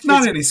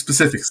 Not any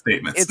specific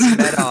statements. It's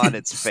meta on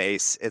its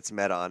face. It's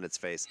meta on its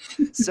face.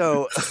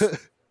 So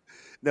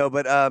no,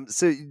 but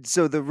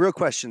so the real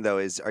question though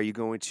is, are you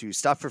going to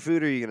stop for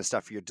food or are you going to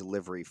stop for your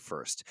delivery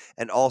first?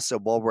 And also,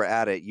 while we're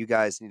at it, you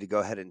guys need to go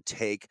ahead and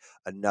take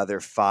another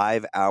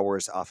 5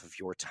 hours off of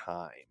your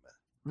time.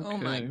 Oh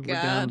my Okay, we're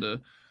down God.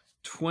 to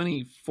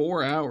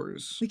 24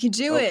 hours. We can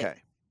do it.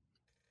 Okay.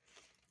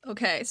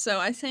 Okay, so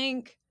I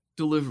think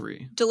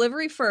Delivery.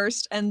 delivery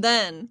first and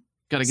then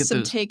Gotta get some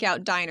those.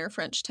 takeout diner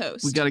French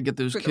toast. We gotta get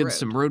those for the kids road.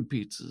 some road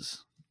pizzas.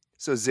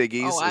 So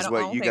Ziggy's I is don't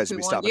what you think guys we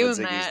will be want stopping you at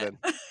in Ziggy's that.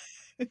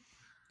 then.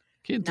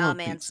 Kids Nah, love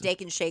man, pizza.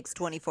 Steak and Shake's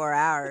 24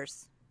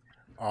 hours.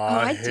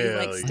 I do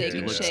like I Steak do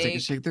and like Shake. Steak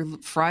and Shake. Their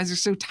fries are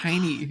so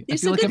tiny. I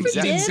There's feel a like I'm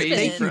different eating dipping. baby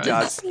Thank you,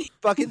 fries. Doug.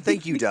 Fucking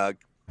thank you, Doug.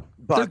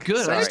 They're Buck, good.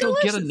 I sorry. just don't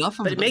get delicious. enough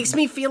of But it them. makes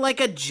me feel like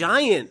a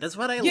giant. That's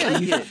what I Yeah,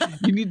 like you, it.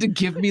 you need to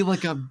give me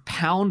like a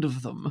pound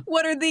of them.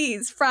 What are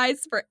these?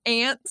 Fries for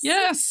ants?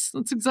 Yes,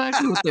 that's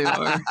exactly what they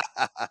are.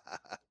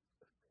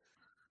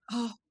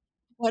 Oh,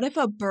 what if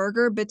a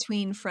burger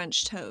between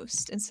French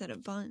toast instead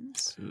of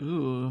buns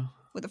Ooh.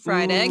 with a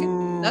fried egg?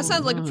 That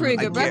sounds like a pretty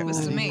I good can't-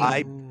 breakfast to me.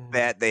 I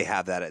bet they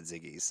have that at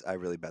Ziggy's. I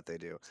really bet they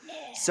do.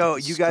 So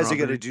you guys are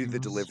going to Strawberry do the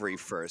kernels. delivery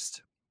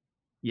first.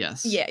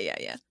 Yes.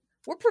 Yeah.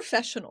 We're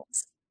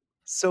professionals.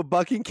 So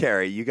Buck and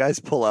Carrie, you guys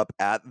pull up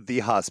at the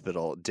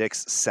hospital,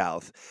 Dick's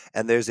South,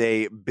 and there's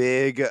a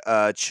big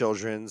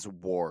children's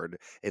ward.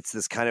 It's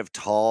this kind of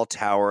tall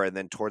tower, and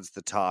then towards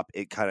the top,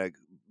 it kind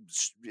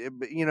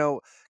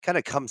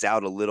of comes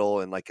out a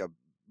little in like a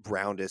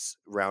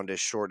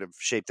roundish sort of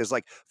shape. There's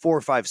like 4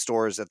 or 5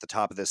 stores at the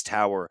top of this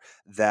tower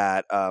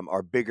that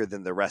are bigger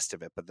than the rest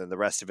of it, but then the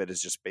rest of it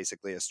is just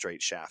basically a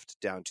straight shaft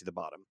down to the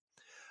bottom.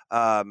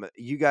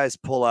 You guys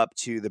pull up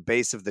to the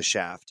base of the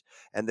shaft,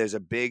 and there's a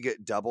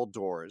big double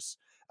doors.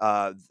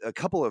 A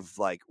couple of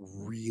like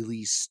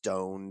really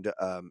stoned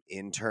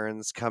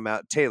interns come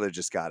out. Taylor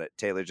just got it.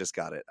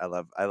 I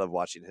love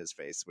watching his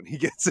face when he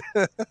gets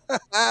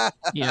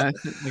Yeah, I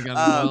think we got it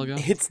a while ago.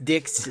 It's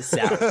Dick's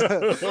South.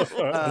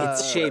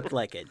 It's shaped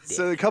like a dick.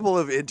 So a couple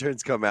of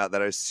interns come out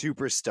that are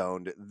super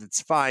stoned.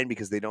 It's fine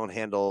because they don't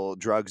handle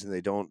drugs and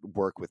they don't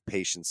work with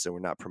patients, so we're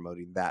not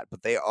promoting that.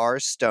 But they are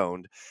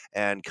stoned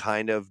and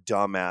kind of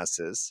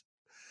dumbasses.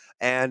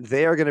 And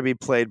they are going to be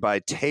played by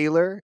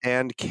Taylor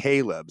and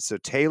Caleb. So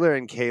Taylor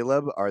and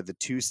Caleb are the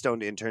 2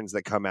 stoned interns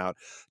that come out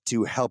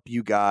to help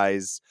you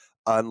guys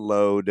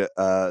unload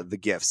the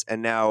gifts.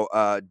 And now,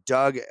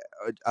 Doug,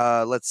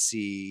 let's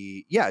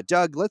see. Yeah,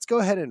 Doug, let's go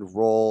ahead and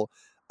roll.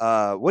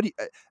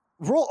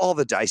 Roll all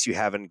the dice you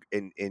have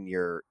in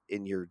your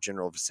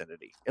general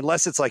vicinity,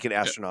 unless it's like an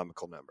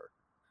astronomical number.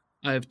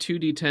 I have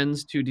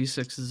 2d10s,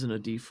 2d6s, and a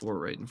d4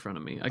 right in front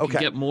of me. I can Okay.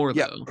 get more,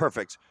 Yeah, though.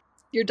 perfect.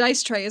 Your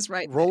dice tray is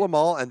right. Roll them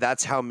all, and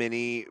that's how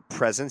many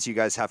presents you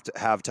guys have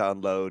to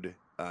unload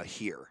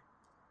here.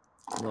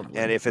 Lovely.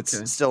 And if it's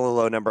Okay. still a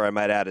low number, I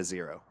might add a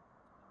 0.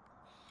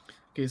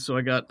 Okay, so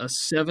I got a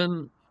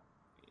 7,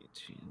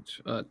 18,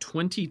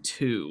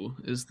 22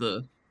 is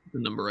the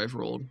number I've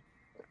rolled.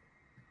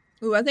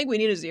 Ooh, I think we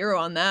need a 0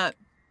 on that.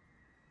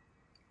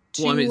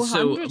 Well, I mean,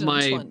 so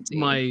my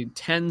 220.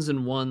 10s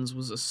and 1s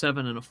was a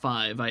 7 and a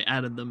 5. I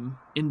added them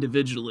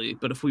individually,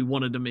 but if we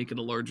wanted to make it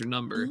a larger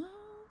number,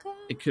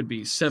 it could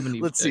be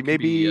 70. Let's see, it could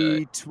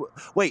maybe... be,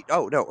 wait,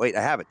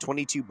 I have it.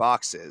 22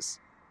 boxes,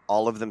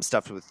 all of them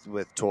stuffed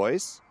with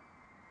toys.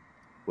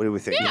 What do we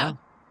think? Yeah.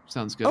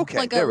 Sounds good. Okay,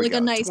 Like there we a go.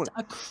 nice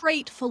a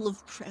crate full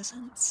of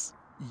presents.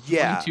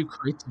 Yeah. 22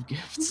 crates of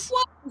gifts.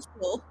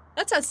 Wonderful.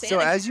 That's how Santa So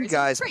as you carries it.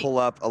 guys Great. pull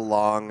up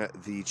along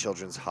the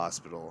Children's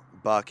Hospital,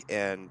 Buck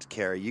and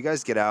Carrie, you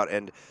guys get out,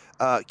 and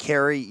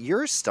Carrie,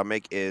 your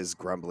stomach is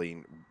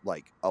grumbling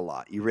like a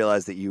lot. You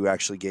realize that you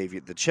actually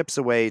gave the chips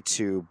away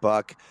to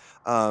Buck,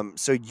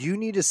 so you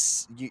need to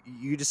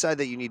you decide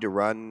that you need to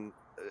run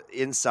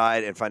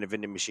inside and find a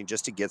vending machine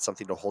just to get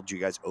something to hold you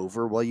guys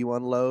over while you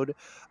unload.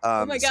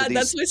 Oh my so god,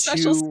 that's my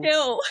special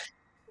skill.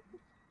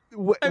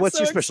 What's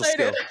your special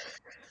skill?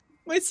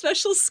 My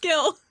special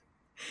skill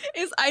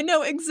is I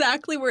know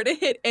exactly where to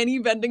hit any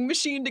vending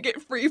machine to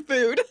get free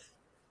food.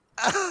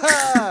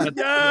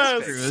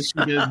 Yes!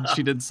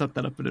 She did set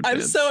that up in advance.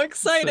 I'm so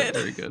excited. So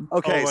very good.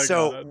 Okay, Oh my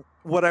so God.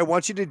 what I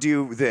want you to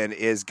do then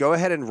is go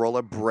ahead and roll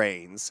a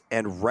brains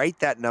and write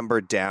that number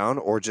down,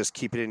 or just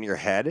keep it in your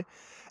head.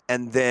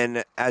 And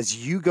then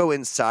as you go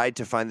inside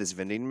to find this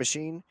vending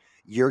machine,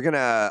 I'm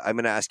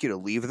gonna ask you to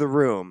leave the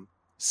room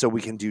so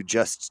we can do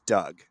just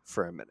Doug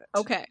for a minute.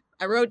 Okay.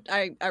 I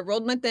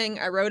rolled my thing,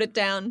 I wrote it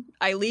down.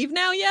 I leave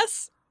now,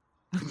 yes?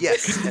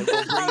 Yes, and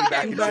we'll bring you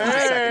back in just a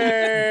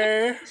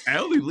second. I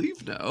only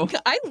leave now.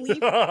 I leave.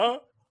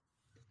 Don't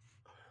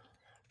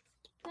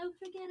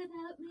forget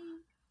about me.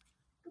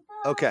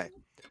 Goodbye. Okay.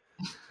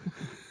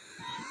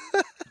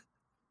 All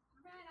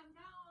right, I'm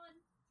gone.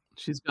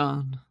 She's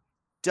gone.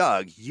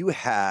 Doug, you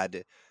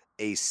had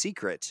a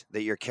secret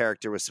that your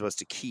character was supposed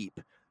to keep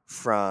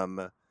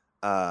from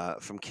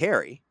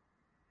Carrie.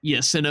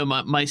 Yes, so no,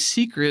 my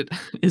secret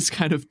is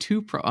kind of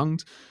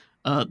two-pronged.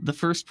 The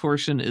first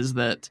portion is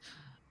that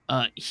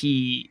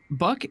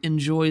Buck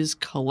enjoys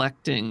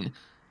collecting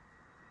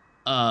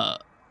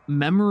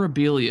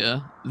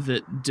memorabilia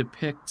that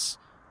depicts,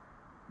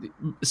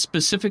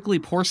 specifically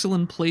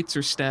porcelain plates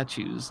or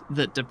statues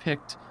that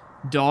depict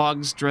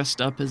dogs dressed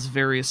up as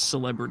various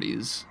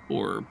celebrities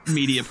or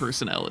media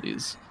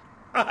personalities.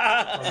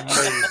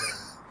 Amazing.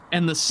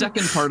 And the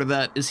second part of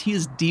that is he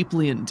is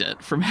deeply in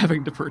debt from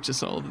having to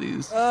purchase all of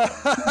these,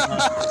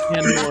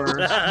 and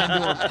or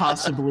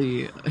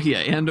possibly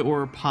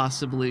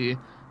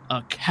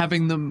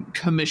having them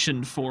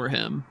commissioned for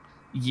him.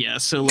 Yeah,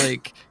 so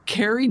like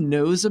Carrie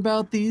knows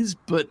about these,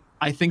 but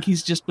I think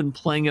he's just been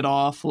playing it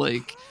off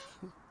like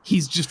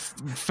he's just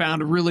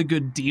found a really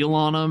good deal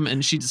on them,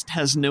 and she just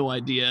has no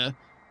idea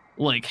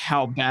like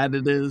how bad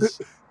it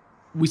is.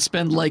 We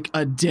spend like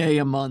a day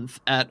a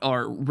month at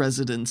our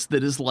residence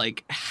that is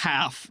like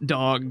half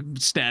dog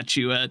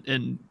statuette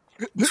and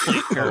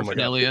plate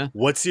paraphernalia.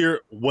 What's your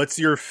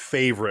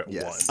favorite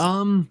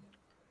one?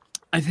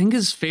 I think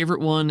his favorite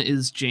one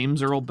is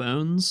James Earl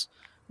Bones,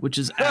 which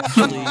is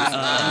actually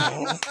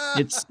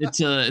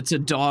it's a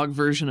dog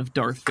version of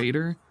Darth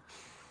Vader.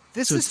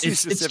 This So is too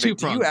it's specific. Do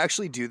two-pronged. you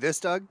actually do this,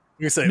 Doug?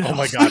 You say, No. "Oh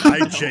my god, I No, I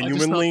just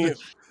genuinely."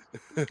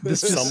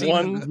 This just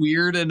Someone- seemed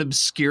weird and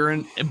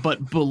obscure,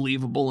 but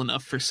believable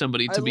enough for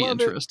somebody to I be love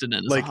it. interested in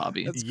as Like, a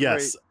hobby. That's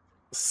yes,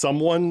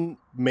 someone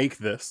make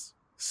this.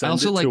 Send I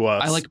also it like to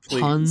us. I like please.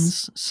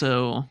 puns,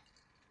 so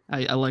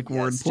I like Yes,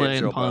 wordplay James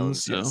and Earl puns.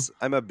 Bones, So yes.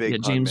 I'm a big yeah,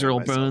 pun James man Earl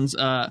myself. Bones.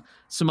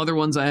 Some other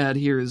ones I had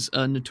here is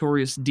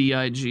Notorious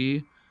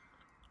D.I.G.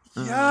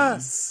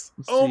 Yes.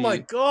 let's Oh my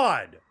see.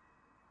 god.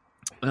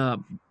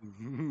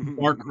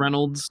 Mark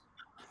Reynolds.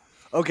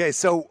 Okay,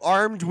 so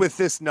armed with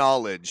this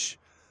knowledge,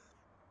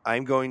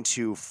 I'm going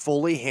to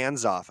fully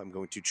hands off. I'm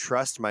going to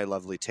trust my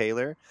lovely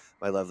Taylor,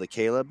 my lovely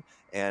Caleb,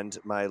 and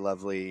my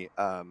lovely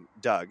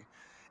Doug.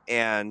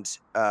 And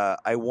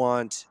I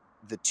want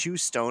the two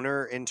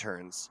stoner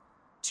interns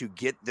to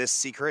get this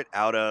secret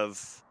out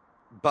of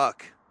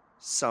Buck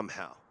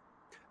somehow.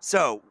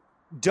 So,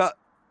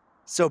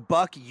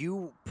 Buck,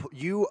 you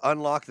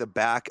unlock the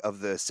back of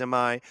the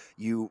semi.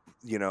 You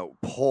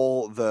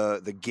pull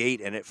the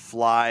gate, and it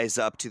flies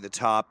up to the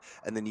top,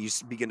 and then you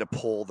begin to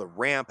pull the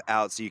ramp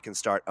out so you can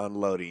start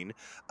unloading.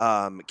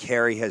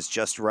 Carrie has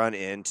just run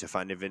in to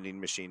find a vending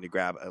machine to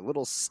grab a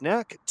little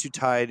snack to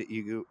tide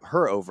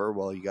her over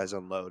while you guys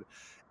unload.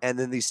 And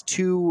then these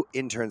two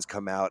interns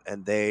come out,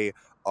 and they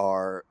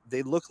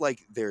look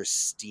like they're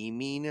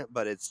steaming,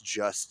 but it's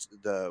just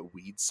the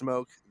weed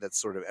smoke that's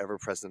sort of ever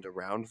present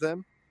around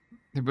them.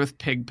 They're both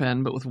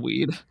Pigpen, but with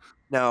weed.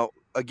 Now,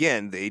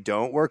 again, they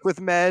don't work with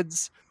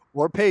meds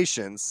or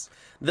patients.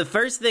 The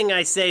first thing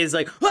I say is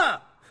like,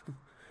 ah!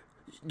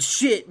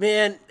 Shit,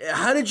 man.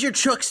 How did your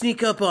truck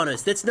sneak up on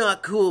us? That's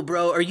not cool,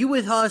 bro. Are you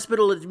with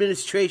hospital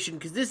administration?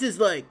 Because this is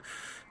like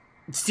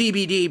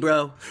CBD,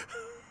 bro.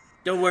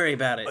 Don't worry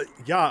about it.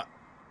 Yeah,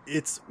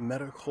 it's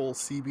medical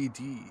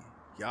CBD.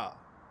 Yeah.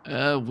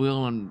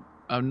 Well,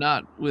 I'm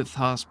not with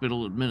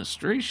hospital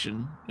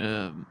administration.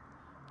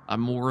 I'm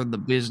more in the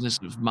business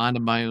of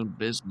minding my own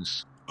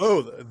business.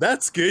 Oh,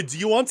 that's good. Do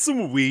you want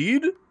some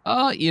weed?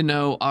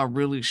 I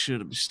really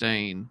should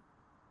abstain.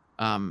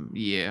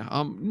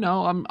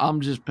 No,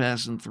 I'm just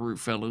passing through,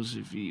 fellas.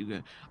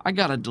 I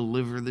gotta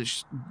deliver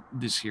this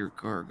here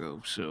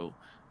cargo, so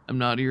I'm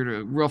not here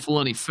to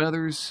ruffle any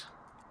feathers.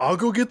 I'll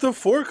go get the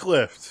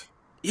forklift.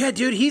 Yeah,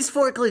 dude, he's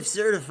forklift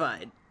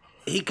certified.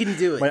 He can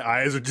do it. My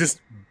eyes are just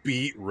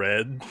beet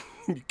red.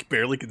 You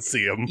barely can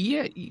see them.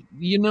 Yeah,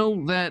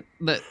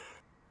 that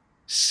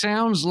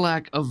sounds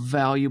like a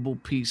valuable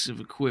piece of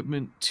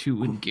equipment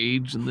to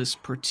engage in this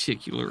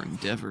particular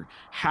endeavor.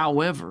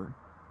 However,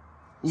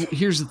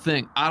 here's the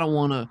thing. I don't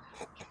want to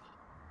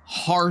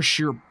harsh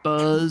your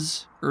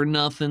buzz or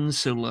nothing,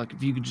 so like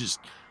if you could just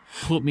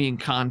put me in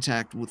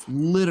contact with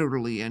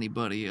literally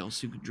anybody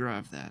else who could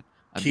drive that.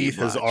 Keith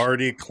has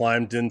already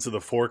climbed into the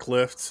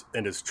forklift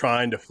and is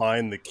trying to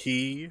find the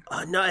key.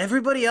 No,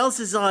 everybody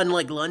else is on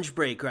like lunch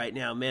break right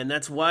now, man.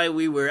 That's why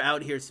we were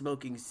out here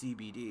smoking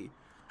CBD.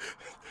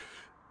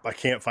 I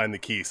can't find the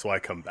key, so I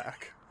come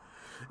back.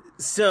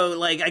 So,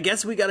 like, I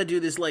guess we got to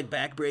do this like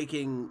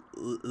backbreaking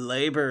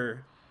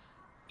labor.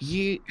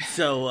 Yeah.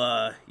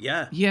 So,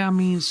 yeah. Yeah, I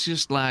mean, it's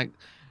just like,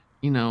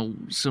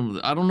 some of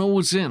the, I don't know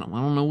what's in them.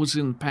 I don't know what's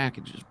in the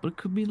packages, but it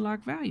could be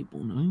like valuable.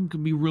 It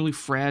could be really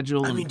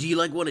fragile. I mean, do you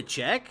like want to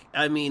check?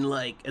 I mean,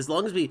 like, as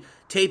long as we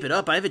tape it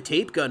up, I have a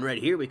tape gun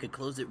right here. We could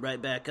close it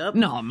right back up.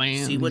 No,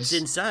 man. See what's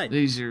inside.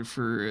 These are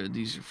for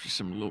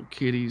some little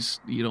kitties.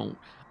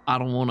 I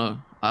don't want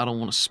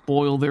to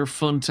spoil their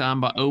fun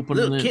time by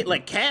opening little it.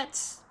 Like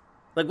cats?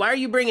 Like, why are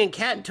you bringing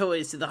cat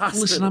toys to the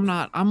hospital?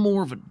 Listen, I'm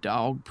more of a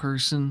dog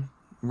person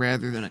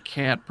rather than a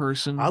cat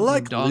person. I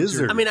like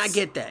lizards. I mean, I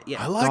get that.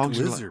 Yeah, I like dogs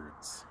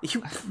lizards.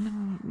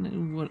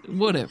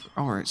 Whatever.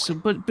 All right. So,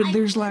 but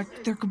there's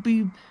there could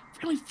be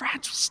really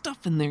fragile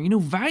stuff in there.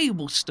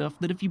 Valuable stuff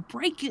that if you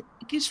break it,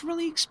 it gets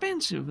really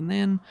expensive. And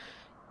then,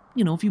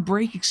 if you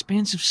break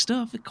expensive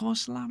stuff, it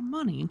costs a lot of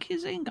money. And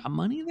kids ain't got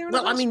money.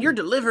 Well, I mean, you're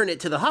delivering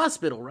it to the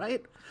hospital,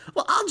 right?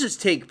 Well, I'll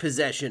just take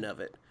possession of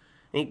it.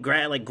 And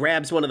he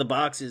grabs one of the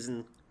boxes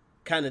and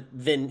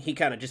then he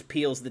just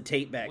peels the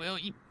tape back. Well,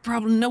 you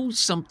probably know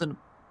something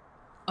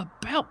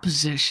about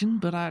possession,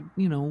 but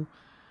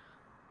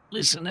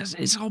listen,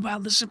 it's all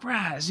about the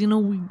surprise.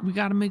 We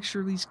got to make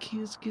sure these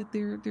kids get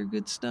their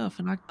good stuff.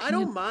 And I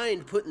don't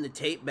mind putting the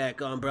tape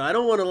back on, bro. I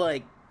don't want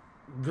to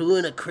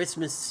ruin a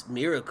Christmas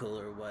miracle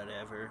or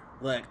whatever.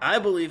 I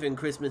believe in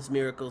Christmas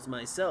miracles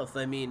myself.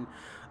 I mean,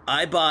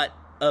 I bought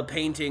a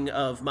painting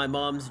of my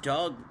mom's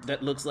dog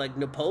that looks like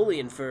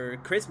Napoleon for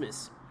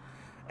Christmas.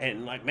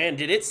 And man,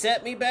 did it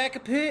set me back a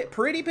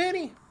pretty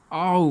penny?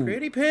 Oh,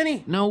 pretty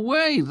penny. No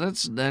way.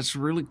 That's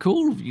really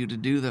cool of you to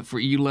do that. For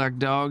you like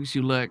dogs,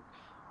 you like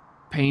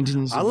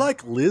paintings. I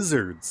like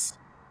lizards.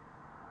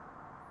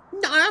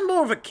 No, I'm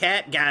more of a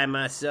cat guy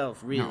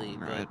myself, really.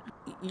 Oh, right.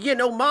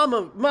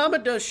 But, Mama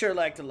does sure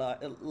like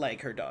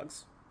her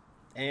dogs,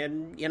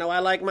 and I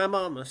like my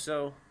mama,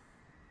 so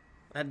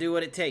I do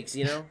what it takes.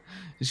 Does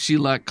she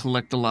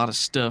collect a lot of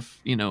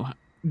stuff?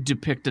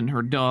 Depicting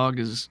her dog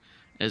as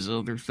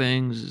other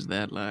things? Is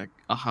that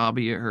a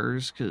hobby of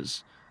hers?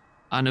 Because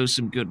I know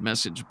some good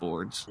message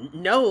boards.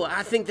 No,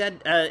 I think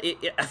that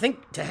I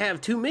think to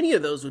have too many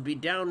of those would be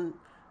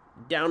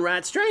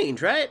downright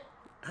strange, right?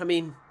 I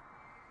mean,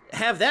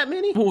 have that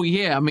many? Well,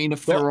 yeah. I mean,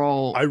 if they're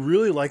all... I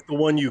really like the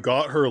one you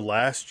got her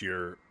last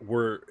year,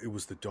 where it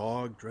was the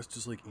dog dressed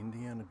as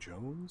Indiana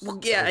Jones. Well,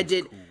 yeah, I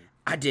did. Cool.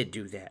 I did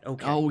do that.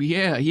 Okay. Oh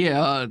yeah.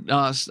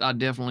 I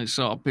definitely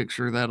saw a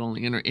picture of that on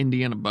the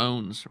Indiana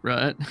Bones,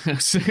 right? That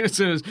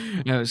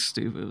was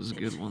stupid. It was a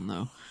good one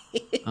though.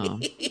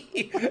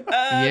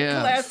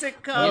 Yeah.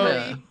 Classic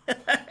comedy. Yeah.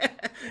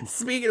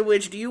 Speaking of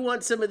which, do you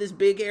want some of this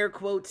big air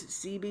quotes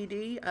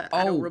CBD?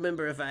 I don't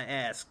remember if I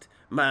asked.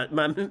 My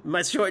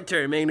short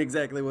term ain't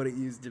exactly what it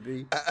used to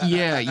be.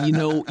 Yeah.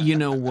 You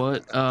know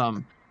what?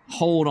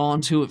 Hold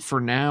on to it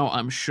for now.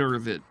 I'm sure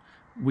that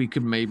we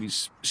could maybe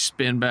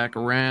spin back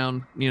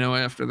around,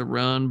 after the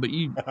run, but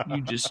you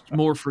just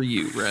more for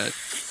you, right?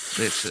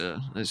 That's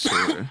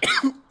sort of.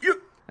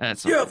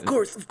 That's yeah, of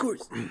course.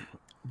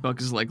 Buck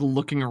is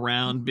looking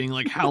around, being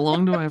like, "How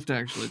long do I have to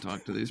actually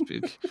talk to these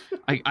people?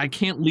 I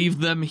can't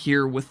leave them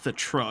here with the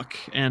truck,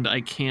 and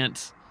I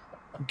can't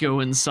go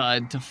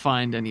inside to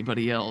find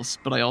anybody else,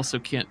 but I also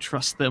can't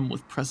trust them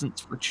with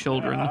presents for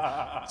children.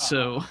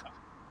 So,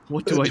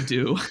 what do I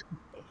do?"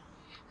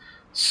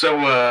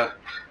 So,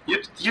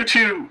 you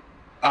two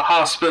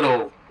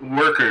hospital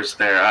workers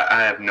there,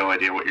 I have no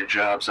idea what your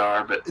jobs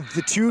are, but...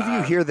 The two of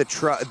you hear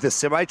the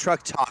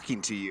semi-truck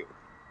talking to you.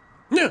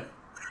 Yeah.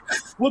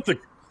 What the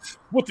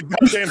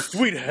goddamn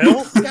sweet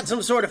hell? You got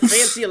some sort of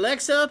fancy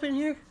Alexa up in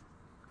here?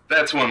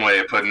 That's one way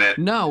of putting it.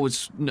 No,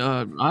 it's...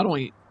 I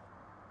don't...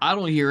 I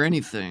don't hear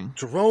anything.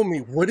 Jerome,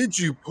 what did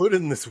you put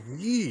in this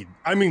weed?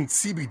 I mean,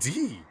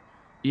 CBD.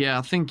 Yeah,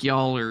 I think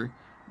y'all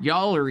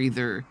are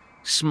either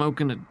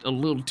smoking a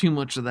little too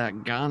much of that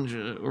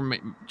ganja, or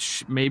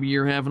maybe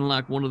you're having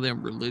like one of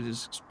them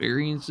religious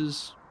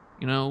experiences,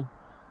 you know,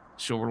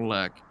 sort of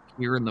like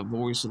hearing the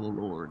voice of the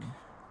Lord.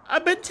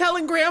 I've been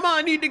telling Grandma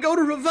I need to go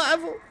to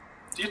revival.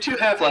 Do you two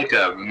have like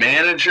a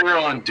manager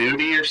on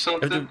duty or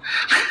something?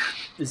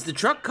 Is the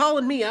truck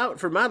calling me out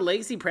for my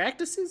lazy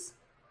practices?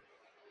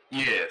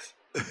 Yes.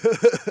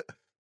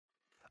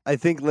 I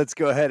think let's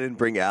go ahead and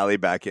bring Allie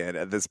back in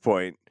at this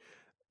point.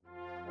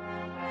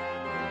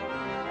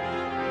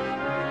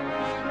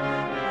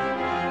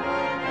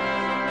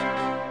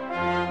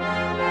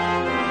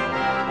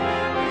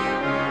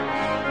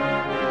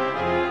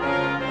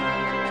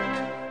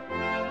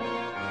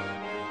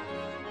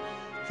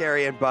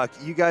 Carrie and Buck,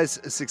 you guys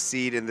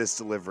succeed in this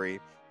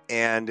delivery,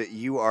 and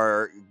you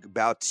are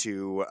about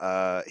to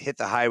hit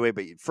the highway,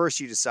 but first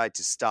you decide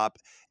to stop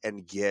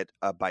and get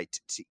a bite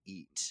to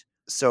eat.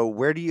 So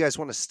where do you guys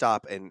want to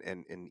stop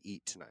and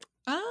eat tonight?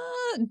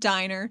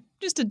 Diner.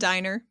 Just a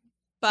diner.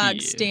 Bog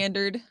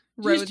standard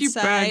roadside. Just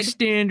your bog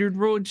standard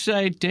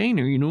roadside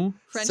diner, you know?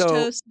 French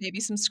toast, maybe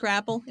some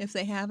scrapple if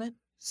they have it.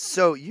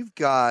 So you've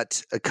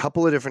got a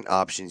couple of different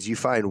options. You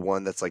find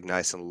one that's like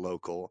nice and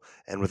local,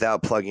 and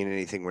without plugging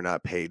anything we're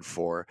not paid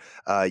for,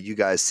 you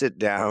guys sit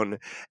down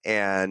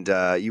and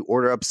you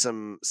order up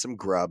some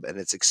grub, and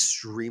it's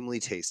extremely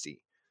tasty.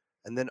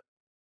 And then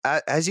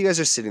as you guys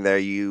are sitting there,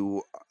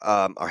 you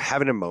are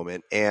having a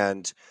moment,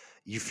 and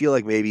you feel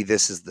like maybe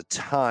this is the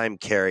time,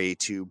 Carrie,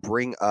 to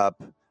bring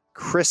up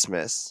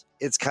Christmas.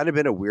 It's kind of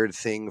been a weird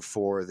thing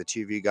for the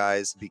two of you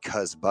guys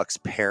because Buck's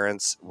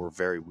parents were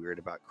very weird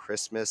about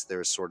Christmas. There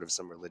was sort of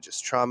some religious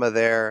trauma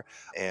there,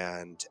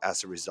 and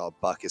as a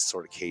result, Buck is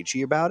sort of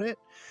cagey about it.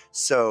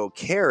 So,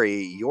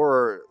 Carrie,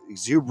 your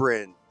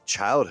exuberant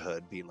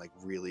childhood being like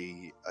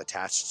really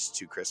attached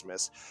to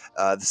Christmas,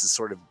 this has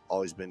sort of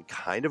always been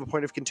kind of a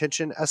point of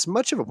contention, as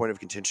much of a point of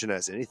contention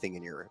as anything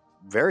in your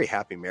very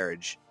happy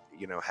marriage,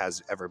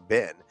 has ever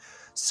been.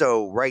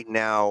 So right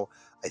now,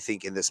 I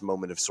think in this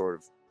moment of sort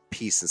of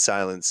peace and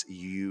silence,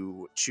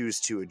 you choose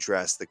to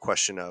address the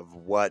question of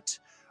what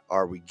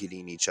are we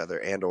getting each other,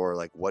 and or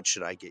like what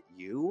should I get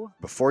you?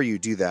 Before you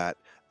do that,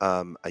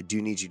 I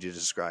do need you to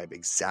describe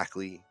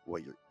exactly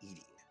what you're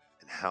eating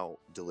and how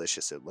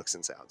delicious it looks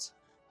and sounds.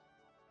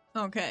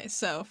 Okay,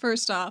 so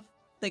first off,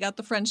 they got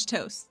the French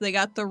toast. They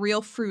got the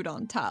real fruit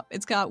on top.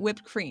 It's got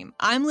whipped cream.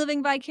 I'm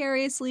living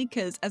vicariously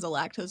because as a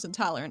lactose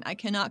intolerant, I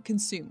cannot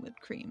consume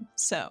whipped cream.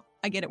 So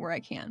I get it where I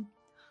can.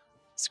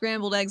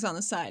 Scrambled eggs on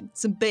the side.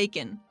 Some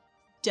bacon.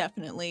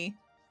 Definitely.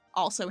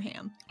 Also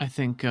ham. I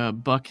think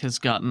Buck has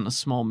gotten a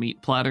small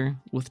meat platter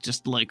with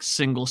just like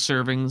single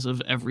servings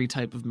of every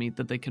type of meat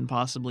that they can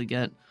possibly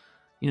get.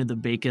 The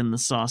bacon, the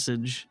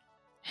sausage,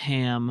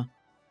 ham,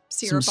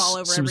 syrup all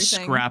over some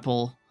everything.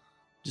 Scrapple.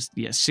 Just,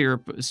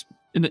 syrup is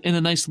in a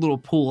nice little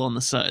pool on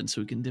the side so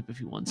he can dip if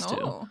he wants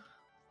to.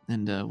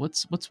 And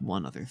what's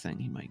one other thing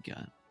he might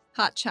get?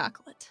 Hot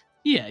chocolate.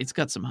 Yeah, he's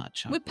got some hot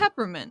chocolate. With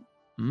peppermint.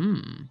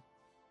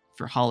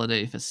 For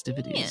holiday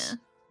festivities. Yeah.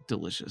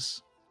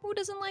 Delicious. Who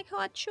doesn't like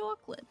hot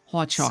chocolate?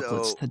 Hot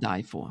chocolate's to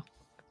die for.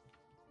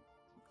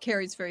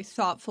 Carrie's very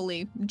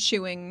thoughtfully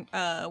chewing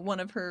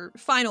one of her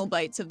final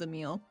bites of the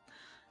meal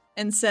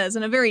and says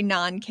in a very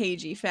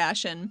non-cagey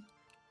fashion,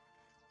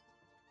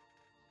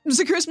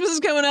 "So Christmas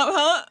is coming up,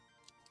 huh?"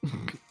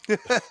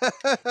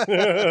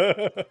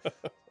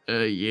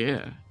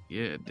 Yeah,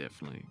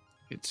 definitely.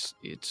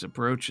 It's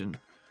approaching.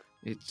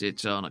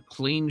 It's on a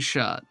clean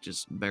shot,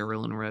 just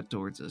barreling right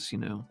towards us,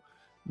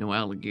 No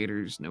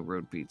alligators, no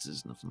road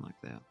pizzas, nothing like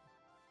that.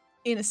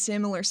 In a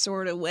similar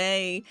sort of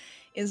way,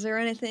 is there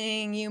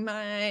anything you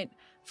might,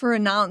 for a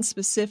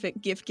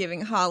non-specific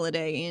gift-giving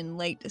holiday in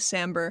late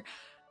December,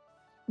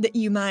 that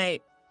you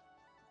might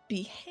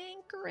be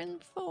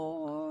hankering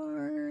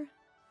for?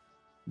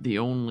 The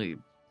only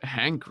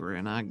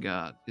hankering I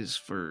got is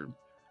for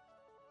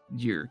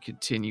your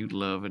continued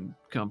love and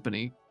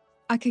company.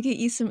 I could get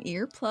you some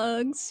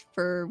earplugs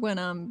for when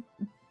I'm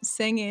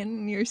singing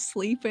and you're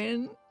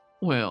sleeping.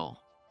 Well,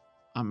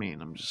 I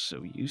mean, I'm just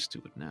so used to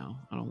it now.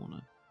 I don't want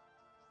to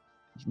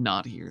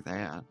not hear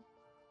that.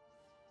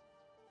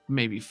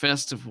 Maybe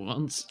festive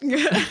ones.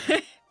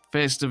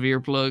 Festive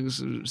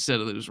earplugs instead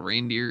of those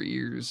reindeer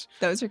ears.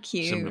 Those are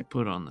cute. Something to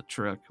put on the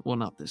truck. Well,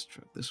 not this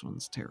truck. This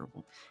one's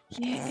terrible.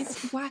 Yeah,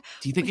 why?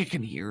 Do you think it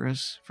can hear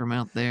us from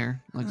out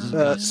there? Like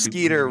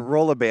Skeeter,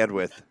 roll a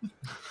bandwidth.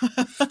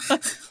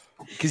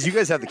 Because you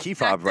guys have the key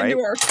fob, right?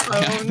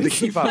 The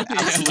key fob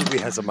absolutely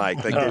has a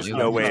mic. Like, there's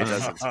no way it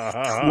doesn't.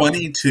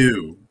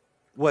 22.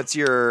 What's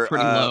your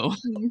pretty low?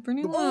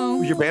 Pretty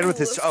low. Your bandwidth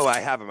is. Oh, I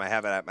have him.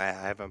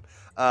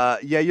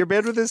 Yeah, your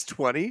bandwidth is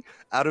 20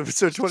 out of.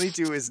 So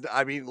 22 is.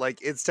 I mean, like,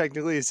 it's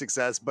technically a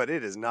success, but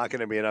it is not going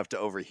to be enough to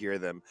overhear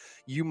them.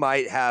 You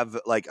might have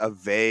like a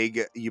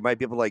vague. You might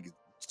be able to like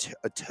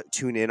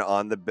tune in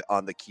on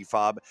the key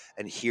fob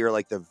and hear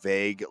like the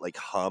vague like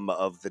hum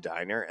of the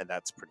diner, and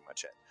that's pretty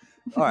much it.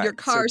 All right, your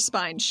car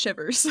spine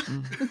shivers.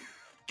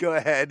 Go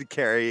ahead,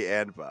 Carrie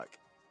and Buck.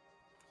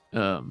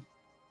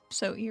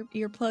 So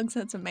earplugs,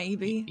 that's a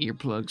maybe.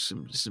 Earplugs,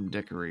 some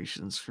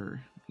decorations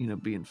for,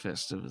 being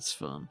festive. It's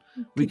fun.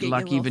 We Could could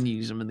get you a even little-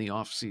 use them in the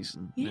off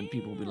season. And then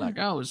people will be like,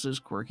 oh, it's those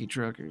quirky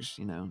truckers,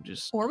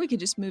 just. Or we could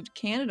just move to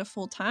Canada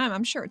full time.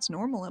 I'm sure it's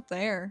normal up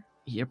there.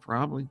 Yeah,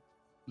 probably.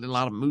 A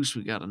lot of moose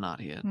we got to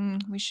not hit.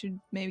 We should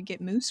maybe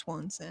get moose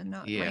ones then,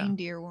 not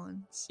reindeer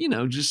ones.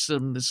 Just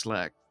something that's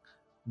like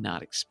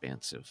not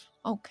expensive.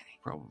 Okay.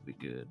 Probably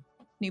good.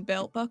 New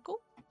belt buckle?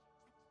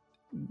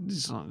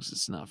 As long as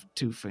it's not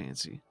too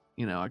fancy.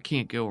 I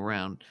can't go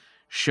around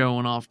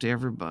showing off to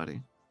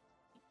everybody.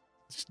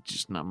 It's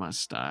just not my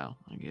style,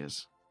 I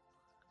guess.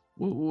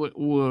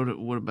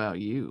 What about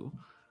you?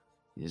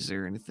 Is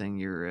there anything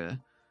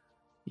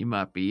you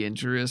might be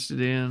interested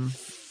in?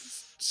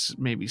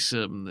 Maybe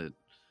something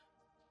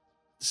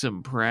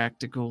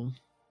practical.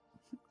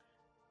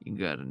 You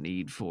got a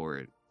need for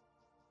it.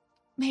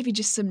 Maybe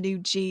just some new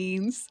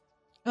jeans.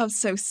 I'm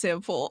so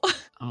simple.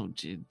 Oh,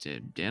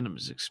 denim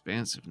is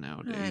expensive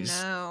nowadays.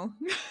 I know.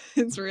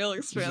 It's real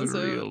expensive. It's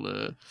a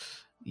real,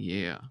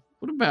 yeah.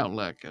 What about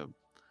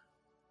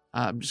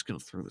I'm just going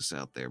to throw this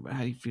out there, but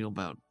how do you feel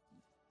about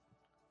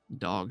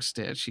dog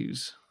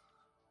statues?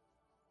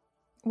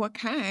 What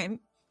kind?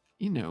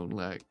 I'm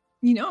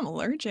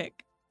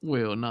allergic.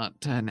 Well,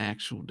 not to an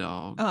actual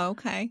dog. Oh,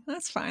 okay.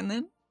 That's fine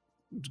then.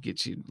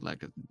 Get you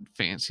like a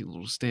fancy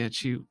little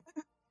statue.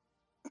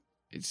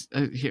 It's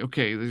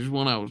okay. There's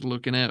one I was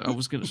looking at. I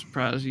was gonna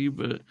surprise you,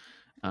 but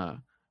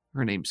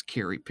her name's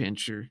Carrie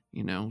Pincher.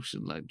 She's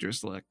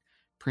dressed like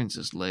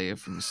Princess Leia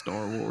from the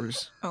Star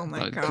Wars. Oh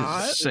my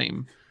god! It's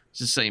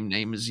the same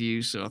name as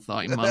you, so I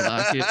thought you might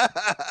like it.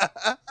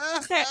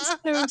 That's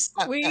so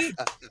sweet.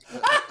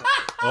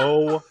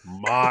 Oh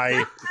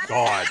my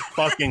god!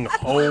 Fucking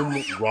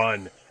home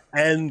run.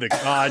 End the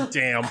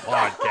goddamn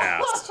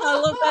podcast. I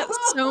love that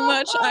so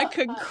much I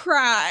could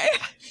cry.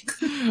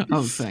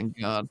 Oh, thank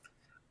God.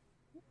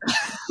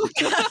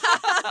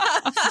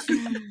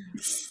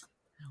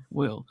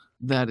 Well,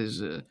 that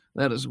is a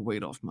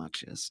weight off my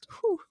chest.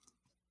 Whew.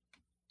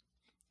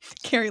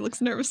 Carrie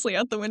looks nervously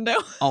out the window.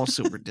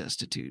 Also, we're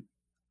destitute.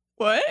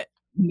 What?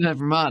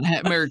 Never mind.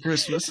 Merry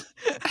Christmas.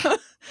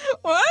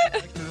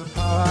 What?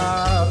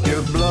 Pop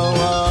your blow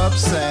up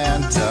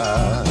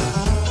Santa.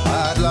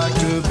 I'd like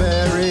to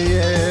bury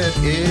it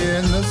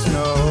in the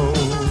snow.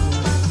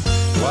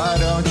 Why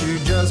don't you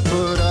just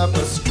put up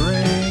a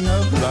string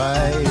of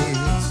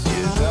lights?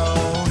 You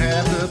don't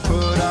have to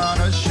put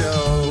on a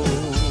show.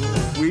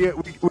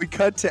 We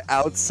cut to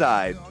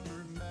outside,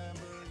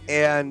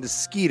 and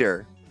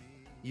Skeeter,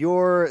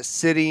 you're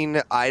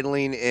sitting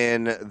idling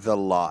in the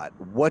lot.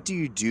 What do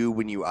you do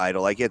when you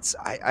idle?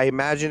 I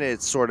imagine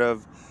it's sort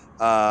of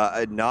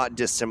not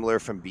dissimilar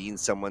from being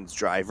someone's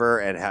driver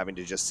and having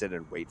to just sit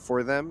and wait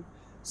for them.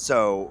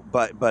 So,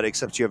 but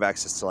except you have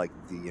access to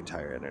the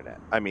entire internet.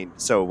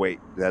 So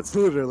wait, that's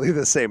literally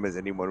the same as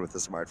anyone with a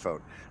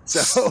smartphone.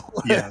 So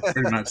yeah,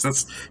 pretty much.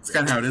 That's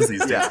kind of how it is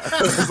these days.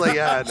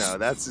 Yeah, it's no,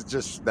 that's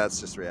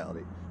just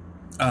reality.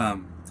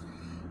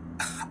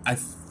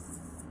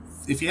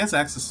 If he has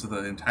access to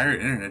the entire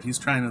internet, he's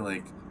trying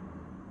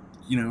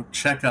to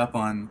check up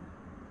on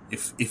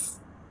if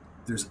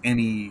there's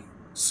any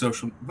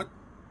social.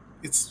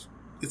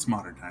 It's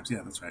modern times.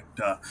 Yeah, that's right.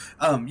 Duh.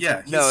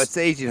 Yeah. No, it's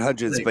the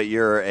 1800s, but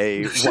you're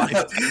a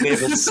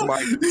wide-enabled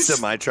smart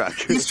semi-truck.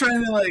 He's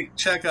trying to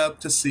check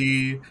up to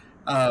see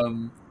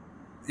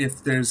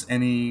if there's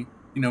any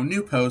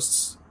new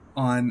posts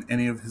on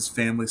any of his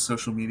family's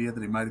social media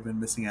that he might have been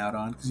missing out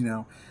on, because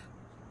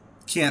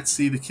can't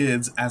see the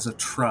kids as a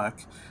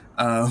truck.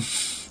 Go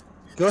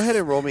ahead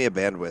and roll me a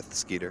bandwidth,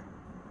 Skeeter.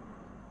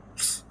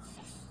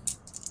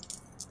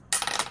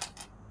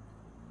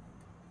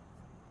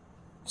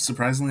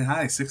 Surprisingly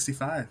high,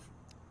 65.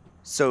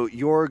 So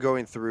you're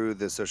going through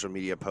the social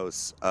media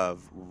posts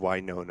of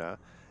Winona,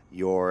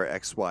 your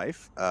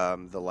ex-wife,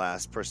 the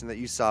last person that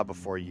you saw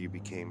before you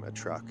became a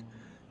truck.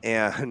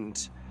 And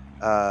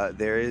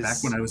there is...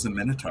 Back when I was a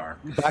Minotaur.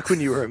 Back when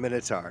you were a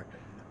Minotaur.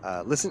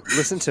 Listen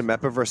to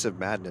Mepaversive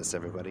Madness,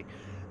 everybody.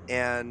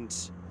 And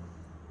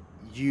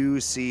you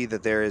see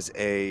that there is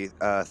a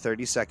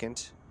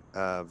 30-second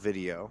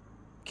video.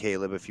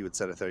 Caleb, if you would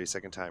set a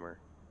 30-second timer.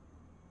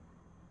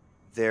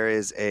 There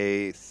is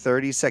a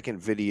 30-second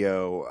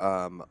video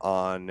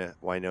on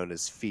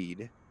Winona's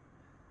feed,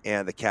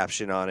 and the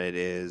caption on it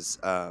is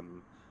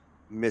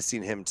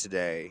missing him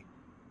today,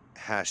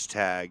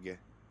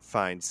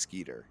 #find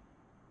Skeeter.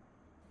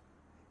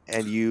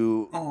 And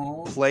you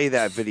play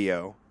that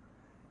video,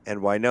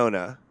 and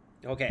Winona...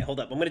 Okay, hold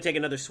up. I'm going to take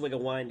another swig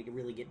of wine to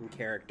really get in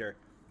character.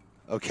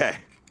 Okay.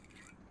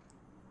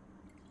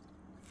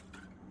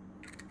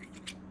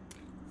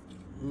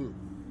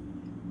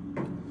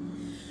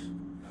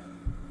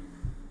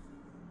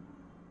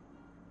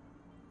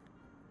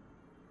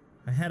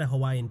 I had a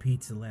Hawaiian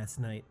pizza last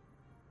night.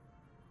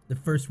 The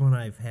first one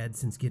I've had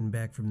since getting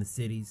back from the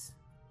cities.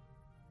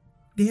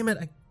 Damn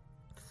it,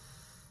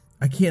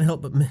 I can't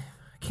help but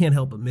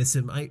miss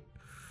him. I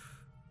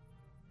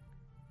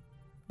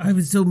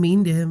was so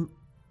mean to him.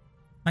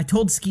 I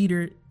told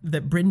Skeeter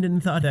that Brendan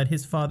thought that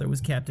his father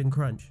was Captain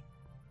Crunch.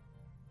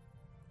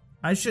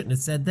 I shouldn't have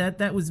said that.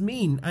 That was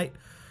mean.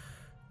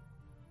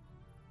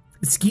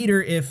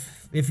 Skeeter,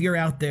 if you're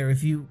out there,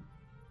 if you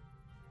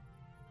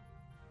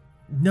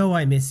know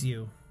I miss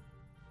you,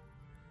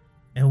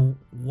 and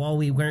while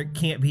we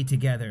can't be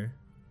together,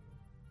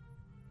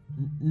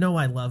 know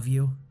I love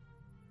you.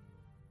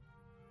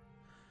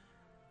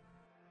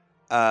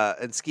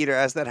 And Skeeter,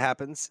 as that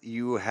happens,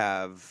 you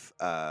have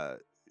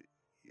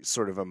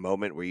sort of a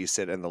moment where you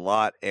sit in the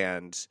lot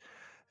and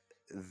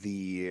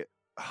the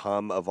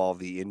hum of all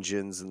the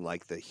engines and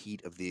like the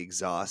heat of the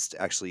exhaust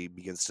actually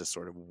begins to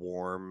sort of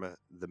warm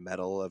the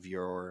metal of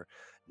your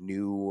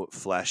new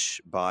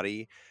flesh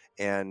body,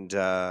 and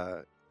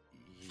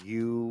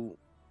you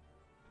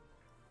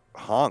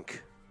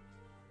honk,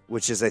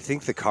 which is I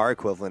think the car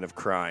equivalent of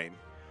crying.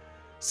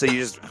 So you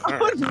just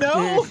Oh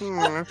no!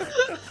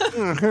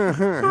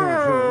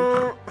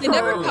 They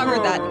never cover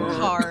that in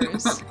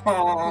Cars.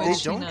 They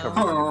Which, don't you know.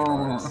 cover it in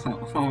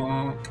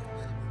Cars.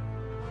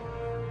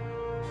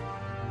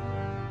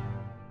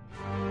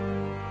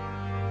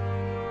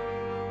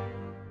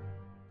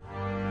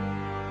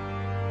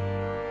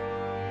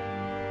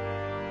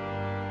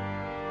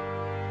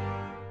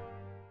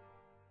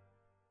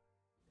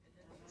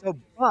 So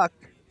Buck,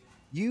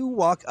 you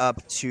walk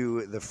up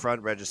to the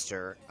front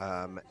register,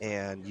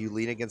 and you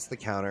lean against the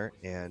counter,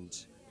 and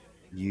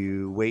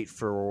you wait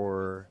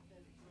for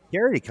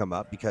Carrie to come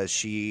up because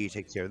she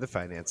takes care of the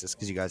finances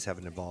because you guys have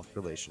an involved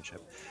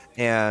relationship,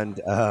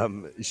 and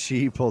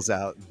she pulls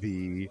out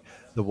the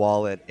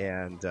wallet.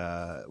 And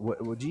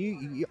what do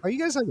you are you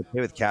guys like a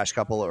pay with cash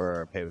couple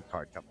or a pay with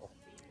card couple?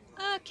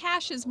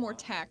 Cash is more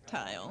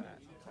tactile.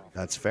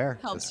 That's fair.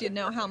 Helps you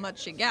know how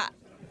much you got.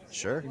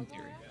 Sure.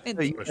 In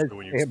So you Especially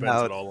when you guys spend came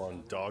out- it all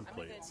on dog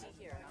plates.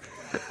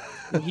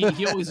 Well,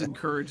 he always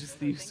encourages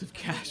the use of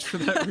cash for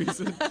that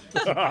reason.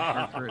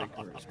 Our credit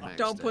card's maxed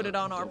Don't put out. it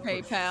on our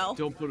PayPal.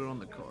 Don't put it on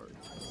the card.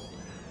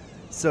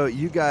 So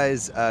you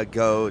guys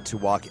go to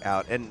walk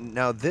out, and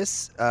now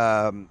this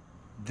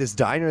this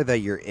diner that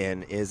you're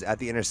in is at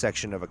the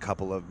intersection of a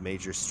couple of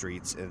major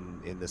streets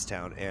in this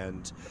town,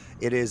 and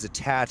it is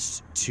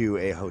attached to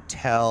a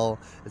hotel.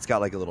 It's got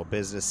like a little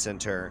business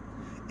center,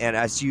 and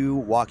as you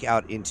walk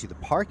out into the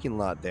parking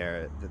lot,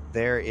 there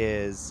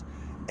is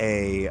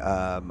a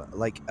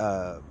like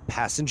a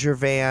passenger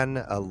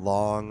van, a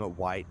long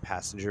white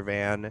passenger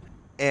van,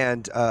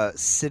 and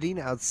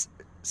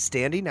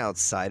standing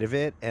outside of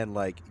it and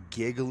like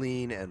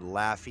giggling and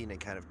laughing and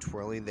kind of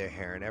twirling their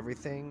hair and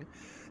everything,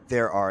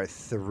 there are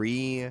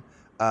three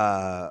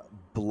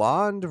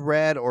blonde,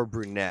 red, or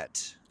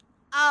brunette.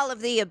 All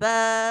of the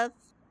above.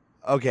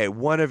 Okay,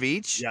 one of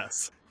each?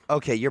 Yes.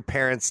 Okay, your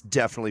parents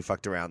definitely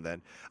fucked around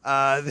then.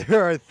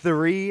 There are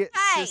three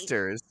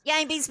sisters, You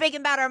ain't be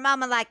speaking about our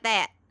mama like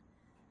that.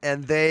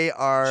 and they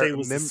are She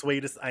was the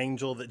sweetest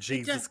angel that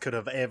Jesus could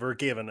have ever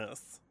given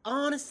us.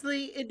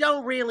 Honestly, it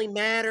don't really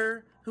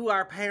matter who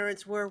our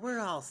parents were. We're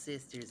all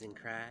sisters in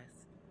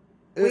Christ.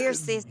 We're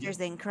sisters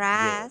in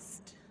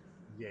Christ.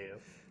 Yeah.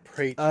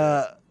 Preach.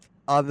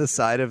 on the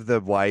side of the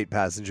white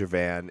passenger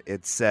van,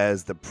 it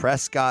says the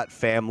Prescott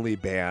Family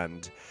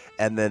Band,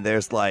 and then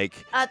there's like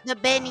The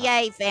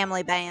Beignet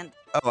family band.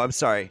 oh, I'm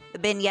sorry, The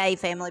Beignet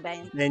family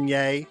band.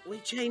 Beignet. We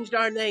changed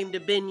our name to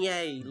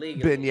Beignet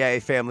legally.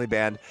 Beignet Family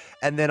Band,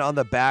 and then on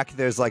the back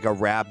there's like a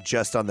wrap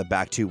just on the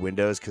back two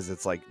windows because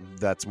it's like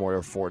that's more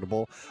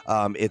affordable.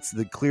 It's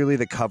clearly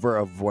the cover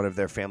of one of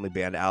their family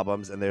band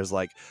albums, and there's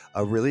like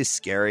a really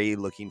scary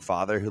looking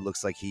father who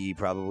looks like he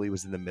probably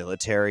was in the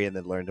military and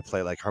then learned to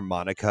play like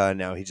harmonica, and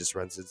now he just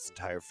runs his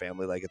entire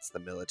family like it's the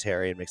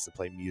military and makes them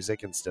play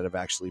music instead of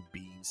actually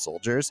being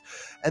soldiers.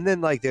 And then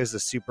like there's a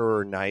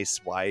super nice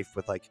wife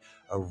with like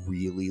a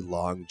really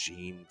long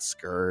jean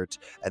skirt,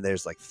 and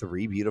there's like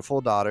three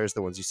beautiful daughters,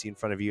 the ones you see in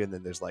front of you, and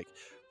then there's like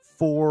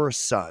four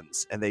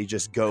sons, and they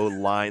just go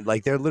line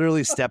like they're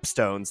literally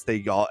stepstones.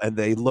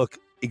 They look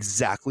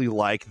exactly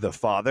like the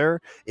father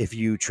if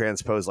you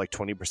transpose like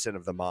 20%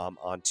 of the mom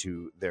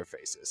onto their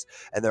faces,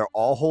 and they're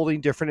all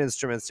holding different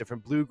instruments,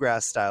 different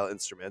bluegrass style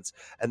instruments,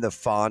 and the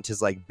font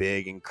is like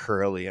big and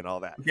curly and all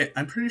that. Okay,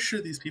 I'm pretty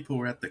sure these people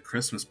were at the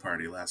Christmas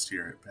party last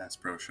year at Bass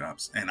Pro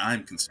Shops, and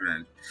I'm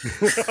concerned.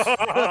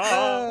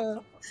 I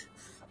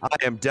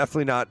am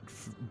definitely not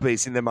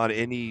basing them on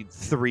any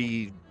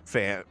three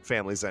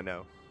families I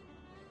know.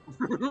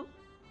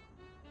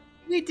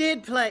 We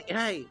did play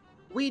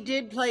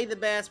the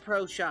Bass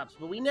Pro Shops,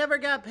 but we never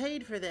got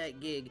paid for that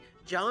gig.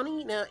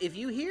 Johnny, now if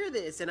you hear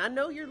this, and I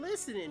know you're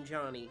listening,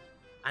 Johnny,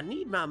 I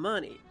need my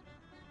money.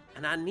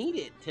 And I need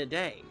it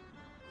today.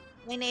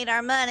 We need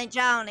our money,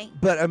 Johnny.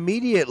 But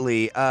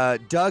immediately,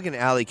 Doug and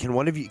Allie, can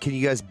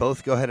you guys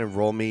both go ahead and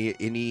roll me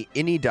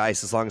any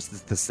dice as long as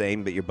it's the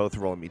same, but you're both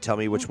rolling me. Tell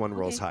me which one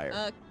rolls higher.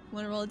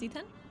 Want to roll a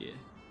d10? Yeah.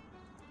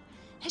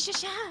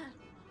 Ha-sha-sha.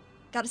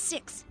 Got a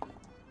 6.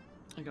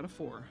 I got a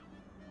 4.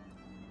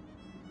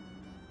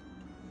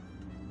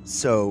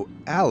 So,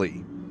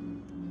 Allie,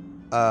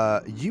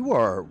 you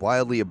are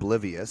wildly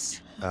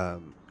oblivious,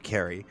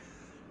 Carrie,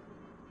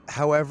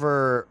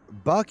 However,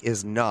 Buck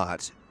is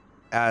not,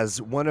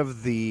 as one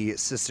of the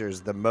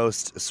sisters, the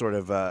most sort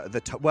of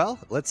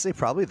let's say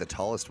probably the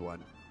tallest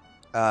one,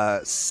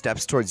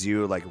 steps towards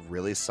you like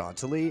really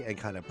sauntily and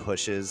kind of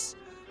pushes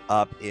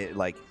up it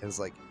like and is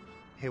like,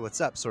 "Hey,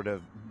 what's up?" sort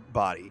of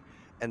body,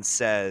 and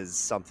says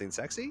something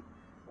sexy.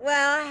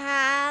 Well,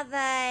 hi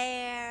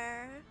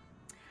there.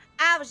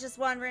 I was just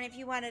wondering if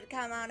you wanted to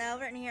come on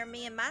over and hear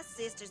me and my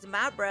sisters and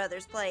my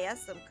brothers play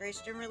us some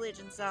Christian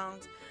religion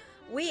songs.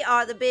 We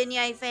are the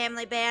Beignet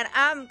Family Band.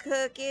 I'm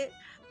Cookie.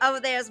 Over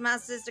there's my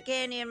sister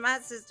Candy and my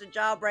sister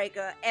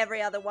Jawbreaker.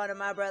 Every other one of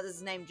my brothers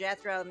is named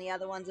Jethro and the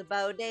other one's a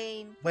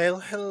Bodine. Well,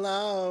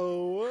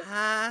 hello.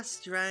 Hi,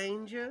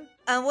 stranger.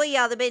 And we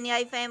are the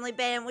Beignet Family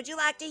Band. Would you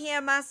like to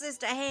hear my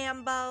sister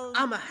Hambone?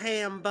 I'm a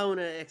ham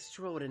boner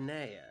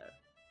extraordinaire.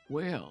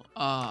 Well,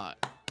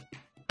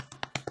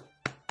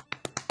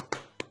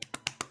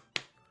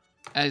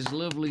 as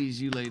lovely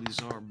as you ladies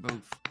are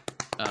both,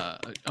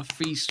 a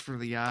feast for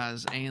the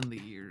eyes and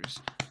the ears.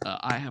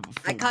 I have a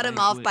full I cut him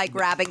off banquet. by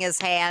grabbing his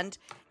hand,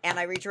 and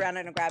I reach around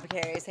and grab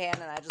Carrie's hand,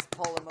 and I just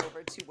pull him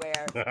over to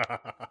where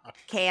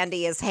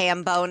Candy is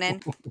ham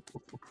boning.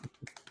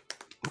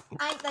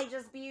 Ain't they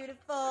just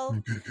beautiful?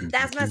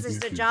 That's my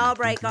sister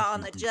Jawbreaker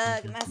on the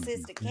jug, and my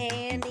sister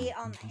Candy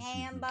on the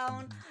ham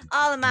bone.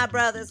 All of my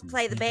brothers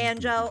play the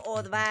banjo,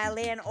 or the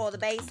violin, or the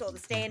bass, or the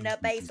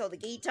stand-up bass, or the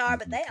guitar,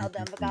 but they all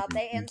done forgot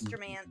their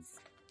instruments.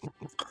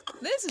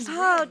 This is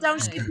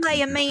don't you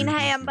play a mean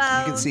ham bone?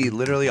 You can see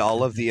literally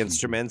all of the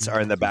instruments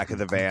are in the back of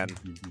the van.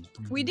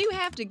 We do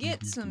have to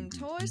get some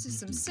toys to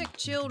some sick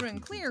children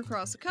clear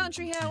across the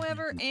country,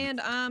 however, and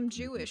I'm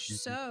Jewish,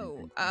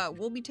 so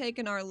we'll be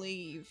taking our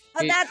leave.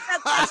 But that's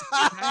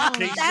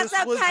okay.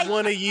 Jesus was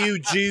one of you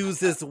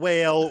Jews as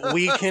well.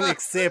 We can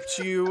accept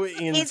you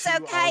into It's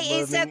okay.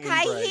 It's our loving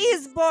okay. embrace. He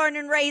is born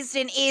and raised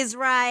in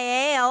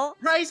Israel.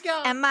 Praise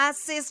God. And my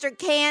sister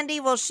Candy,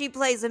 well, she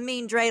plays a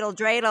mean dreidel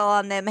dreidel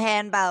on them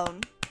hand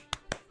bone.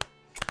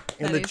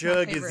 And That the is my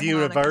jug favorite is Hanukkah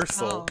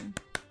universal. song.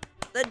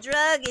 The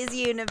drug is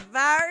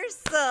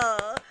universal.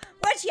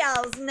 What's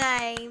y'all's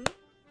name?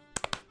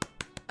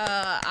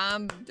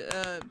 I'm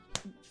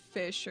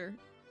Fisher.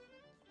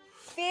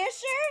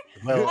 Fisher?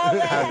 Well, Oh,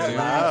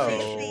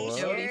 hello.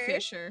 Jody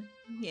Fisher.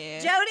 Yeah.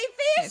 Jody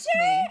That's Fisher?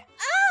 me.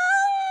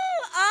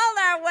 Oh, all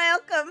are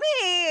welcome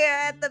here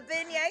at the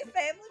Beignet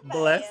Family Band.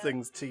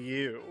 Blessings to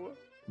you.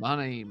 My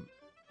name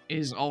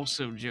is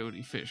also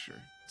Jody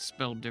Fisher. It's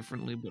spelled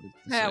differently, but it's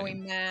the How we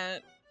same.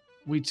 met.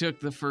 We took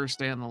the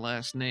first and the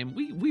last name.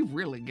 We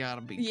really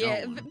gotta be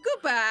Yeah, going.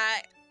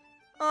 goodbye.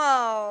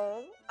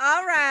 Oh,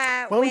 all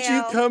right. Won't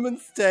you well, come and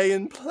stay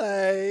and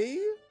play?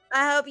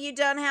 I hope you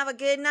done have a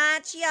good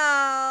night,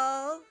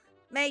 y'all.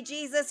 May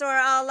Jesus or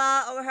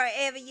Allah or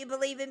whoever you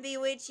believe in be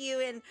with you.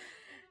 And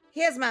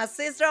here's my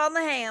sister on the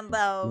ham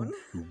bone.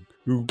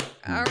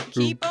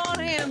 Keep on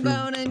ham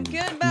boning.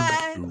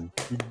 Goodbye.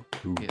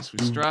 Yes,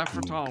 we strive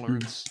for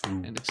tolerance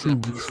and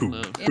acceptance and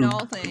love. In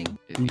all things.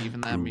 And even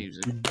that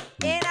music.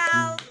 In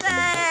all things.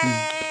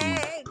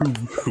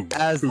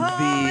 As the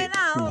in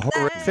all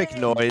horrific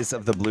things. noise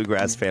of the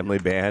Bluegrass Family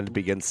Band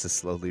begins to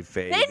slowly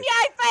fade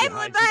Beignet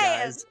Family behind you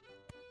Band. guys,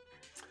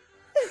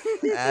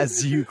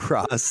 as you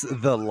cross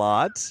the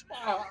lot,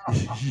 All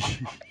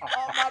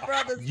my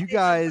brothers You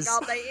guys-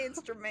 forgot their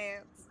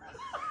instruments.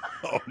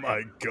 Oh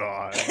my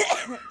god.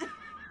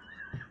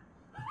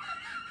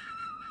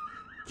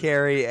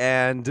 Carrie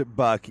and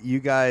Buck, you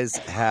guys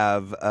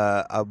have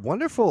a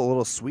wonderful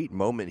little sweet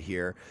moment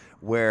here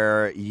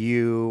where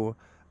you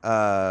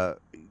kind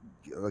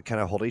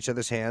of hold each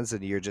other's hands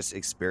and you're just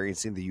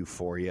experiencing the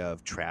euphoria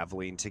of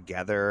traveling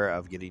together,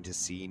 of getting to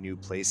see new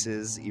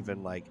places,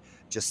 even like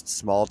just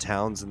small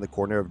towns in the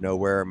corner of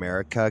nowhere,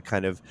 America,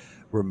 kind of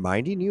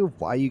reminding you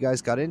of why you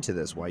guys got into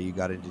this, why you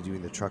got into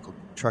doing the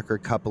trucker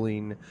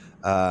coupling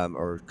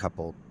or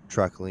couple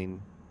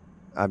truckling.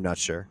 I'm not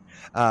sure.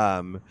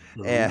 And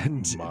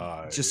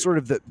just sort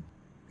of the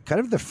kind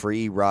of the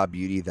free raw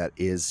beauty that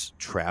is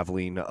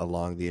traveling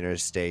along the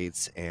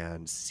interstates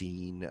and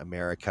seeing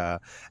America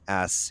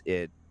as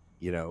it,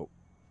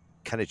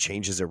 kind of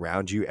changes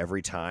around you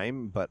every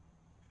time, but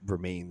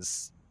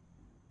remains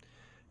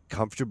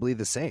comfortably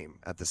the same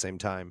at the same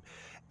time.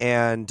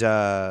 And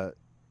I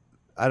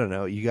don't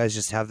know, you guys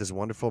just have this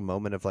wonderful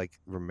moment of like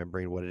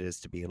remembering what it is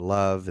to be in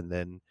love, and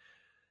then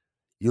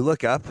you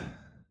look up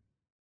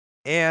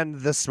and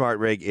the smart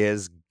rig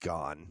is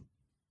gone.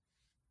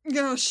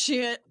 Oh,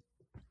 shit.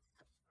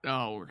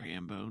 Oh, we're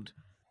ham-boned.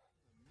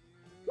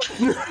 I'd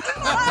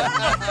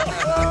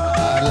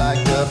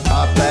like to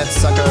pop that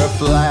sucker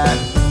flat.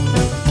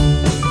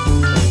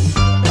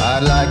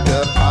 I'd like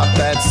to pop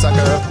that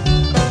sucker.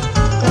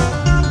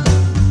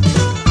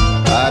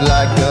 I'd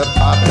like to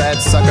pop that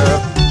sucker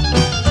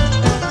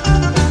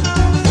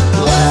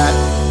flat.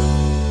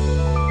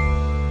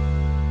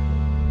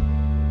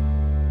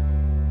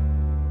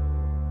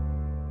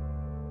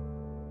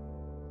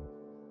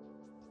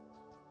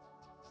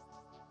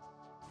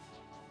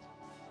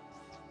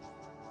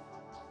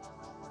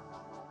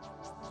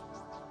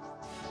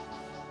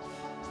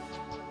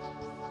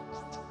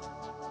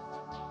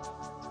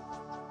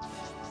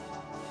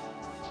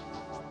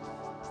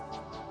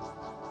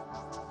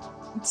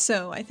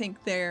 So I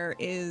think there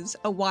is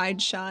a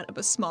wide shot of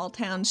a small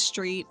town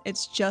street.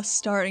 It's just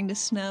starting to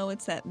snow.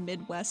 It's that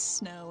Midwest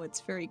snow.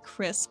 It's very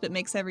crisp. It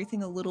makes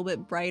everything a little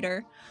bit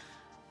brighter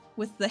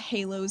with the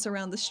halos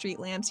around the street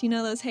lamps. You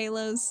know those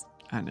halos?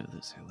 I know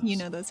those halos. You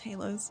know those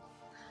halos.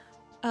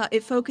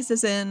 It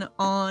focuses in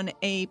on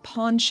a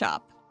pawn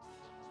shop.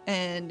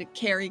 And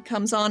Carrie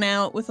comes on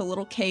out with a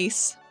little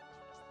case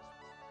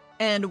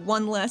and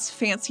one less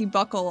fancy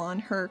buckle on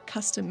her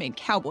custom-made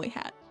cowboy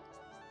hat.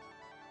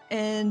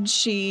 And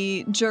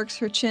she jerks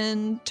her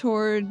chin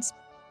towards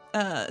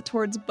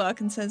Buck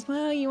and says,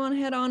 well, you want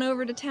to head on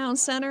over to town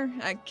center?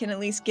 I can at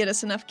least get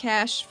us enough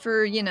cash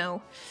for,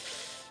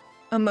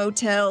 a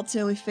motel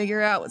till we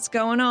figure out what's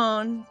going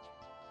on.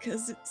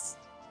 Because it's,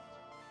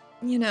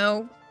 I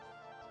don't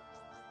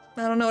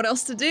know what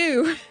else to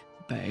do.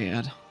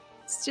 Bad.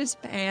 It's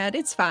just bad.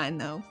 It's fine,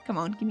 though. Come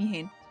on, give me a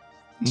hand.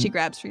 She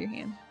grabs for your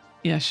hand.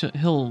 Yeah,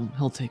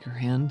 he'll take her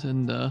hand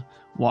and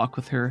walk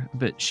with her a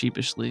bit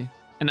sheepishly.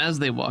 And as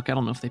they walk, I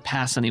don't know if they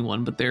pass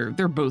anyone, but they're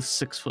both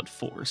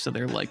 6'4", so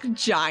they're like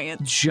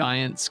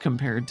giants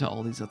compared to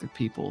all these other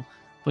people.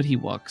 But he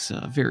walks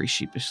very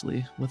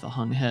sheepishly with a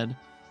hung head.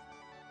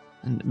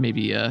 And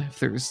maybe if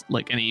there's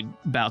like any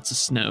bouts of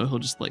snow, he'll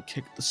just like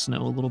kick the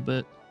snow a little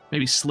bit.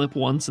 Maybe slip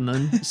once and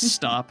then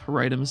stop,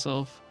 right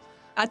himself.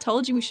 I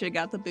told you we should have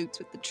got the boots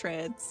with the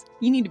treads.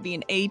 You need to be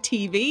an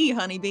ATV,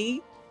 honeybee.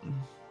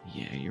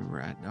 Yeah, you're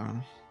right,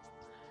 darling.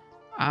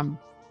 I'm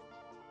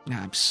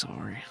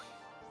sorry.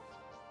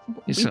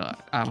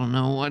 I don't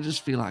know. I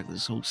just feel like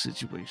this whole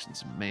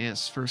situation's a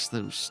mess. First,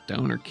 those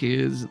stoner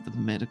kids at the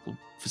medical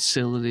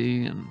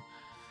facility and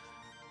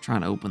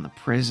trying to open the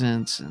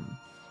presents, and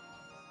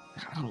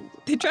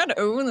they tried to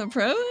open the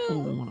presents? Oh,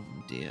 one of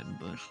them did,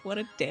 but what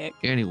a dick.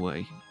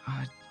 Anyway,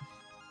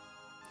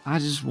 I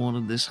just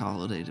wanted this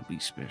holiday to be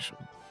special,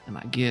 and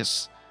I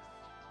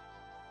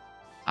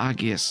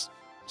guess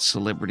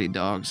celebrity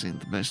dogs ain't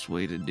the best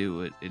way to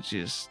do it. It's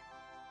just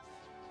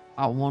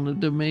I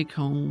wanted to make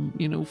home,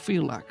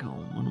 feel like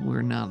home when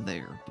we're not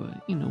there.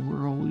 But,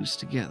 we're always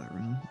together,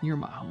 and you're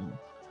my home.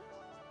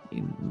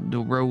 The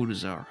road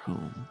is our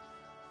home.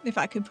 If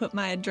I could put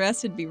my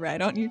address, it'd be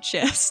right on your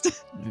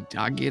chest.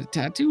 I get it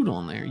tattooed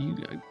on there.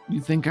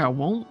 You think I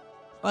won't?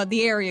 Well,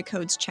 the area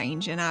code's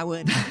changing. I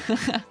would.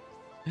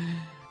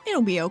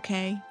 It'll be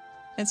okay.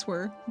 As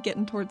we're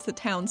getting towards the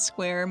town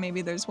square,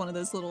 maybe there's one of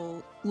those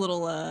little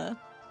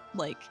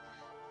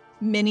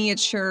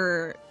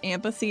miniature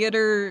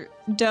amphitheater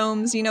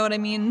domes, you know what I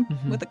mean?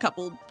 Mm-hmm. With a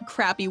couple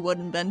crappy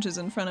wooden benches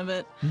in front of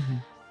it. Mm-hmm.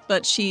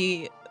 But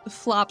she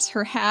flops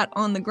her hat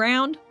on the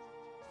ground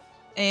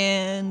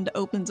and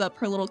opens up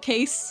her little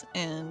case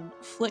and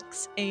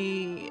flicks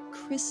a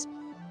crisp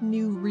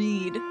new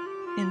reed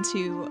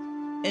into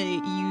a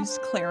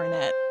used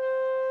clarinet.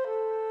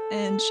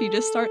 And she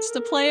just starts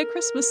to play a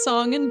Christmas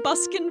song and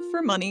buskin'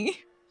 for money.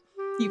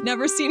 You've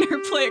never seen her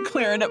play a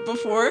clarinet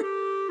before.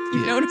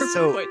 You've known her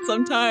for quite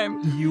some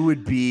time. You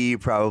would be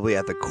probably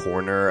at the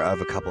corner of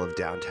a couple of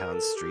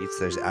downtown streets.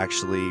 There's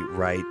actually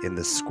right in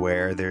the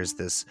square, there's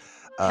this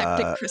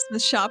hectic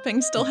Christmas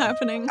shopping still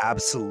happening.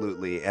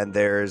 Absolutely. And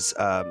there's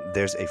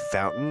a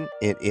fountain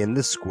in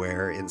the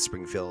square in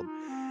Springfield.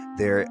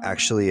 There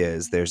actually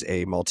is. There's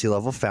a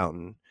multi-level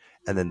fountain.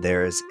 And then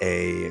there's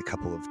a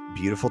couple of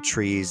beautiful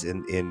trees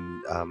in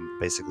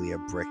basically a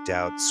bricked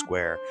out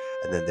square.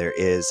 And then there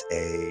is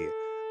a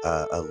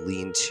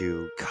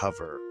lean-to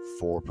cover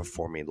for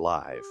performing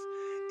live.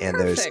 And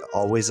There's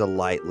always a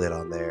light lit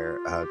on there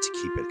to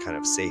keep it kind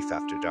of safe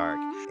after dark.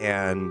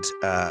 And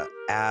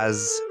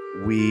as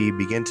we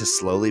begin to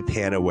slowly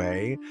pan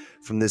away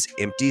from this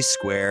empty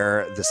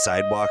square, the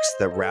sidewalks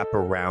that wrap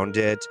around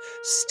it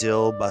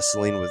still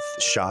bustling with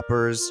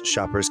shoppers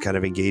kind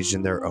of engaged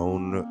in their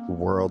own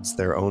worlds,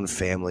 their own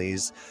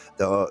families,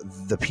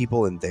 the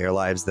people in their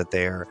lives that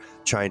they're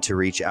trying to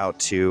reach out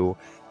to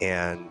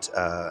and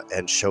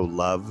show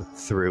love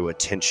through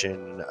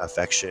attention,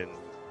 affection,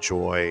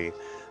 joy,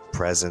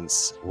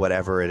 presence,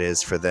 whatever it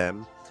is for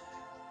them.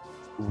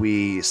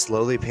 We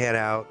slowly pan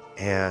out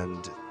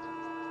and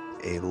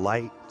a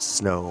light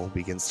snow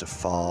begins to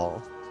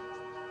fall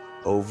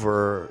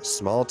over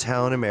small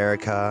town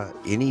America,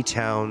 any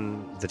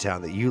town, the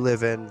town that you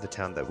live in, the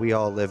town that we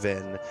all live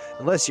in,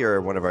 unless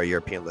you're one of our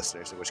European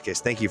listeners, in which case,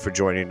 thank you for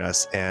joining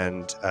us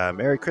and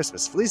Merry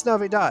Christmas. Feliz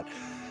Navidad.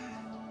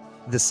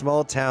 The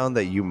small town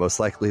that you most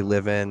likely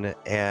live in,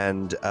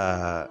 and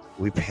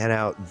we pan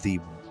out the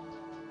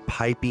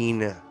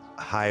piping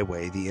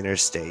highway, the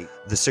interstate,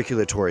 the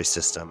circulatory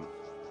system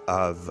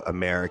of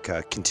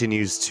America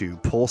continues to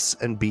pulse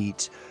and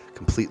beat,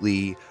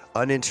 completely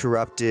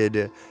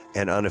uninterrupted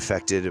and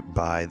unaffected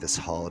by this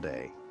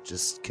holiday,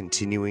 just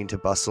continuing to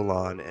bustle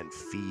on and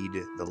feed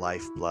the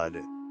lifeblood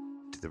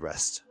to the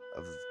rest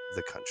of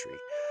the country.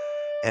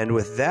 And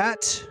with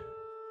that,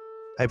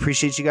 I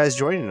appreciate you guys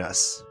joining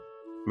us.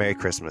 Merry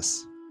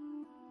Christmas.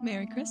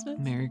 Merry Christmas.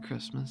 Merry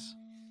Christmas.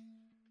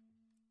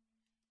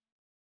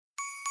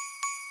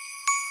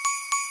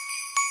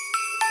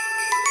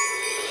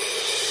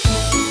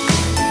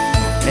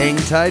 Hang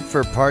tight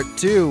for part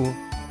 2,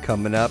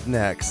 coming up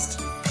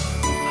next.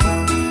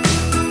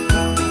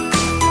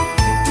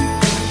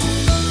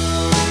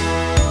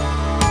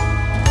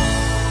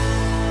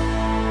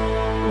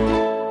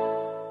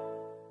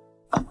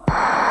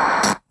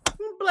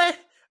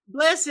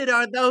 Blessed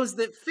are those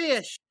that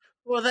fish,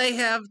 for they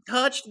have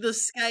touched the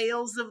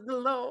scales of the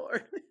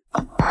Lord.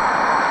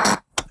 I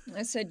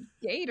said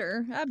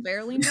gator. I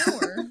barely know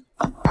her.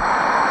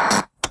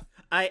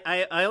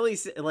 I only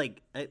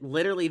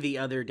literally the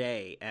other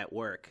day at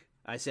work,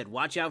 I said,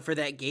 watch out for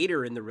that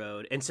gator in the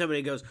road. And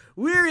somebody goes,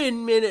 we're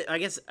in I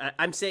guess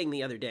I'm saying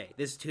the other day.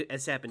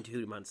 This happened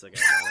 2 months ago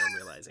now that I'm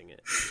realizing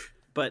it.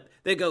 But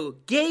they go,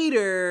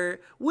 gator,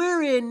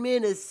 we're in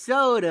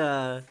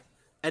Minnesota.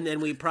 And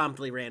then we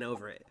promptly ran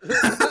over it.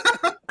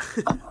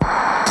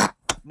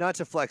 Not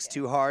to flex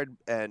too hard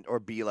or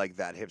be like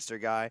that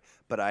hipster guy,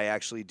 but I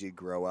actually did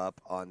grow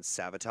up on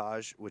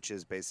Sabotage, which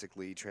is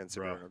basically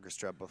Trans-Siberian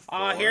Orchestra before.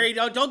 Oh, here you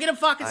go. Don't get him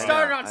fucking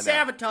started on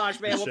Sabotage,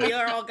 man. We'll be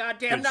there all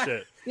goddamn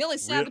night. The only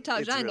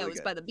Sabotage I know is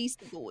by the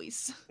Beastie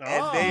Boys.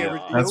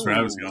 That's where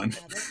I was going.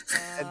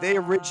 And they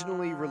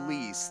originally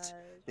released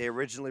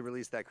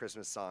that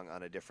Christmas song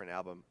on a different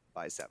album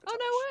by Sabotage. Oh,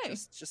 no way.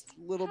 Just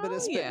a little bit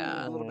of spit,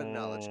 a little bit of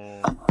knowledge.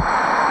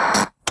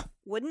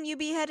 Wouldn't you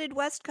be headed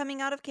west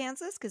coming out of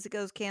Kansas? Because it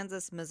goes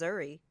Kansas,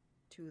 Missouri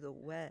to the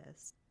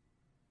west.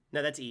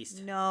 No, that's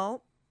east.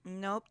 Nope.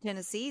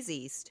 Tennessee's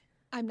east.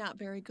 I'm not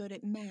very good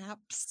at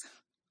maps.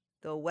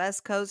 The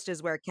West Coast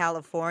is where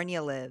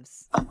California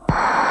lives.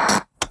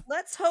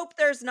 Let's hope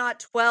there's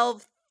not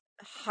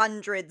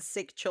 1,200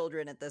 sick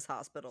children at this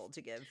hospital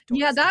to give.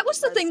 Yeah, that was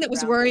the thing that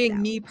was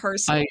worrying me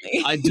personally.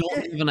 I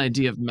don't have an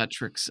idea of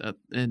metrics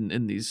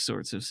in these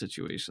sorts of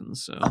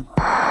situations, so.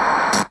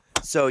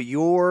 So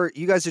you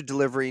guys are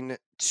delivering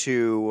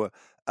to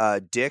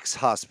Dick's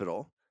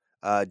Hospital,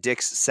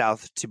 Dick's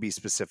South to be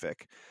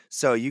specific.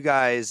 So you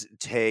guys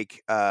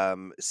take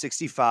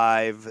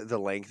 65 the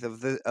length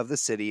of the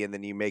city, and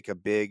then you make a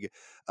big.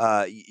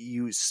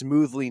 You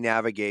smoothly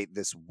navigate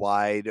this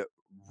wide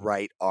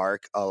right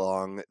arc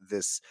along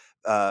this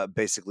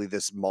basically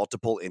this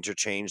multiple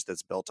interchange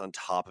that's built on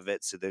top of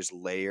it. So there's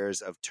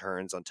layers of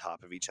turns on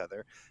top of each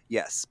other.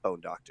 Yes, Bone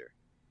Doctor.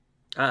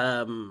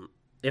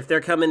 If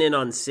they're coming in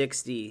on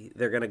 60,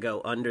 they're gonna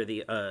go under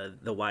the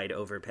wide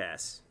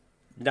overpass.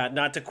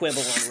 Not to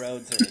quibble on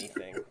roads or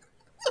anything.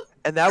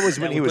 And that was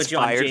when he was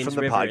fired from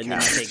the podcast. And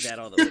then take that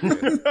all the way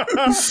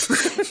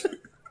through.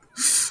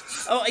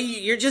 Oh,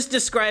 you're just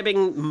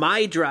describing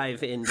my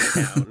drive into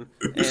town,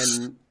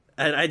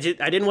 and I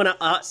didn't want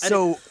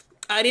to.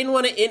 I didn't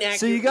want to inaccurately.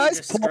 So you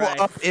guys pull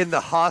up in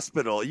the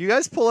hospital.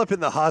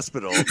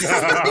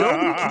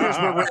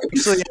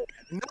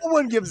 No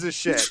one gives a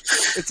shit.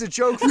 It's a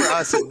joke for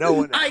us, and no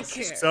one else. I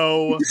care.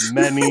 So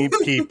many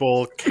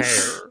people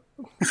care.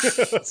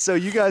 So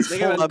you guys they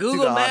pull go on up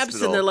Google to the Maps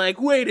hospital. and they're like,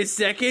 "Wait a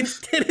second,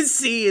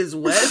 Tennessee isn't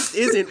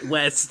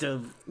west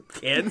of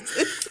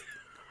Kansas."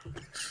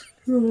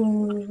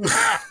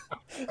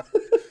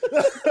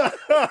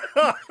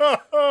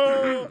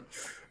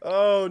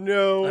 Oh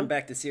no! I'm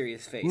back to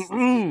serious face.